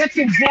guys? That's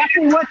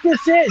exactly what this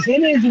is.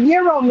 It is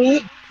gyro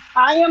meat.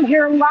 I am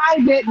here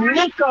live at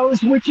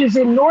Nico's, which is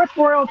in North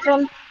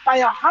Royalton by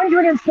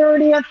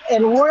 130th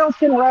and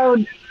Royalton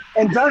Road.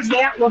 And does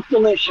that look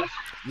delicious?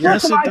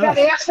 Yes, First of all, I got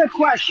to ask the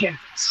question.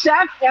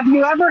 Seth, have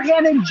you ever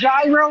had a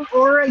gyro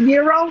or a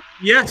gyro?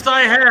 Yes,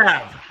 I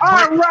have.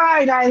 All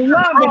right, I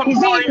love it.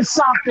 He's eating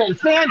something.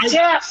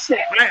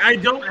 Fantastic. I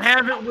don't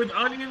have it with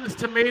onions,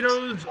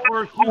 tomatoes,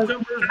 or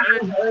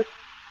cucumbers.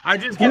 I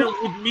just get it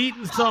with meat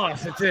and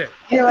sauce. That's it.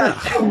 You're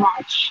too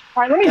much.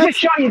 All right, let me just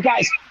show you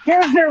guys.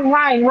 Here's their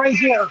line right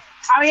here.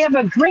 I have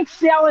a Greek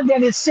salad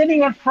that is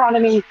sitting in front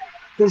of me.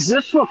 Does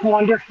this look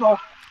wonderful?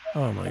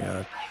 Oh my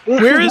God.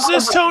 Where is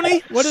this,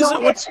 Tony? What is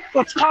it?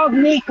 It's called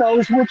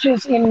Nico's, which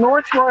is in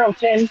North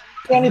Royalton,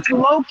 and it's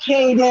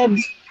located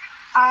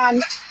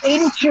on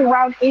 82,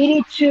 Route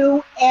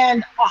 82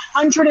 and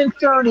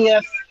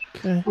 130th,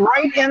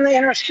 right in the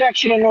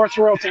intersection of North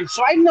Royalton.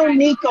 So I've known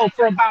Nico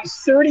for about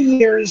 30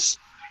 years.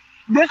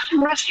 This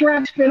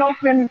restaurant's been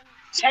open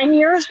 10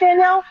 years,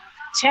 Danielle?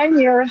 10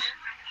 years.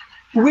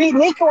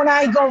 Nico and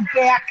I go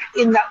back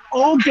in the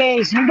old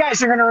days. You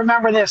guys are going to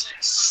remember this,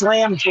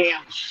 Slam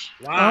Jams.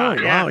 Wow,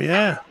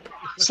 yeah.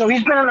 So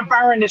he's been in the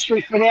bar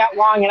industry for that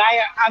long, and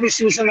I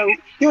obviously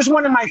he was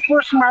one of my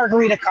first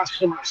margarita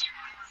customers.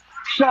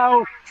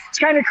 So it's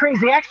kind of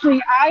crazy.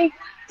 Actually, I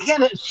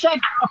had a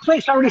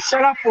place already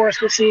set up for us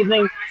this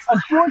evening.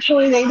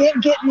 Unfortunately, they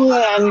didn't get me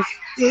in.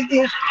 It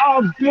is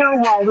called Beer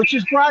Wall, which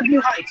is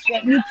Broadview Heights,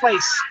 that new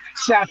place,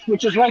 Seth,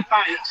 which is right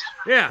by us.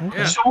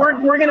 Yeah. So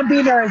we're going to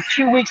be there in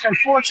 2 weeks.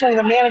 Unfortunately,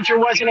 the manager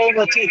wasn't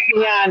able to take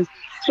me on.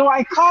 So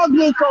I called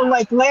Nico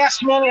like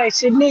last minute. I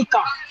said,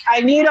 Nico,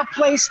 I need a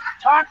place to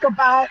talk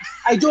about.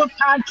 I do a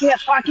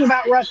podcast talking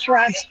about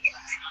restaurants.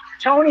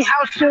 Tony,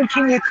 how soon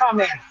can you come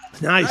in?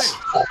 Nice.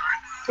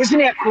 Isn't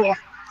that cool?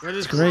 That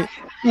is great.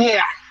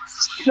 Yeah.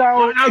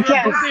 So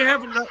again, don't they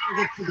have a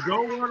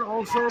to-go one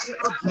also?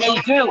 They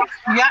do.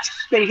 Yes,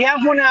 they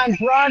have one in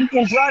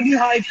Broadview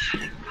Heights,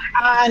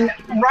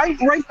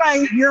 right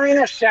by your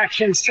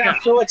intersection, Seth. Yeah.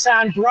 So it's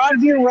on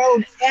Broadview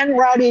Road and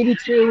Route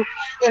 82,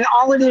 and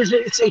all it is,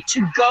 it's a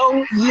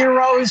to-go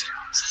gyros,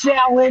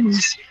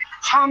 salads,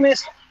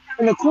 hummus.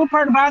 And the cool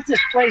part about this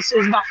place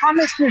is the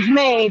hummus is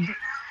made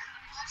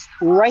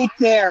right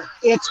there.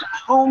 It's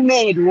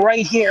homemade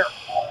right here,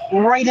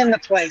 right in the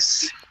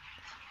place.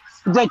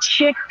 The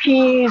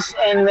chickpeas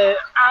and the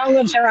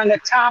olives are on the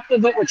top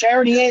of it, which I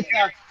already ate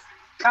the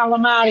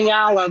calamari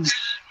olives.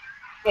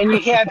 And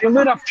you have your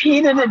little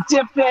pita to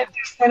dip it,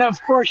 and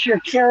of course your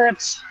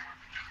carrots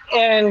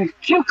and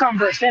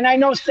cucumbers. And I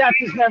know Seth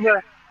has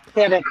never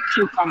had a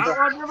cucumber.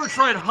 I've never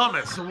tried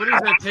hummus, so what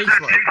does that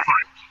taste like?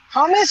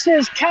 Hummus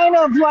is kind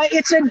of like,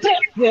 it's a dip.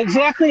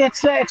 Exactly,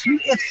 it's a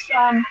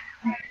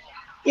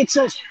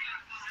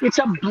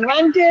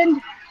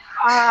blended.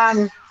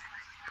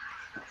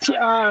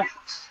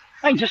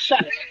 I just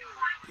said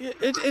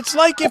it. It's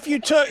like if you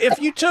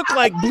took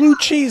like blue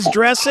cheese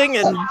dressing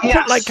and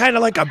put like kind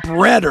of like a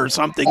bread or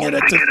something in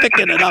it to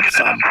thicken it up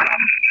some.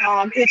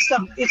 It's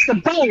the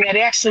bean that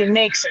actually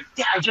makes it.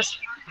 Yeah, I just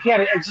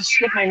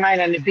slipped my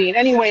mind on the bean.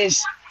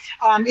 Anyways,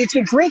 it's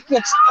a Greek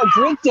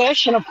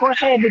dish, and of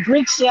course I had the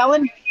Greek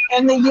salad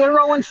and the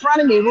gyro in front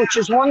of me, which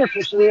is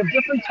wonderful. So they have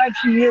different types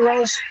of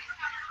gyros.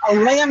 A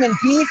lamb and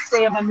beef.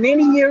 They have a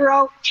mini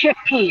gyro,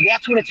 chickpea.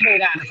 That's what it's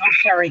made out of. I'm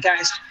sorry,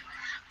 guys.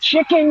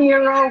 Chicken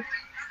gyro,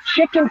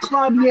 chicken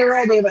club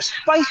gyro. They have a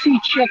spicy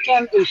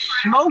chicken, a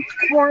smoked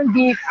corned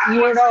beef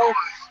gyro,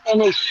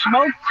 and a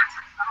smoked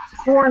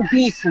corned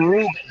beef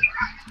Reuben.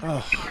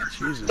 Oh,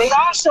 Jesus. They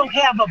also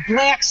have a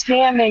black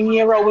salmon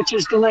gyro, which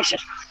is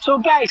delicious. So,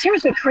 guys,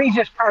 here's the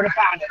craziest part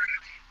about it.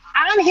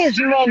 On his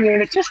menu,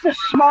 and it's just a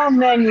small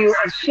menu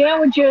of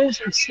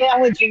sandwiches and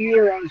salads and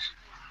gyros,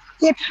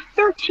 it's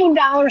 $13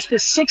 to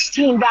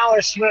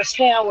 $16 for a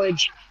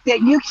sandwich that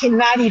you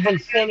cannot even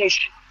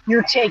finish.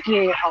 You're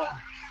taking it home.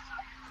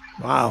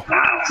 Wow.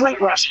 Great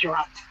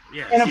restaurant.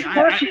 Yeah, and of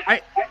course,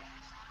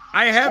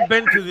 I have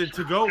been to the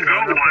to-go one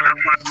up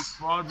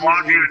on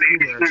Broadview.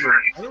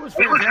 It was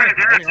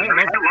fantastic. I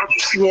loved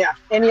it. Yeah,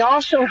 and he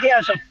also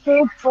has a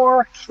pulled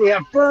pork. They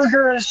have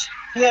burgers.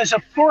 He has a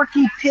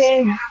porky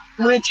pig,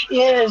 which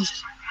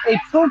is a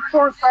pulled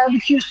pork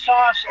barbecue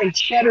sauce and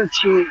cheddar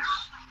cheese.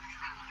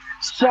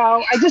 So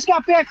I just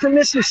got back from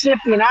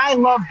Mississippi, and I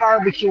love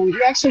barbecue.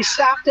 We actually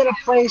stopped at a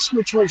place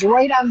which was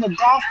right on the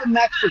Gulf of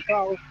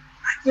Mexico.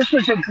 This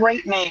was a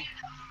great name.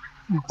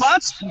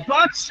 Butts,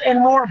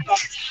 and more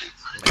butts.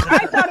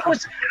 I thought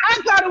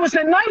it was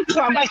a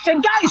nightclub. I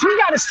said, guys, we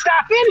got to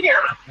stop in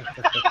here.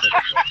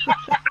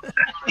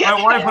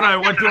 My wife and I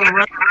went to a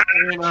restaurant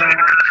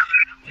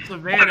in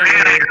Savannah,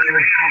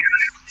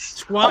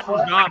 Squat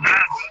and Gob.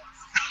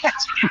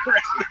 That's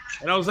great.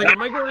 And I was like,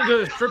 am I going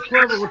to a strip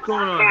club or what's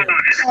going on here?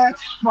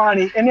 That's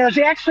funny. And there's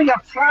actually a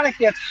product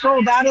that's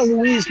sold out of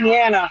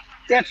Louisiana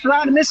that's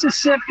throughout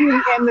Mississippi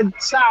and the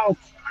South.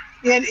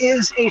 It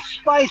is a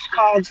spice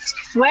called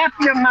Slap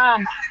Your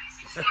Mama.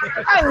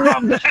 I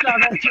love the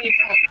Southern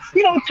people.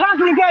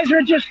 You guys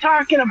were just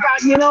talking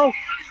about,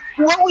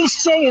 what we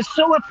say is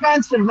so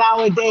offensive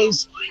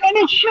nowadays, and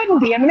it shouldn't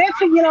be. I mean, that's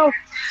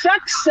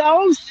sex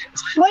sells,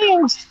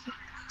 slaying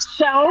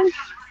sells.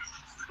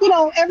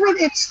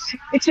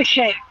 It's a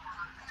shame.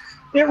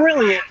 It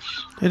really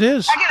is. It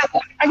is.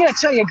 I gotta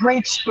tell you a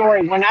great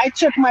story. When I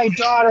took my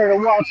daughter to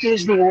Walt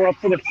Disney World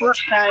for the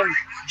first time,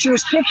 she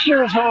was 6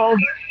 years old,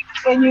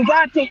 and you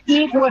got to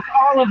eat with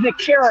all of the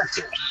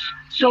characters.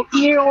 So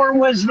Eeyore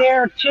was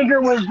there,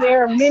 Tigger was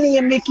there, Minnie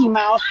and Mickey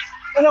Mouse,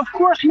 and of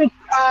course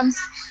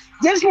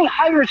Disney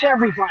hires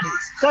everybody.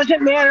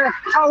 Doesn't matter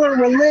color,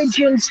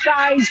 religion,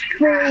 size,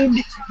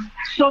 creed.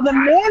 So the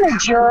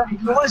manager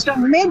was a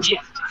midget.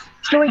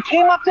 So he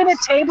came up to the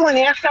table and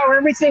asked how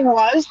everything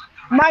was.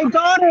 My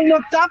daughter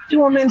looked up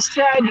to him and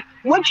said,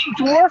 "Which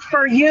dwarf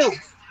are you?"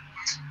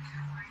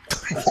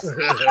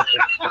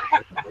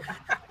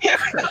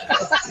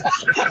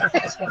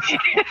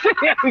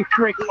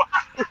 Great one.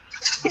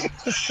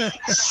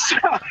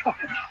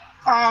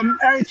 All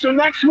right, so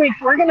next week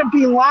we're going to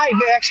be live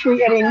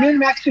actually at a New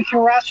Mexican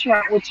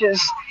restaurant, which is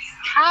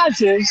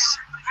Kaz's.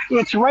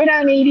 It's right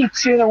on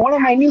 82. They're one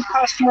of my new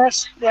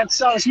customers that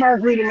sells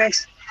margarita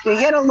mix. They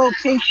had a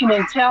location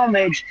in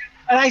Talmadge,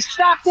 and I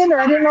stopped in there.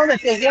 I didn't know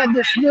that they had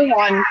this new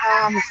one.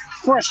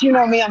 Of course, you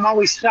know me, I'm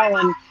always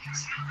selling.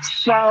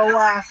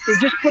 So they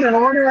just put an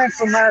order in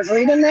for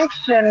margarita mix,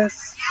 and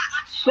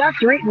Seth,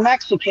 you're eating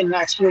Mexican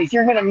next week.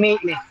 You're going to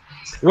meet me.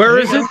 Where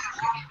is it?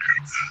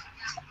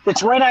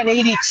 It's right on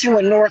 82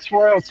 in North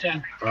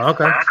Royalton.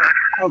 Okay.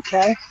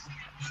 Okay.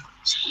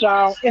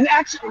 So, and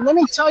actually, let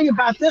me tell you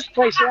about this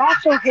place. They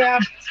also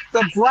have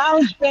the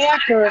Browns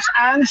backers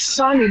on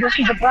Sunday. This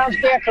is the Browns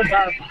backer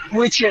bar,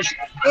 which is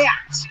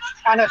packed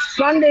on a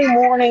Sunday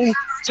morning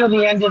till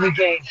the end of the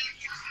game.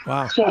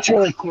 Wow. So it's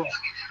really cool.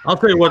 I'll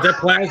tell you what, that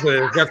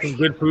plaza has got some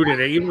good food in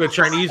it. Even the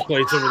Chinese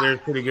place over there is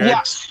pretty good.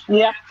 Yes.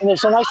 Yep. And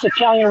there's a nice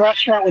Italian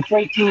restaurant with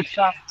great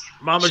pizza.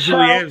 Mama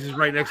Julienne's is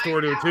right next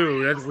door to it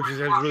too, which has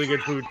really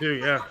good food too.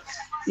 Yeah.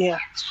 Yeah.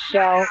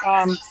 So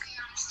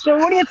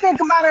what do you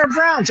think about our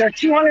Browns? Our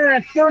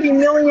 $230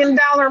 million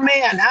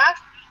man, huh?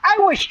 I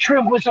wish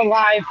Tribb was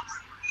alive.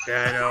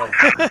 Yeah, I know.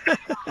 I'm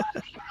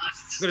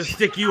gonna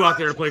stick you out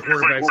there to play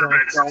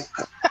quarterback. Son.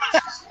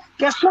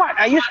 Guess what?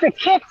 I used to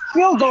kick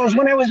field goals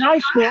when I was in high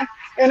school,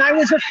 and I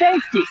was a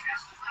safety.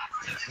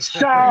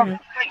 So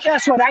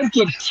guess what? I'd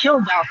get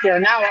killed out there.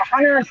 Now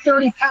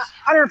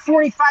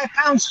 145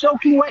 pounds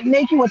soaking wet and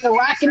naked with a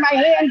rock in my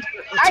hand.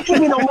 I could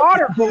be the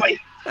water boy.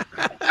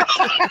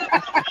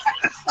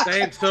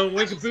 Thanks. So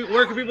where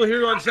can people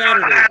hear you on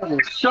Saturday?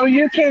 So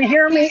you can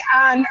hear me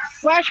on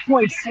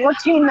Flashpoint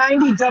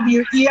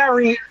 1490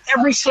 WERE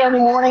every Saturday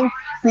morning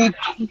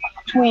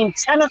between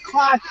 10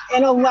 o'clock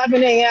and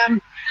 11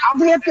 a.m. I'll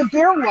be at the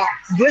Beer Wall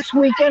this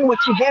weekend, which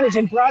again is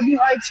in Broadview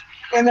Heights,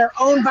 and they're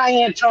owned by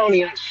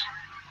Antonio's.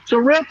 So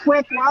real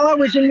quick, while I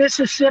was in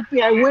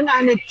Mississippi, I went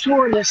on a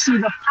tour to see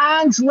the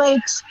ponds,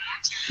 lakes,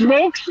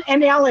 snakes,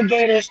 and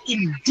alligators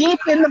deep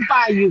in the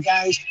bayou,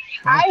 guys.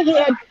 I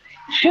had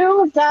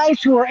two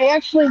guys who were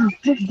actually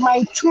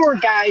my tour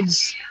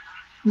guides.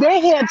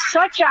 They had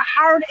such a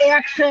hard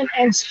accent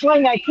and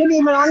slang, I couldn't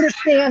even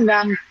understand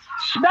them,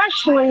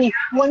 especially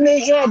when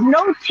they had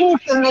no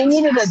teeth and they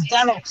needed a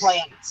dental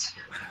plan.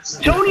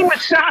 Tony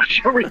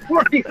Masasha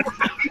reporting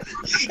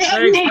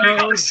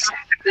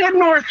in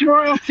North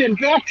Royalton.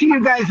 Back to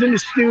you guys in the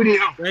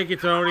studio. Thank you,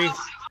 Tony.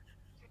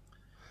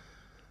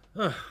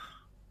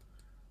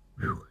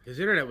 His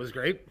internet was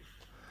great.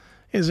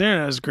 His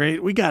internet was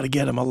great. We got to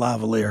get him a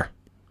lavalier.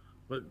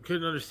 But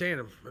couldn't understand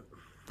him.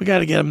 We got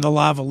to get him the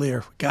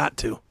lavalier. We got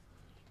to.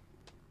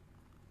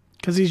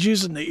 Because he's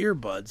using the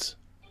earbuds.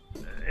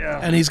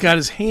 Yeah. And he's got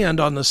his hand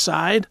on the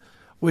side,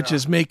 which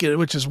is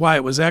why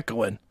it was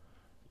echoing.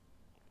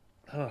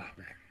 Oh,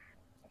 man.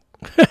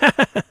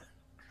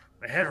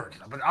 My head hurts.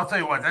 But I'll tell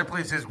you what, that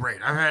place is great.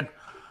 I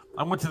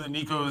went to the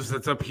Nico's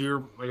that's up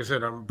here. Like I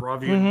said, I'm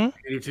Broadview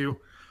 82.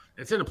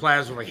 It's in a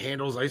plaza with like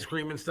Handles ice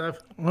cream and stuff.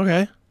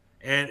 Okay.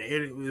 And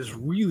it was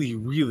really,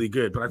 really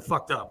good. But I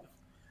fucked up.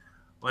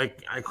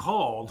 Like, I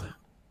called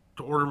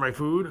to order my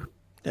food.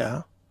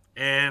 Yeah.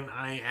 And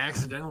I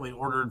accidentally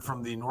ordered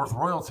from the North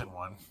Royalton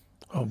one.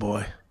 Oh,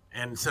 boy.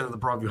 And instead of the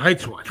Broadview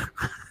Heights one.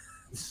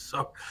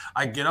 So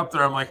I get up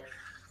there. I'm like,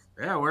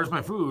 yeah, where's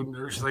my food? And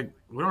they're just like,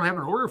 we don't have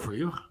an order for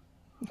you.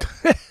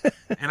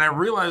 And I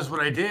realized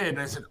what I did.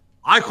 And I said,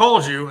 I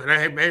called you. And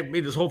I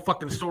made this whole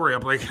fucking story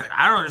up. Like,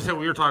 I don't understand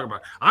what you're talking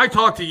about. I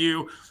talked to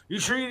you. You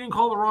sure you didn't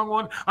call the wrong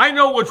one? I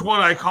know which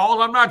one I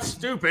called. I'm not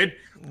stupid.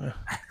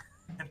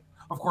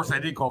 Of course, I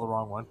did call the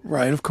wrong one.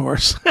 Right, of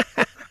course.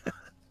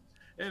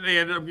 And they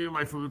ended up giving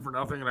my food for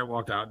nothing, and I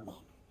walked out.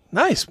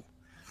 Nice.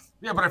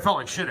 Yeah, but I felt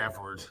like shit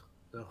afterwards.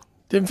 So.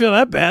 Didn't feel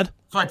that bad.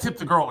 So I tipped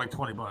the girl like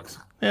 $20.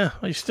 Yeah,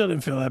 well, you still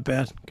didn't feel that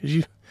bad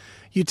because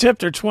you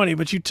tipped her 20,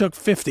 but you took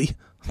 50.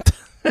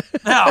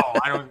 No,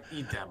 I don't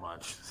eat that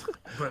much.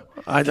 But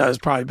I thought it was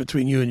probably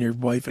between you and your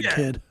wife and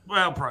kid.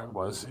 Well, probably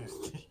was.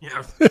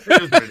 Yeah, it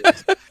is what it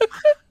is.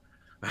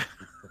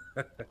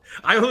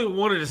 I only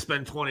wanted to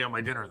spend 20 on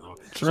my dinner, though.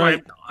 That's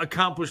right. I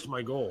accomplished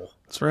my goal.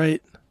 That's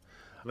right.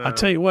 I'll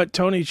tell you what,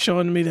 Tony's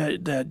showing me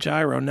that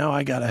gyro. Now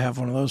I got to have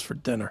one of those for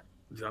dinner.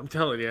 I'm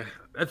telling you.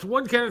 That's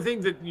one kind of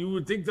thing that you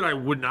would think that I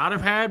would not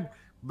have had,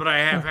 but I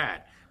have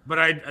had. But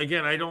I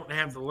don't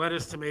have the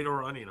lettuce, tomato,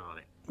 or onion on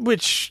it.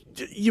 Which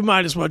you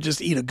might as well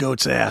just eat a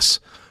goat's ass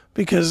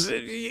because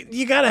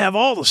you got to have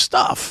all the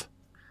stuff.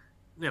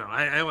 You know,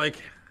 I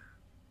like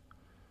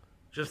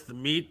just the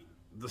meat.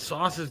 The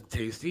sauce is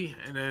tasty,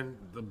 and then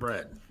the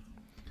bread.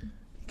 You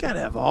got to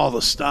have all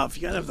the stuff.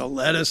 You got to have the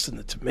lettuce and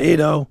the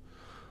tomato, a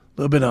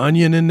little bit of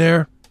onion in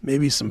there.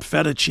 maybe some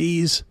feta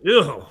cheese.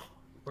 Ew.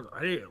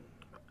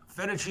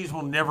 Feta cheese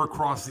will never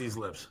cross these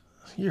lips.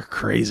 You're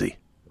crazy.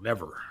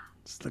 Never.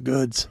 It's the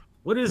goods.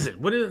 What is it?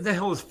 What the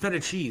hell is feta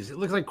cheese? It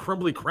looks like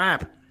crumbly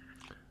crap.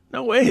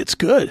 No way. It's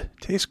good.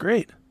 Tastes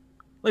great.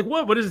 Like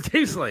what? What does it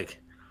taste like?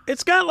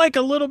 It's got like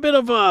a little bit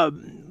of I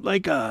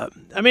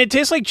mean, it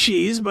tastes like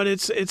cheese, but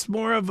it's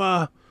more of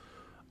a,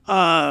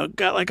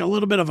 got like a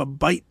little bit of a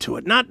bite to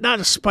it. Not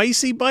a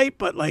spicy bite,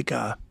 but like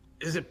a.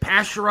 Is it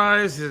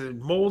pasteurized? Is it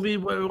moldy?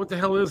 What the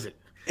hell is it?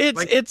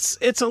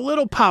 It's a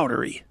little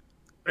powdery.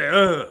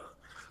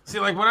 See,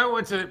 like when I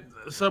went to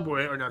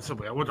Subway, or not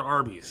Subway, I went to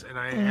Arby's, and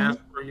I asked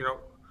for,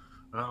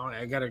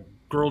 I got a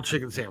grilled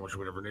chicken sandwich or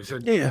whatever, and they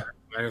said, yeah.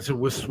 And I said,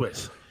 with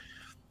Swiss.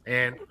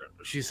 And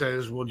she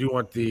says, well, do you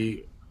want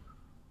the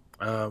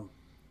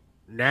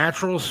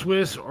natural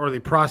Swiss or the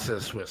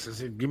processed Swiss? I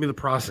said, give me the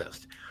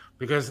processed,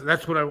 because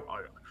that's what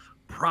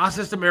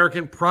processed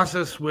American,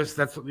 processed Swiss,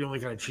 that's the only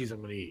kind of cheese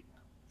I'm going to eat.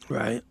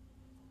 Right.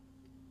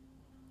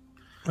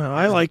 Well,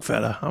 I like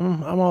feta.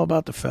 I'm all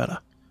about the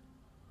feta.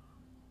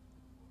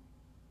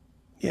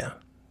 Yeah.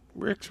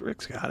 Rick's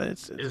got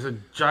it. Is a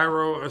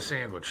gyro a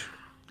sandwich?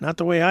 Not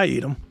the way I eat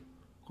them.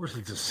 Of course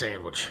it's a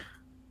sandwich.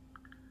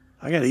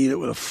 I got to eat it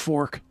with a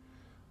fork.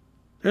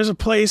 There's a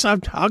place,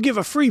 I'll give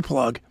a free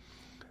plug.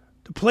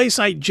 The place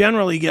I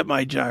generally get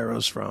my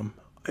gyros from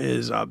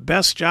is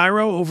Best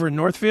Gyro over in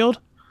Northfield.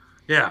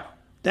 Yeah.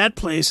 That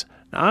place,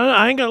 now,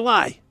 I ain't going to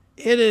lie,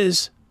 it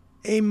is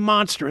a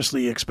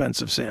monstrously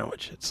expensive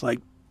sandwich. It's like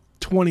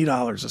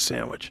 $20 a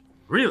sandwich.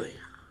 Really?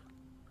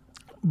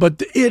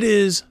 But it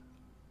is,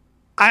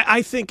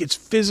 I think it's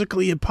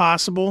physically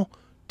impossible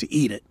to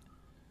eat it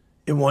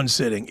in one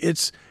sitting.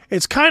 It's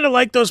kind of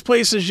like those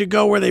places you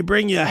go where they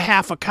bring you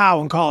half a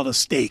cow and call it a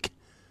steak.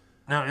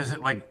 Now, is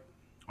it like,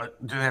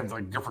 do they have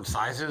like different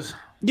sizes?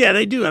 Yeah,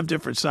 they do have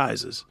different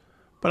sizes.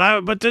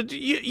 But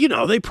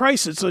they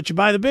price it so that you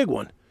buy the big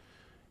one.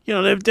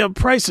 They'll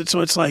price it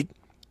so it's like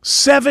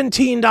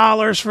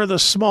 $17 for the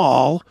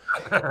small,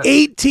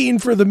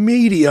 $18 for the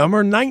medium,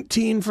 or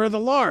 $19 for the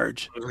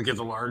large. Get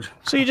the large.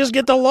 So you just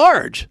get the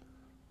large.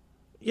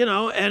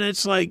 And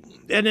it's like,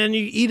 and then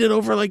you eat it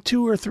over like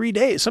 2 or 3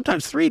 days,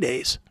 sometimes 3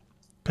 days,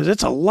 because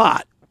it's a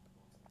lot,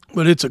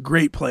 but it's a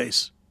great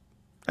place.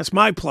 That's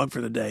my plug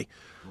for the day.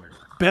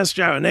 Best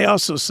Gyro, and they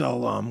also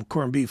sell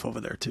corned beef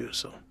over there too,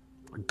 so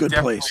good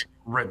Definitely place.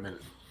 Redmond,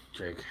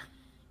 Jake,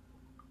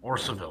 or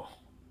Seville.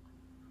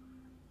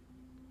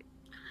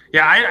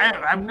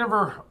 Yeah, I've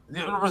never.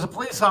 There was a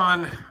place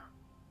on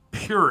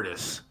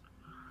Puritas.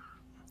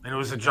 And it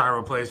was a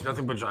gyro place,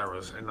 nothing but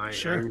gyros, and I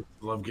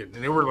love getting.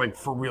 And they were like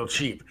for real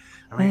cheap.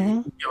 I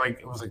mean,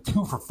 it was like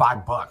 2 for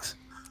 $5.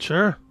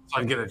 Sure. So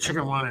I'd get a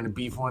chicken one and a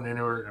beef one, and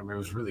it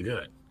was really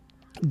good.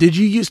 Did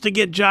you used to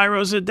get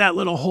gyros at that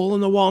little hole in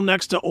the wall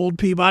next to Old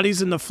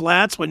Peabody's in the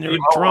flats when you were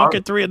drunk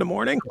at 3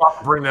 a.m?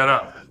 Bring that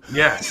up.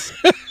 Yes.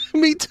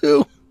 Me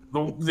too.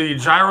 The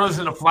gyros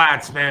in the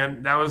flats,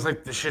 man, that was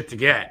like the shit to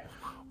get.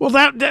 Well,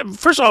 that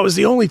first of all, was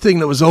the only thing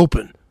that was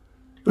open.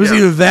 It was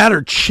either that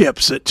or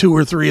chips at 2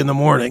 or 3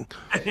 a.m.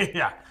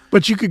 Yeah.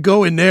 But you could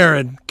go in there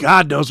and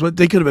God knows what,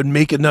 they could have been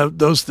making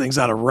those things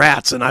out of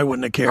rats and I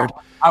wouldn't have cared.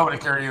 No, I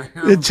wouldn't have cared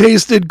either. It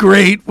tasted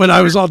great when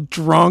I was all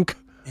drunk.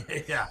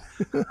 Yeah.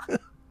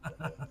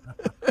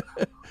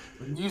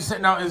 You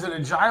said, now, is it a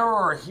gyro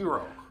or a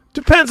hero?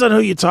 Depends on who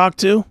you talk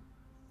to.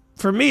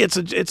 For me, it's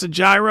a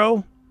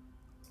gyro.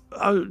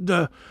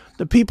 The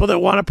people that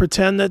want to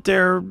pretend that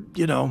they're,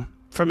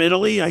 from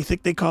Italy, I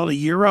think they call it a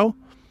gyro.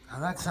 Now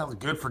that sounds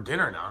good for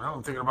dinner now. Now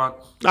I'm thinking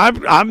about...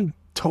 I'm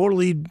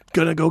totally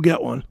going to go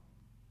get one.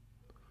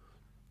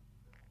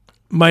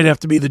 Might have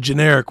to be the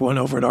generic one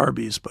over at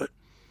Arby's, but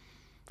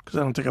because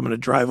I don't think I'm going to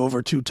drive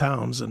over 2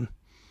 towns, and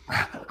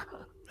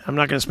I'm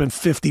not going to spend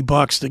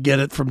 $50 to get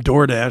it from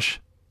DoorDash.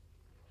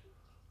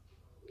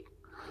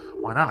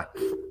 Why not?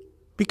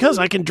 Because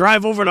I can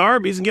drive over to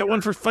Arby's and get one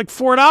for like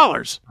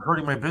 $4.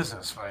 Hurting my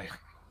business by...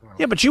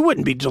 Yeah, but you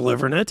wouldn't be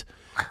delivering it.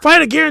 If I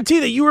had a guarantee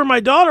that you or my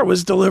daughter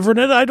was delivering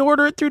it, I'd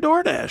order it through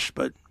DoorDash.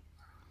 But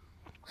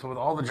so with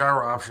all the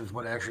gyro options,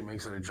 what actually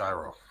makes it a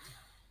gyro?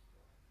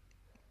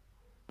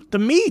 The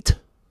meat.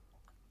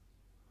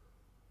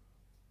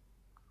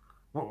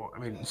 Well, I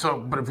mean,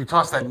 but if you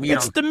toss that meat,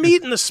 it's the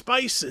meat and the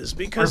spices,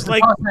 because if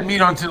you toss that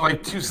meat onto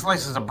like 2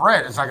 slices of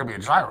bread, it's not gonna be a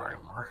gyro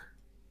anymore.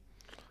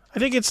 I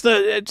think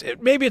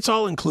maybe it's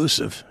all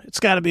inclusive. It's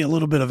got to be a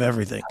little bit of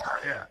everything.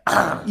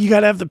 Yeah. You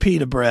got to have the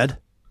pita bread.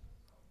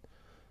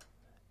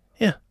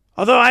 Yeah.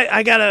 Although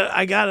I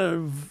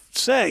gotta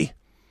say,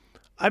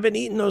 I've been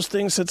eating those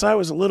things since I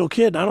was a little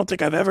kid. I don't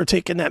think I've ever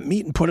taken that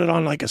meat and put it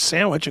on like a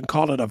sandwich and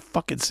called it a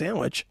fucking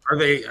sandwich. Are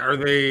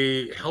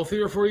they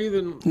healthier for you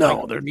than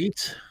they're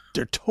meat?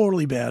 They're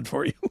totally bad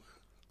for you.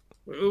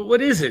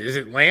 What is it? Is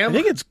it lamb? I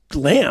think it's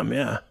lamb.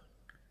 Yeah.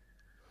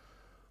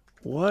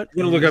 What? I'm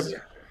gonna look up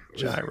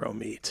gyro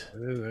meat.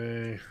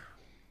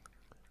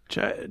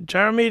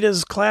 Gyro meat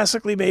is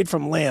classically made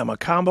from lamb, a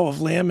combo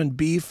of lamb and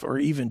beef or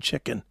even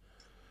chicken.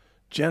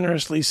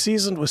 Generously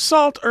seasoned with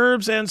salt,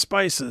 herbs, and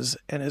spices,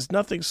 and is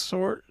nothing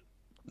short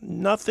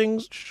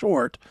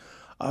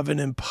of an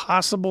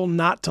impossible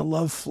not to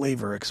love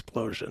flavor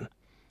explosion.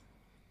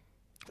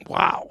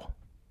 Wow. All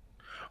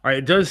right,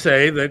 it does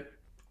say that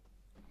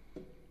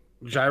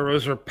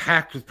gyros are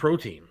packed with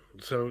protein,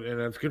 and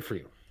that's good for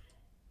you.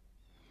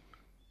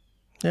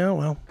 Yeah,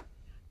 well.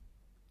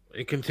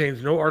 It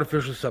contains no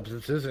artificial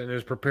substances and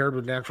is prepared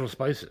with natural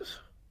spices.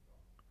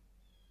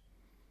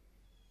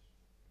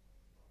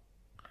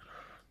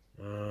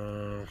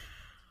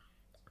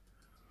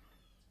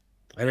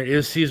 And it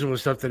is seasoned with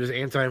stuff that is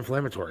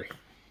anti-inflammatory.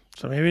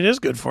 So maybe it is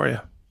good for you.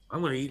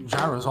 I'm going to eat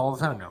gyros all the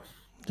time now.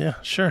 Yeah,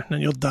 sure.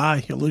 Then you'll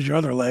die. You'll lose your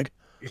other leg.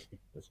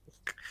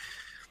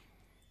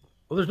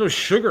 Well, there's no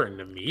sugar in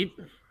the meat.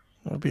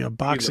 That would be a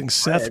Boxing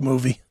Seth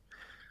movie.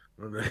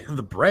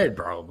 The bread,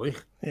 probably.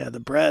 Yeah, the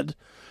bread.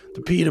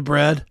 The pita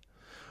bread.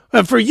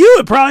 For you,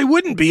 it probably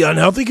wouldn't be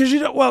unhealthy because you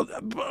don't. Well,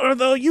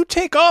 although you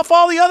take off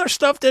all the other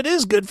stuff that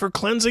is good for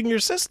cleansing your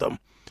system.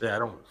 Yeah, I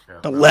don't. Yeah,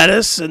 the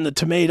lettuce and the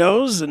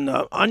tomatoes and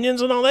the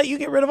onions and all that, you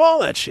get rid of all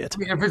that shit. I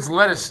mean, if it's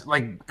lettuce,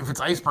 if it's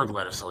iceberg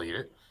lettuce, I'll eat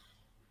it.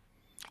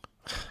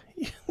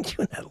 You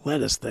and that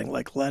lettuce thing,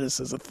 like lettuce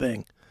is a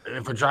thing.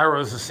 If a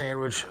gyro is a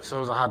sandwich,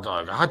 so is a hot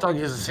dog. A hot dog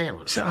is a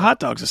sandwich. A hot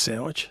dog's a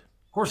sandwich.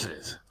 Of course it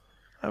is.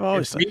 I've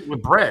always thought. Meat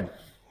with bread.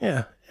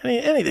 Yeah,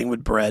 anything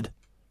with bread.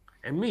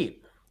 And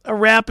meat. A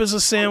wrap is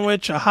a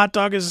sandwich. A hot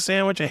dog is a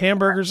sandwich. A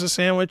hamburger is a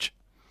sandwich.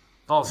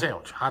 It's all a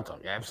sandwich. Hot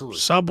dog, absolutely.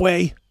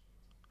 Subway.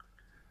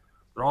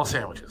 They're all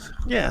sandwiches.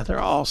 Yeah, they're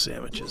all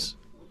sandwiches.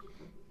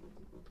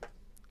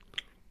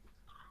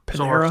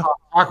 Panera. So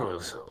are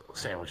tacos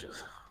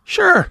sandwiches?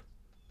 Sure.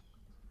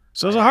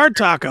 So is a hard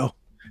taco.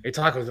 A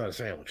taco's not a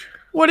sandwich.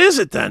 What is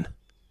it then?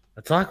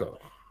 A taco.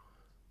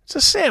 It's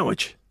a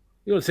sandwich.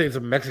 You don't say it's a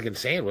Mexican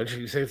sandwich.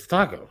 You say it's a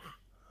taco.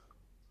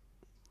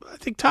 I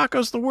think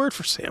taco's the word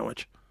for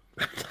sandwich.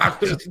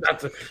 Taco is not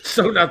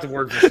the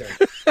word for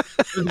sandwich.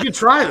 It's a good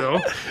try,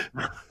 though.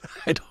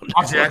 I don't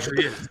know. It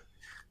actually is.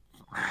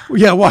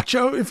 Yeah, watch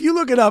out. If you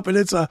look it up and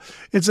it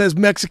says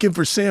Mexican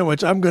for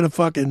sandwich, I'm gonna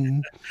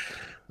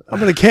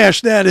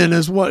cash that in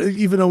as what,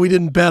 even though we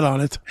didn't bet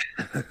on it.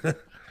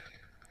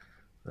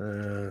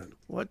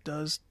 What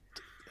does?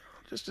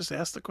 Just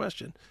ask the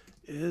question.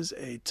 Is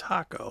a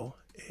taco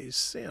a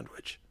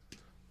sandwich?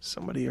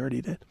 Somebody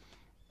already did.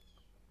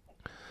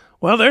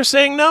 Well, they're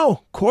saying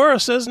no.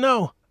 Cora says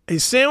no. A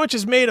sandwich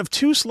is made of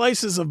 2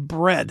 slices of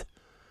bread.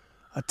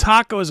 A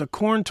taco is a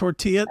corn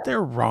tortilla.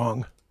 They're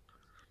wrong.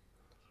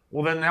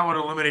 Well, then that would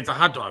eliminate the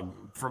hot dog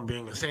from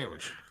being a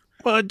sandwich.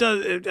 Well, it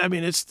does.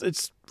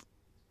 It's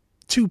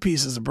 2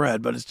 pieces of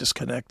bread, but it's just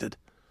connected.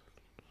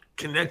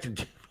 Connected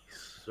 2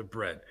 pieces of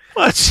bread.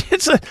 Well,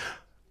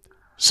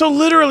 so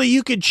literally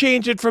you could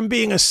change it from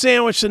being a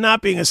sandwich to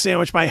not being a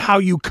sandwich by how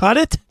you cut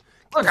it.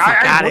 Look,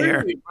 I agree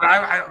with you, but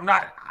I'm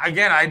not.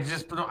 Again, I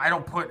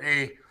don't put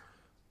a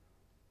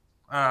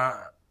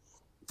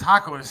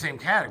taco in the same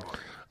category.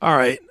 All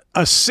right.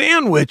 A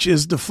sandwich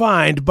is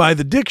defined by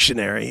the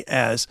dictionary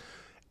as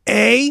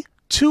A,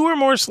 2 or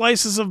more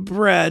slices of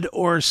bread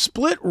or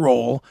split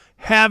roll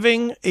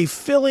having a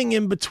filling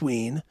in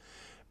between,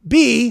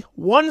 B,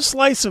 1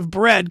 slice of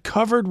bread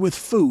covered with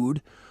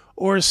food,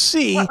 or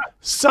C,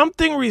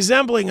 something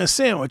resembling a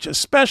sandwich,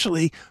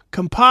 especially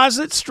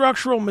composite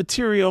structural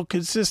material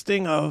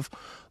consisting of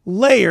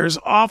layers,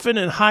 often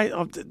in high.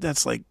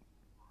 That's like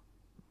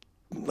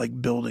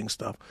building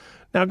stuff.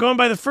 Now, going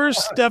by the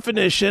first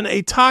definition,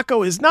 a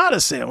taco is not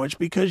a sandwich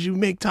because you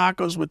make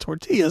tacos with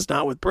tortillas,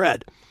 not with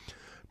bread.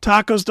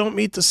 Tacos don't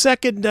meet the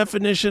second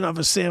definition of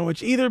a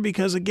sandwich either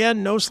because,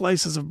 again, no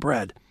slices of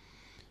bread.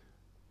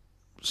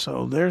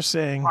 So they're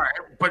saying... All right,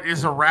 but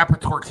is a wrap a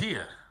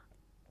tortilla?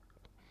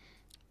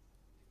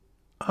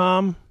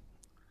 So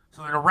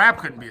then a wrap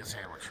couldn't be a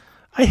sandwich.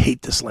 I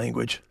hate this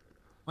language.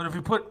 But if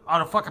you put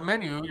on a fucking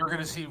menu, you're going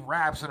to see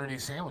wraps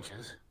underneath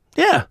sandwiches.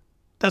 Yeah,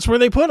 that's where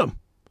they put them.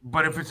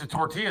 But if it's a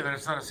tortilla, then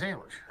it's not a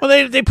sandwich. Well,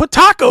 they put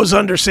tacos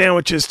under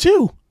sandwiches,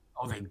 too.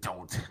 Oh, they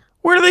don't.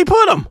 Where do they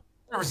put them?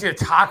 I've never seen a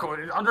taco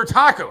under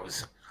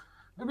tacos.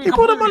 They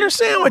put them under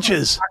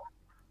sandwiches.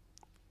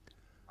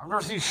 I've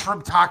never seen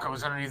shrimp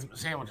tacos underneath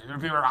sandwiches.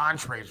 There'd be under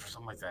entrees or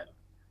something like that.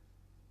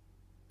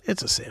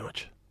 It's a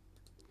sandwich.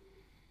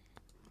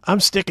 I'm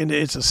sticking to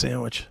it's a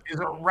sandwich. Is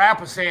a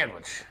wrap a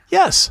sandwich?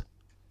 Yes.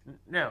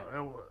 No,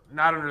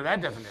 not under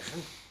that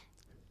definition.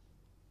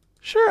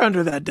 Sure,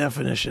 under that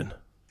definition.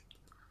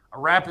 A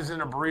wrap is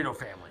in a burrito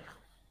family.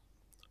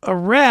 A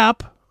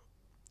wrap,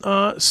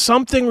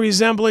 something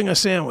resembling a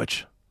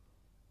sandwich.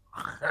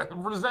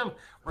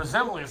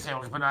 Resembling a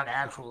sandwich, but not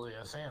actually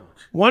a sandwich.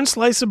 1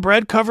 slice of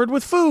bread covered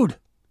with food.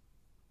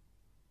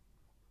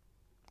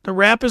 The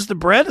wrap is the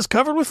bread is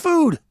covered with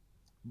food.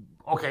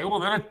 Okay, well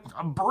then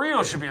a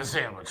burrito should be a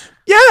sandwich.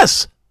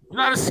 Yes.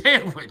 Not a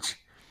sandwich.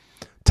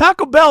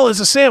 Taco Bell is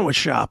a sandwich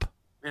shop.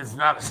 It's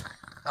not a...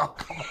 Oh,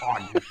 come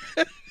on.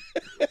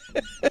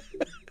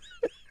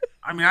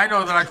 I mean, I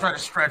know that I try to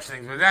stretch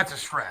things, but that's a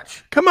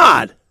stretch. Come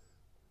on.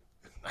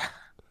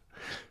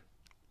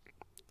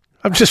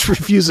 I'm just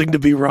refusing to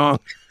be wrong.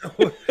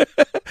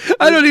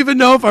 I don't even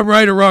know if I'm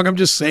right or wrong. I'm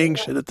just saying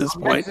shit at this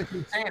point.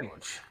 Mexican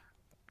sandwich.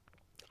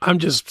 I'm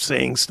just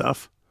saying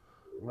stuff.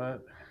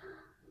 What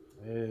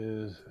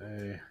is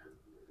a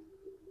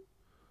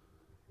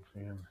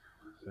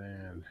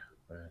sandwich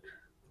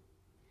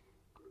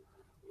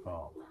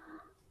called?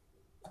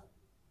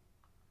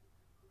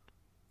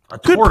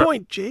 Good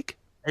point, Jake.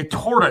 A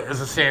torta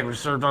is a sandwich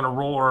served on a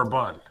roll or a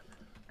bun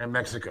in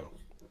Mexico.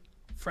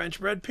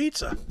 French bread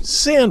pizza.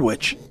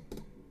 Sandwich.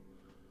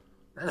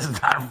 That's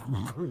not,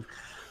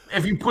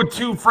 if you put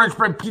two French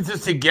bread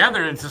pizzas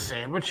together, it's a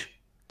sandwich.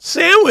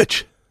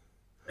 Sandwich.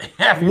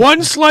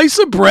 One slice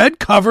of bread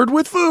covered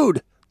with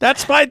food.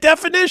 That's my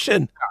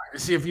definition.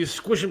 See, if you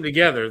squish them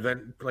together,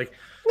 then like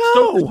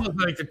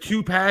like the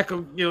 2-pack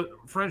of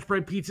French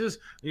bread pizzas,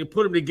 and you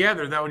put them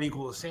together, that would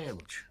equal a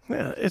sandwich.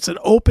 Yeah, it's an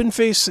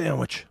open-faced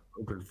sandwich.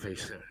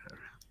 Open-faced sandwich.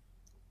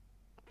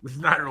 It's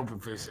not an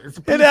open-faced. It's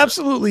a pizza. It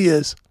absolutely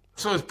is.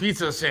 So is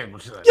pizza a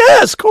sandwich? Then?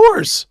 Yes, of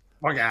course.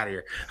 Fuck out of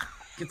here.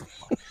 Get the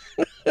fuck.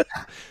 In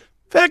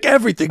fact,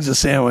 everything's a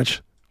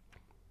sandwich.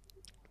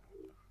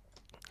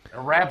 A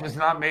wrap is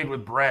not made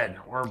with bread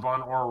or a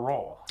bun or a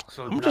roll.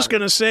 So I'm just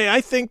going to say, I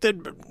think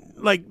that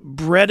like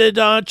breaded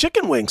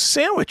chicken wings,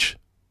 sandwich.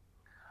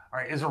 All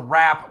right, is a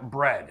wrap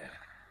bread?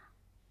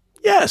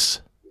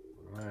 Yes.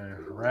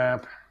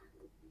 Wrap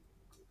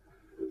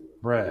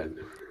bread.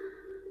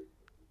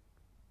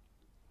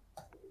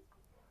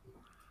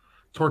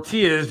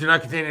 Tortillas do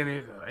not contain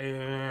any.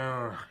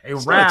 A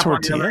wrap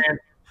on the other hand.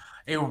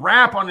 A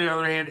wrap, on the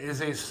other hand,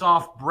 is a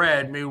soft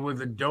bread made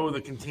with a dough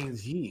that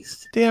contains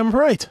yeast. Damn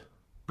right.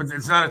 But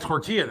it's not a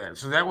tortilla then,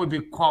 so that would be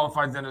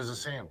qualified then as a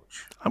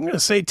sandwich. I'm going to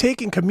say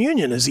taking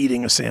communion is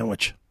eating a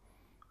sandwich.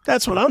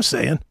 That's what I'm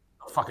saying.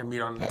 Fucking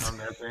meat on that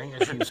thing.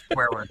 I shouldn't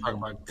swear when I talk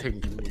about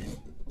taking communion.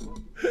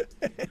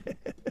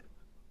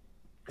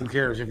 Who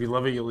cares? If you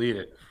love it, you'll eat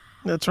it.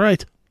 That's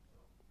right.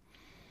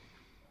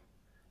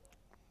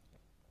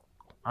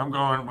 I'm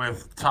going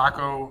with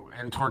taco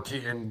and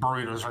tortilla and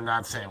burritos are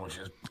not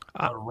sandwiches.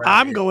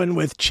 I'm going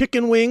with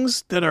chicken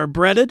wings that are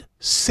breaded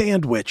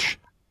sandwich.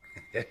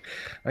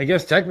 I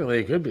guess technically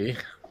it could be.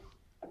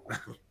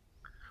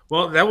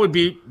 Well, that would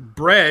be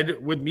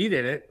bread with meat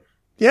in it.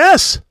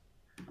 Yes.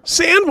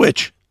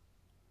 Sandwich.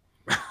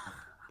 All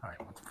right,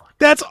 what the fuck?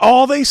 That's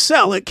all they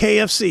sell at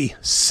KFC.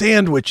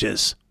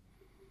 Sandwiches.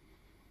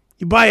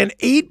 You buy an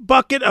 8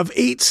 bucket of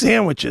 8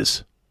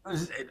 sandwiches.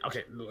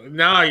 Okay,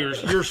 now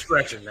you're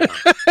stretching now.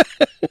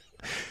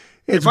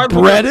 It's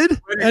breaded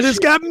and it's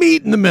got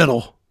meat in the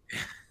middle.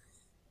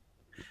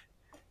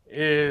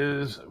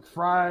 Is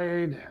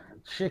fried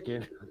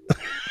chicken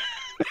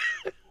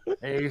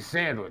a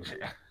sandwich?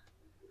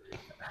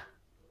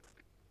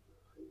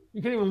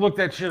 You can't even look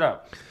that shit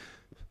up.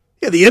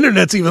 Yeah, the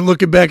internet's even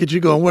looking back at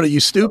you going, what, are you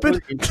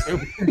stupid? I'm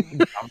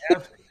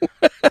asking.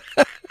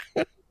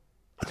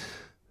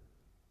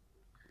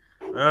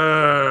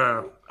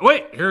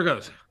 Wait, here it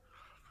goes.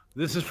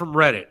 This is from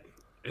Reddit.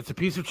 It's a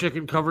piece of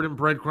chicken covered in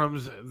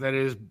breadcrumbs that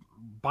is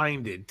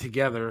binded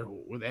together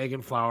with egg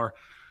and flour.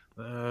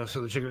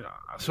 So the chicken.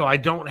 So I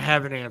don't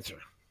have an answer,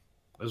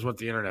 is what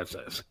the internet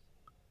says.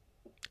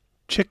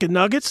 Chicken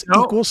nuggets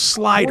equals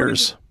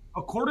sliders.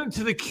 According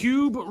to the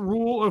cube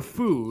rule of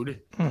food,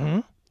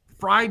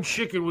 fried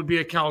chicken would be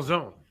a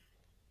calzone.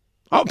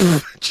 Oh,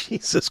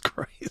 Jesus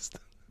Christ.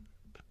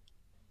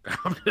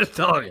 I'm just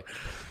telling you.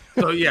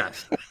 So,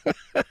 yes,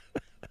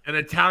 an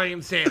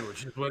Italian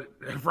sandwich is what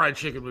fried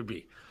chicken would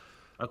be.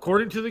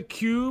 According to the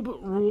cube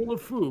rule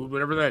of food,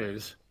 whatever that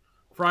is,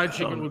 fried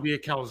chicken would be a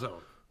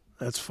calzone.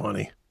 That's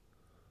funny.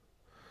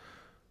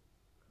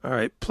 All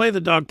right, play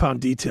the dog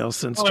pound details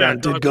since John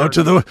did go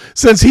to the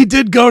since he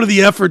did go to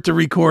the effort to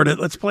record it.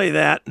 Let's play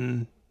that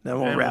and then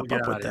we'll wrap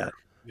up with that.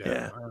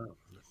 Yeah.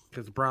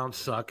 Because the Browns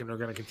suck and they're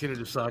going to continue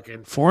to suck.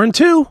 And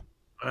 4-2.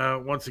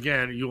 Once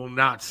again, you will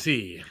not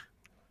see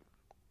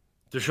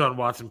Deshaun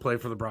Watson play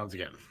for the Browns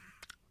again.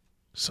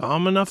 Saw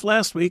him enough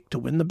last week to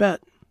win the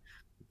bet.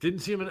 Didn't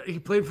see him. He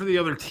played for the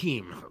other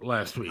team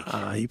last week.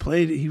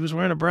 He was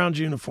wearing a Browns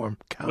uniform.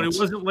 Counts. But he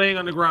wasn't laying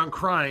on the ground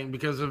crying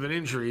because of an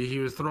injury. He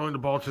was throwing the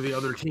ball to the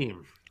other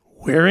team.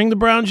 Wearing the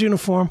Browns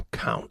uniform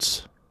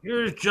counts.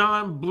 Here's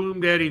John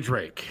Bloom Daddy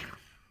Drake.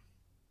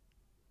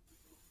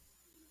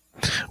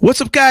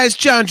 What's up, guys?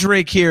 John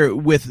Drake here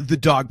with the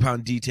Dog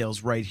Pound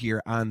Details right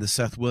here on the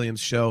Seth Williams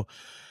Show.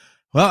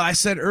 Well, I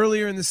said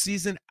earlier in the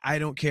season, I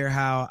don't care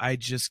how, I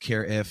just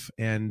care if.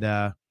 And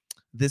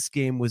this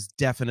game was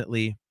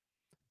definitely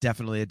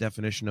a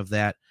definition of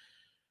that.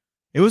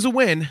 It was a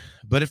win,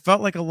 but it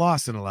felt like a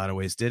loss in a lot of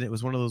ways, didn't it? It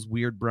was one of those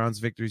weird Browns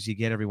victories you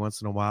get every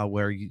once in a while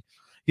where you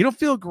don't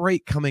feel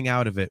great coming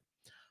out of it.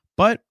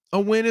 But a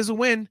win is a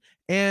win.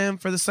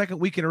 And for the second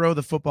week in a row,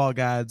 the football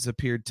gods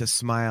appeared to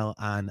smile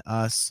on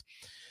us.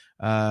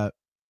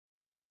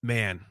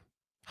 Man,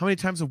 how many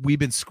times have we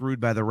been screwed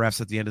by the refs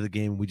at the end of the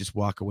game? We just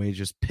walk away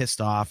just pissed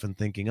off and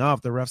thinking, oh,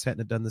 if the refs hadn't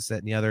have done this, that,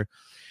 and the other.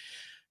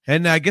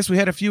 And I guess we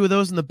had a few of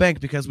those in the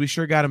bank because we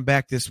sure got them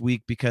back this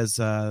week because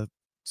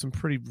some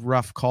pretty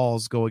rough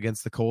calls go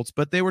against the Colts,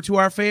 but they were to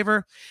our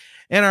favor.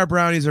 And our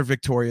Brownies are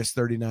victorious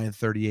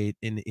 39-38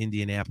 in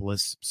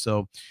Indianapolis.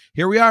 So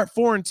here we are at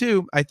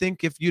 4-2. I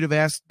think if you'd have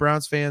asked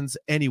Browns fans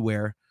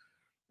anywhere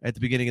at the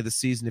beginning of the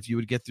season. If you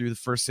would get through the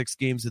first 6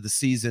 games of the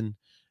season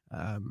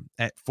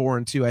at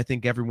 4-2, I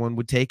think everyone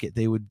would take it.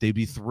 They'd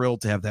be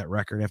thrilled to have that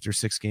record after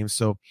 6 games.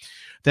 So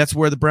that's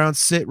where the Browns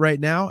sit right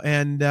now.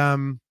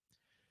 And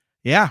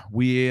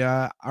we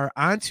are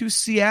on to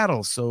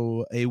Seattle.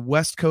 So a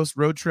West Coast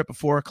road trip, a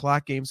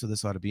 4:00 game. So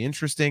this ought to be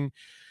interesting.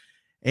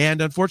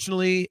 And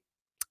unfortunately,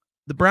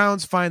 the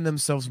Browns find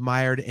themselves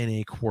mired in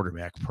a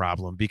quarterback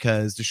problem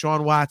because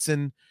Deshaun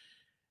Watson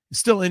is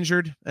still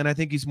injured. And I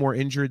think he's more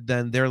injured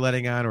than they're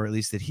letting on, or at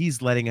least that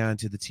he's letting on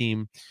to the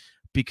team,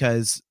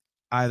 because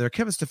either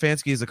Kevin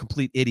Stefanski is a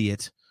complete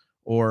idiot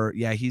or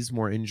he's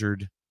more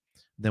injured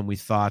than we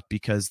thought,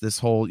 because this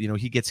whole,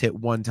 he gets hit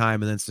one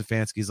time and then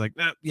Stefanski's like,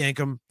 nah, yank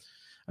him.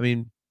 I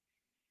mean,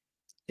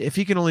 if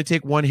he can only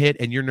take one hit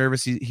and you're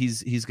nervous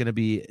he's going to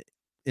be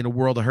in a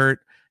world of hurt,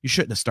 you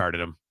shouldn't have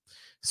started him.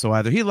 So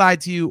either he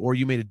lied to you or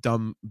you made a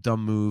dumb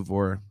move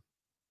or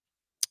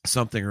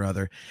something or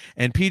other.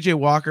 And PJ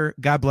Walker,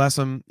 God bless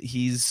him,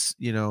 he's,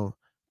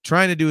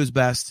 trying to do his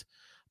best,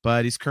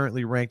 but he's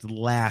currently ranked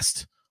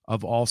last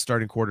of all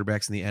starting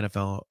quarterbacks in the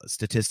NFL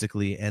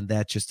statistically, and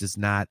that just is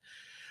not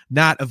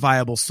a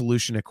viable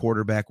solution at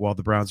quarterback while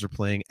the Browns are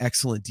playing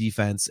excellent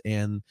defense.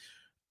 And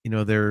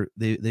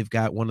they've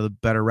got one of the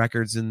better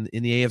records in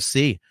the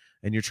AFC,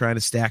 and you're trying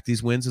to stack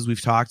these wins as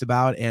we've talked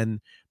about, and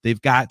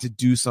they've got to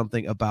do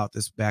something about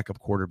this backup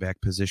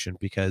quarterback position,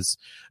 because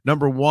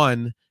number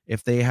one,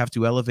 if they have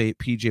to elevate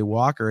PJ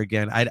Walker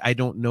again, I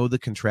don't know the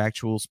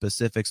contractual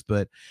specifics,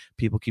 but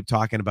people keep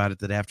talking about it,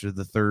 that after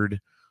the third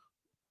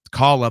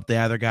call up, they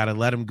either got to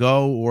let him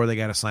go or they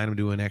got to sign him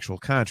to an actual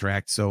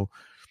contract. So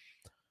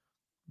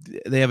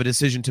they have a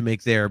decision to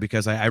make there,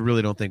 because I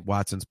really don't think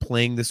Watson's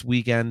playing this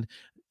weekend.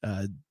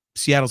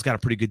 Seattle's got a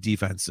pretty good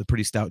defense, a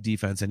pretty stout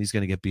defense, and he's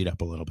going to get beat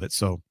up a little bit.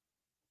 So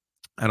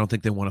I don't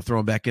think they want to throw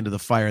him back into the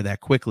fire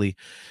that quickly.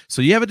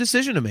 So you have a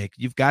decision to make.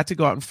 You've got to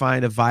go out and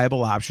find a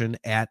viable option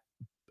at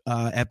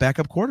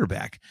backup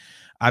quarterback.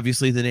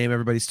 Obviously, the name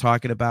everybody's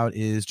talking about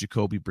is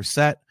Jacoby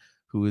Brissett,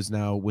 who is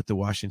now with the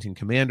Washington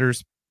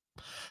Commanders.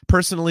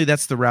 Personally,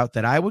 that's the route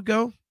that I would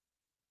go.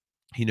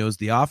 He knows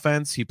the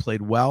offense. He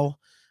played well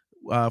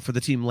for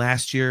the team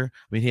last year.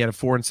 I mean, he had a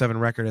 4-7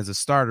 record as a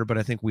starter, but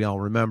I think we all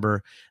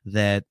remember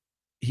that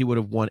he would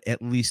have won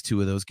at least 2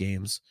 of those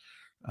games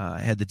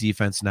had the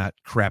defense not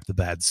crapped the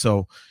bed.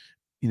 So,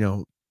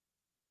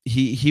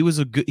 he was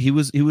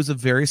a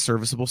very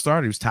serviceable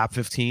starter. He was top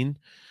 15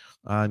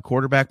 in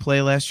quarterback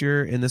play last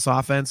year in this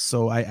offense.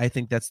 So I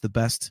think that's the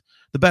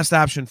best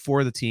option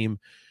for the team.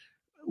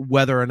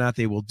 Whether or not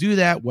they will do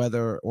that,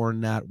 whether or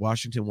not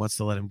Washington wants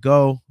to let him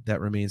go,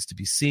 that remains to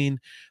be seen.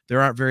 There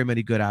aren't very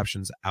many good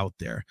options out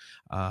there.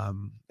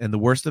 And the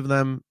worst of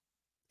them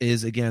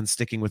is, again,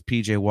 sticking with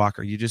PJ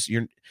Walker. You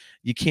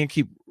can't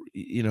keep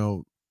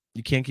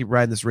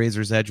riding this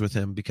razor's edge with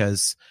him,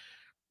 because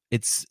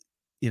it's,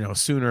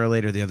 sooner or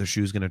later the other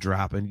shoe is going to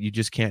drop, and you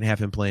just can't have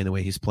him playing the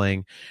way he's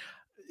playing.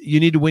 You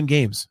need to win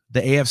games.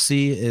 The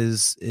AFC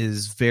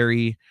is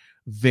very,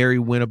 very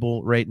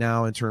winnable right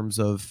now in terms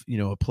of,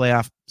 a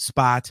playoff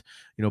spot.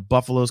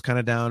 Buffalo's kind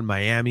of down.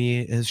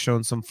 Miami has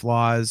shown some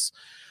flaws.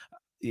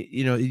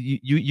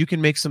 You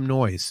can make some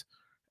noise,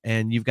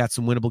 and you've got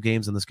some winnable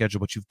games on the schedule,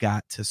 but you've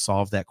got to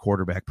solve that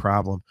quarterback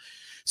problem.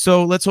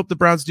 So let's hope the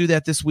Browns do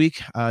that this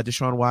week.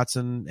 Deshaun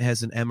Watson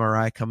has an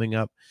MRI coming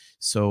up,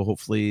 so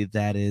hopefully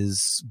that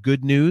is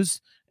good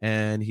news,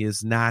 and he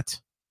is not,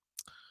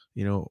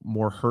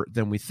 more hurt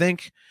than we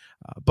think.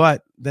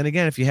 But then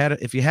again, if you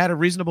had a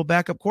reasonable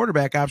backup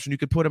quarterback option, you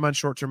could put him on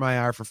short-term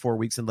IR for 4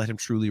 weeks and let him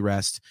truly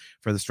rest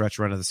for the stretch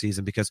run of the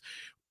season, because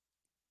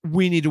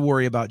we need to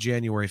worry about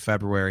January,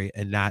 February,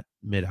 and not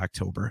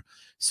mid-October.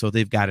 So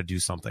they've got to do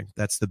something.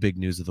 That's the big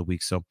news of the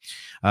week. So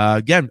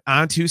again,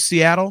 on to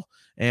Seattle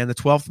and the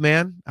 12th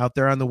man out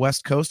there on the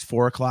West Coast,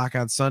 4:00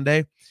 on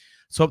Sunday.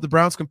 So hope the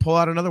Browns can pull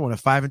out another one. A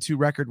 5-2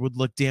 record would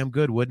look damn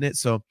good, wouldn't it?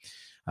 So,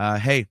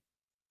 hey,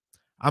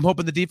 I'm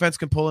hoping the defense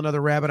can pull another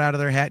rabbit out of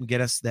their hat and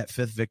get us that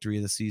 5th victory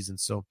of the season.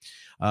 So,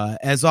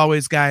 as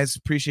always, guys,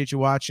 appreciate you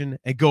watching,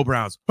 and go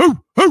Browns. Hoo,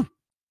 hoo!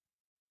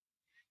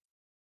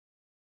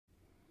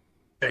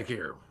 Back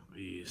here,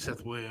 the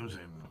Seth Williams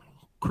and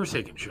Chris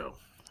Aiken show.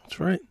 That's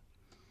right.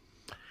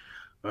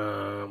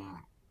 The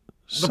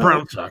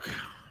Browns suck.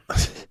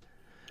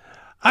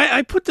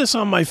 I put this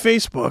on my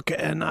Facebook,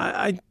 and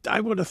I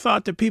would have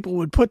thought that people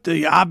would put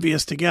the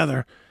obvious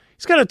together.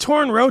 He's got a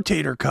torn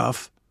rotator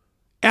cuff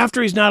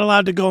after he's not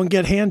allowed to go and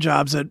get hand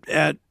jobs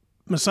at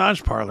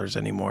massage parlors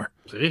anymore.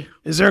 See?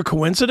 Is there a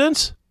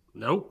coincidence?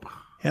 Nope.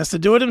 He has to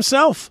do it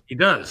himself. He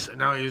does. And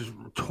now he's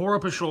tore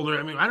up his shoulder.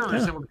 I mean, I don't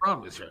understand what the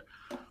problem is here.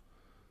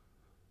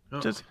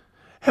 No.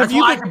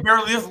 I can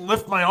barely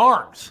lift my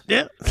arms.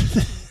 Yeah.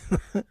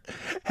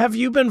 Have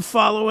you been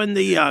following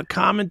the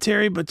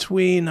commentary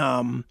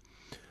between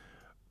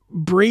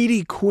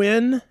Brady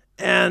Quinn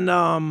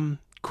and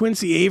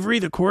Quincy Avery,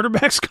 the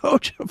quarterback's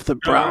coach of the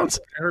Browns?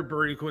 I heard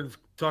Brady Quinn's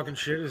talking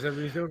shit. Is that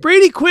what he's doing?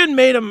 Brady Quinn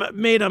made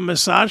a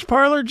massage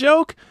parlor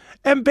joke,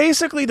 And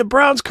basically the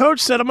Browns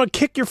coach said, I'm going to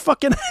kick your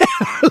fucking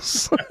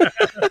ass.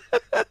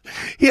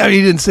 Yeah,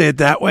 he didn't say it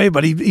that way,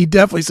 but he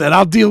definitely said,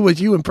 I'll deal with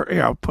you.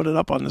 Here, I'll put it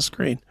up on the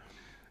screen.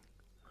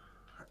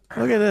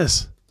 Look at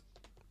this.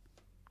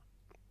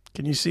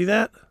 Can you see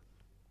that?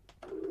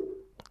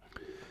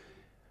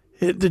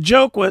 The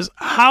joke was,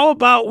 how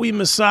about we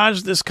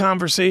massage this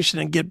conversation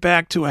and get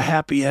back to a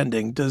happy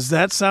ending? Does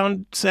that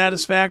sound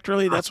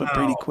satisfactorily? That's what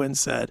Brady Quinn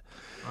said.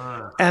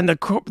 And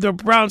the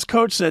Browns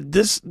coach said,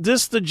 this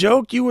the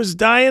joke you was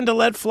dying to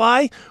let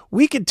fly?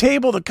 We could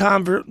table the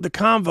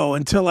convo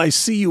until I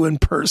see you in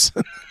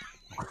person.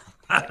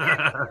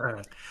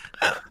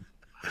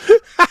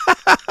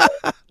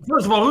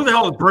 First of all, who the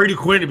hell is Brady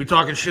Quinn to be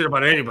talking shit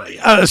about anybody?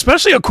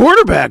 Especially a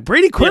quarterback.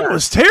 Brady Quinn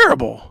was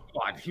terrible.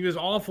 God, he was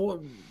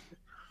awful.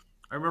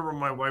 I remember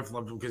my wife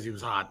loved him because he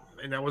was hot,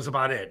 and that was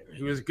about it.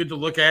 He was good to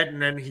look at,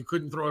 and then he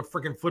couldn't throw a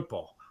freaking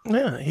football.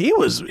 Yeah, he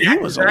was. He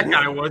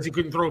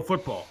couldn't throw a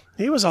football.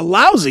 He was a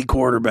lousy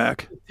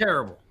quarterback.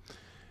 Terrible.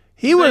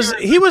 He was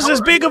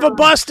as big of a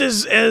bust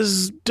as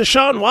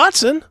Deshaun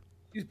Watson.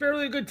 He's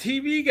barely a good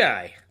TV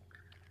guy.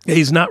 Yeah,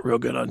 he's not real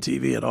good on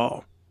TV at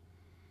all.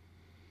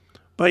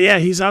 But yeah,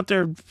 he's out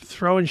there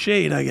throwing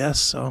shade, I guess.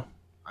 So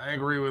I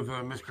agree with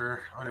Mr.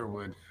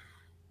 Underwood.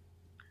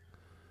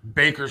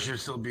 Baker should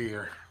still be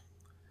here.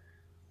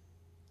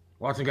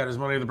 Watson got his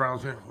money. The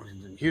Browns.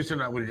 Houston,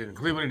 not what he did in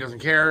Cleveland. He doesn't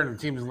care, and the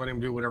team is letting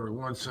him do whatever he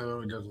wants, so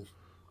he doesn't.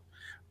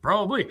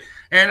 Probably.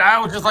 And I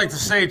would just like to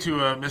say to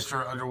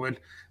Mr.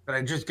 Underwood that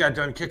I just got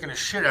done kicking the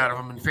shit out of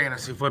him in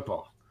fantasy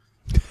football.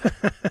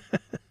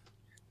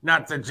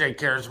 Not that Jake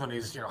cares when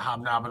he's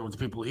hobnobbing with the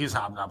people he's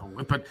hobnobbing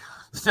with, but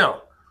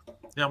still,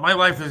 my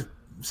life is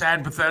sad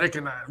and pathetic,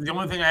 and the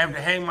only thing I have to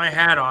hang my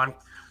hat on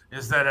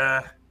is that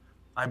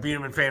I beat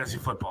him in fantasy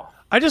football.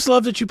 I just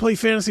love that you play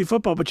fantasy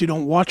football, but you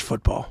don't watch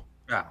football.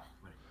 Yeah.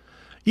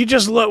 You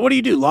just what do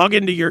you do? Log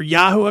into your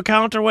Yahoo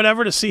account or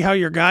whatever to see how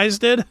your guys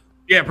did?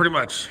 Yeah, pretty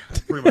much.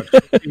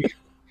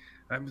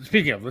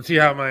 Speaking of, let's see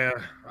how my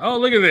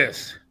look at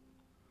this.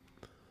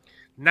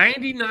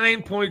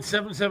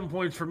 99.77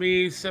 points for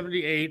me,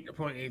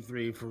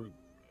 78.83 for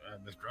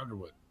Mr.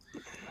 Underwood.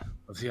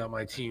 Let's see how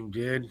my team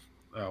did.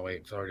 Oh,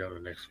 wait, it's already on the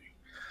next week.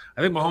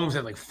 I think Mahomes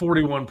had like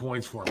 41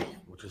 points for me,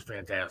 which is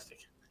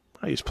fantastic.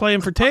 Oh, he's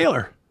playing for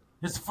Taylor.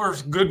 It's the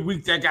first good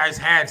week that guy's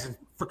had since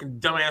freaking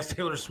dumbass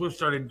Taylor Swift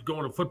started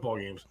going to football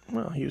games.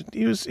 Well, he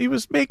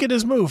was making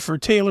his move for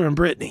Taylor and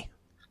Brittany.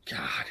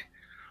 God.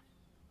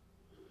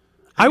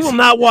 I will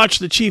not watch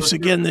the Chiefs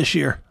again this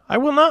year. I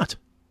will not.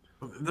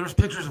 There's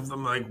pictures of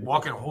them like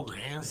walking, holding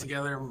hands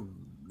together.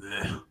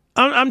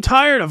 I'm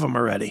tired of them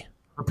already.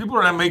 But people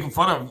are not making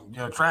fun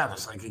of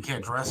Travis. Like he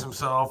can't dress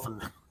himself,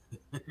 and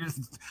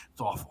it's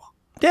awful.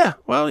 Yeah,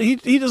 well, he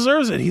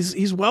deserves it.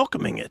 He's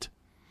welcoming it.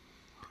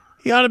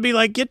 He ought to be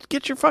like,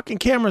 get your fucking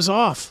cameras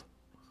off.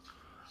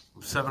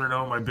 I'm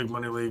 7-0 in my big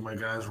money league. My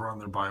guys were on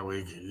their bye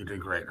week. You did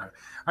great. All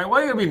right, why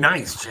are you gonna be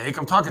nice, Jake?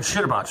 I'm talking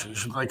shit about you. You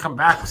should come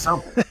back with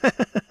something. You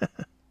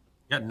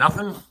got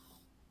nothing.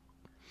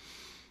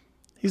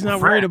 He's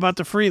not worried about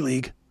the free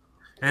league.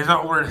 He's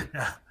not worried.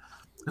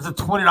 It's a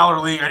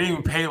 $20 league. I didn't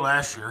even pay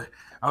last year.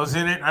 I was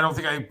in it. I don't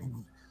think I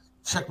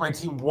checked my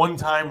team one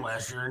time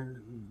last year, and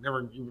they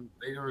never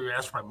even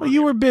asked for my money. Well,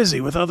 you were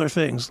busy with other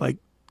things like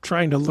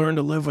trying to learn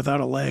to live without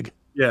a leg.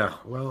 Yeah,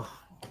 well,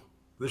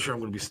 this year I'm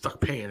going to be stuck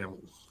paying him.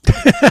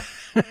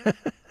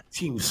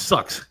 Team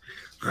sucks.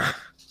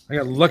 I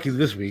got lucky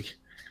this week.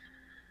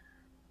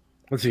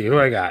 Let's see who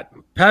I got.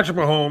 Patrick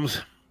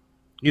Mahomes.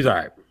 He's all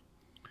right.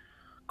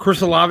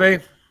 Chris Olave.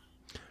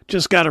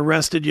 Just got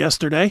arrested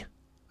yesterday.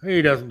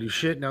 He doesn't do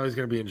shit. Now he's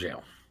going to be in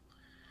jail.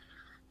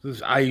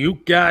 This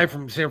Ayuk guy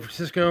from San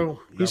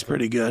Francisco. He's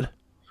pretty good.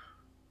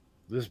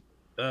 This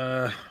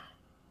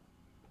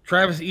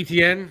Travis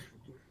Etienne.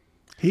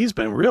 He's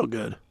been real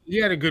good. He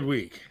had a good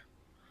week.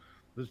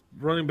 This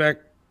running back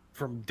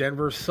from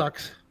Denver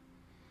sucks.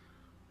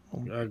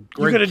 You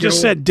could have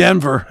just said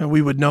Denver, and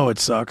we would know it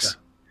sucks.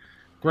 Yeah.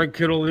 Greg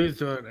Kittle,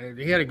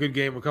 he had a good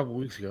game a couple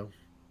weeks ago.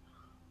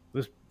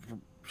 This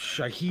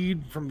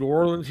Shaheed from New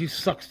Orleans, he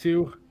sucks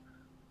too.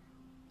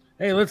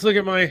 Hey, let's look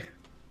at my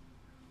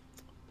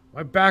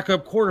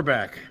backup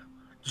quarterback,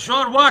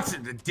 Deshaun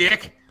Watson, the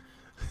dick.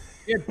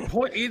 He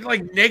had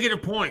like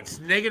negative points,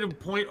 negative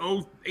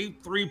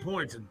 0.083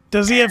 points.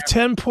 Does he have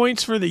 10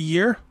 points for the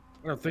year?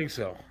 I don't think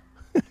so.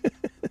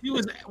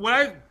 When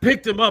I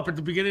picked him up at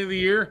the beginning of the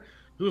year,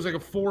 he was like a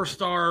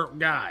 4-star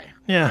guy.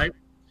 Yeah. Right?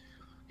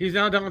 He's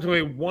now down to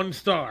a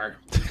 1-star.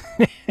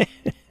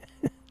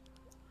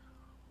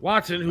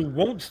 Watson, who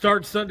won't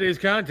start Sunday's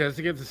contest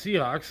against the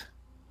Seahawks,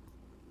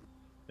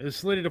 is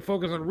slated to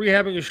focus on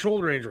rehabbing his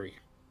shoulder injury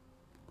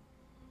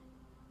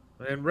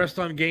and rest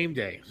on game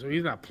day. So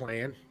he's not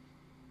playing.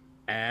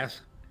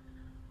 Ass.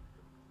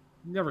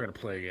 Never going to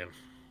play again.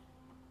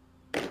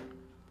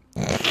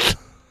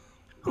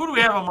 Who do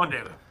we have on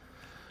Monday?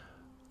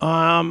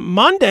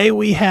 Monday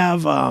we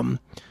have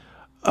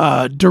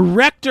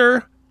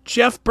director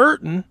Jeff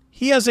Burton.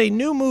 He has a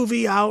new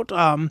movie out,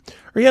 or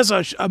he has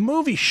a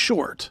movie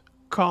short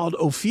called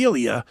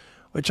Ophelia,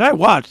 which I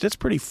watched. It's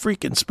pretty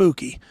freaking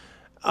spooky.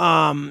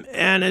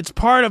 And it's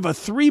part of a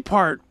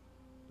 3-part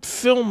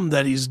film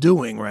that he's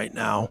doing right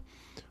now.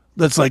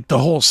 That's like the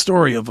whole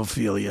story of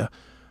Ophelia.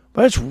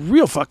 But it's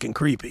real fucking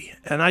creepy.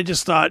 And I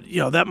just thought,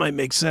 that might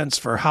make sense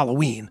for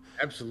Halloween.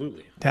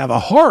 Absolutely. To have a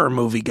horror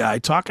movie guy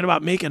talking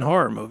about making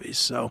horror movies.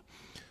 So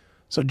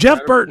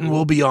Jeff Burton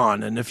will be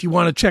on. And if you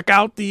want to check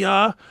out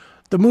the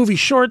movie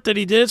short that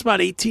he did, it's about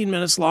 18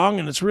 minutes long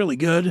and it's really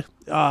good.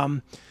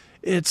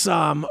 It's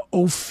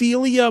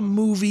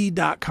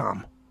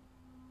OpheliaMovie.com.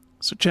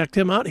 So check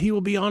him out. He will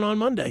be on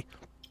Monday.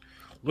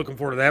 Looking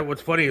forward to that.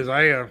 What's funny is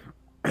I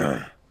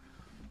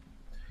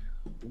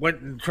went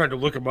and tried to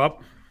look him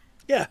up.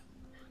 Yeah.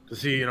 To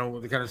see,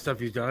 the kind of stuff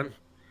he's done.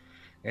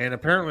 And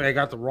apparently I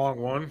got the wrong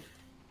one.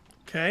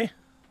 Okay.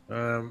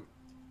 And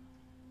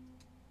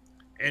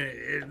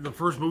the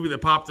first movie that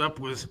popped up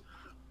was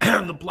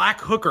The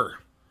Black Hooker.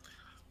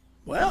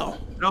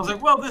 Well. And I was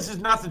like, well, this is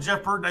not the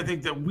Jeff Burton I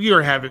think that we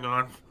are having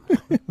on.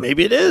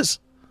 Maybe it is.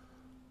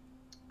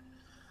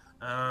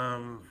 Did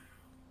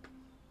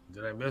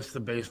I miss the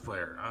bass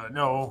player?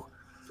 No.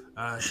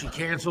 She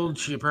canceled.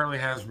 She apparently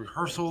has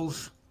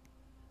rehearsals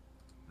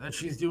that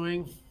she's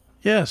doing.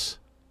 Yes.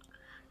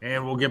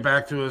 And we'll get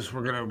back to us.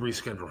 We're going to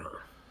reschedule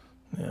her.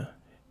 Yeah.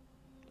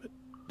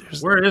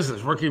 Where is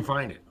this? Where can you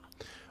find it?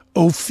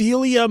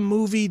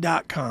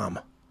 OpheliaMovie.com.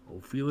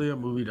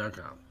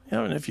 OpheliaMovie.com.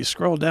 Yeah, and if you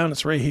scroll down,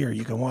 it's right here.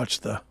 You can watch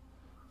it's right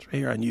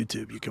here on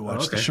YouTube. You can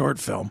watch the short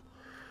film.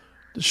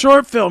 The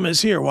short film is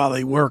here while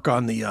they work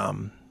on the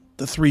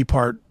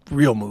 3-part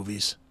real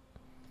movies.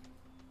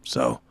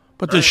 So,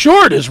 but the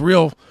short is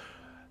real.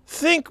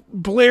 Think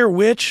Blair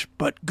Witch,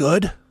 but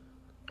good.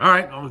 All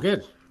right, I'm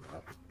good.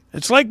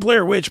 It's like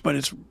Blair Witch, but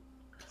it's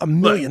a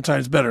million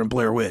times better than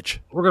Blair Witch.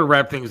 We're gonna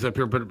wrap things up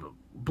here, but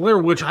Blair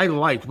Witch I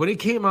liked when it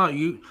came out.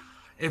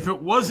 If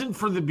it wasn't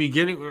for the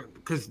beginning,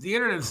 because the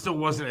internet still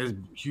wasn't as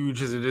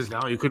huge as it is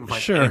now, you couldn't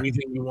find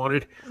anything you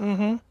wanted.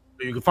 Mm-hmm.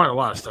 You could find a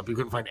lot of stuff. You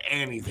couldn't find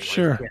anything.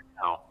 Sure. Like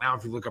now,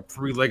 if you look up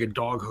 3-legged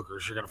dog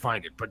hookers, you're gonna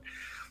find it. But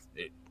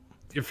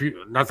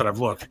not that I've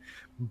looked,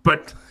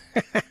 but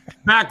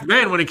back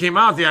then when it came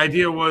out, the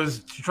idea was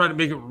to try to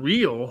make it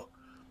real.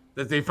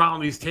 That they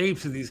found these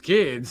tapes of these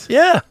kids.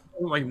 Yeah.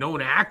 Like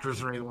known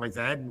actors or anything like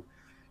that. And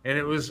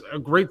it was a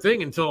great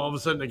thing until all of a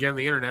sudden, again,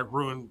 the internet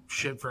ruined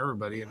shit for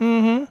everybody.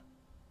 Mm-hmm.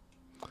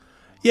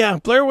 Yeah,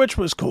 Blair Witch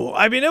was cool.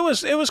 I mean, it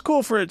was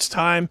cool for its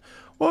time.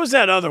 What was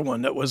that other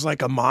one that was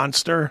like a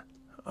monster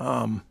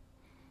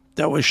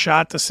that was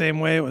shot the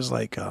same way? It was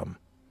like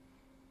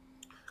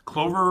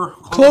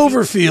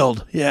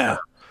Cloverfield. Yeah.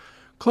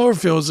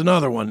 Cloverfield was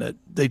another one that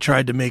they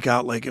tried to make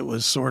out like it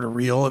was sort of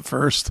real at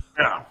first.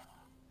 Yeah.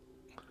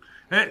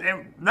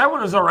 And that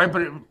one was all right,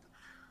 but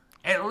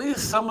at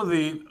least some of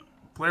the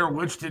Blair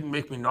Witch didn't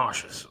make me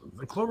nauseous.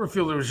 The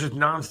Cloverfield, there was just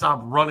nonstop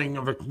running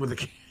with a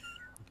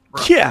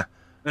camera. Yeah.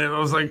 And I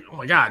was like, oh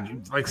my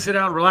God, sit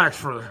down and relax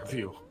for a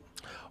few.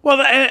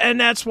 Well,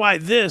 and that's why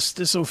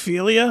this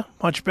Ophelia,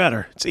 much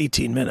better. It's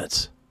 18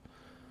 minutes.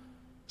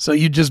 So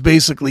you just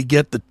basically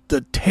get the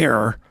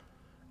terror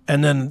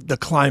and then the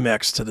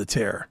climax to the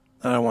terror.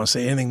 I don't want to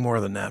say anything more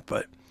than that,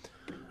 but...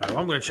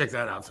 I'm going to check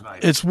that out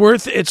tonight. It's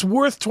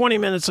worth 20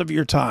 minutes of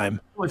your time.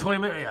 Only 20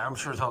 minutes? Yeah, I'm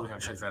sure it's probably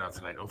going to check that out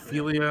tonight.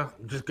 Ophelia,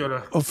 just go to...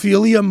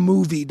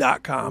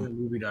 OpheliaMovie.com.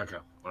 Movie.com.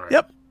 All right.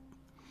 Yep.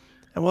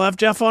 And we'll have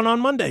Jeff on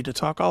Monday to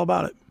talk all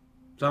about it.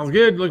 Sounds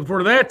good. Looking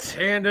forward to that.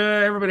 And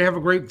everybody have a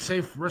great,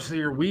 safe rest of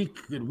your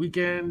week. Good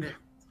weekend.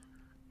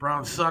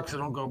 Browns suck, so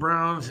don't go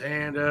Browns.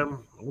 And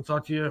we'll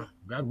talk to you,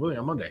 God willing,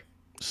 on Monday.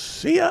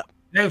 See ya.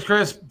 Thanks,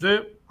 Chris.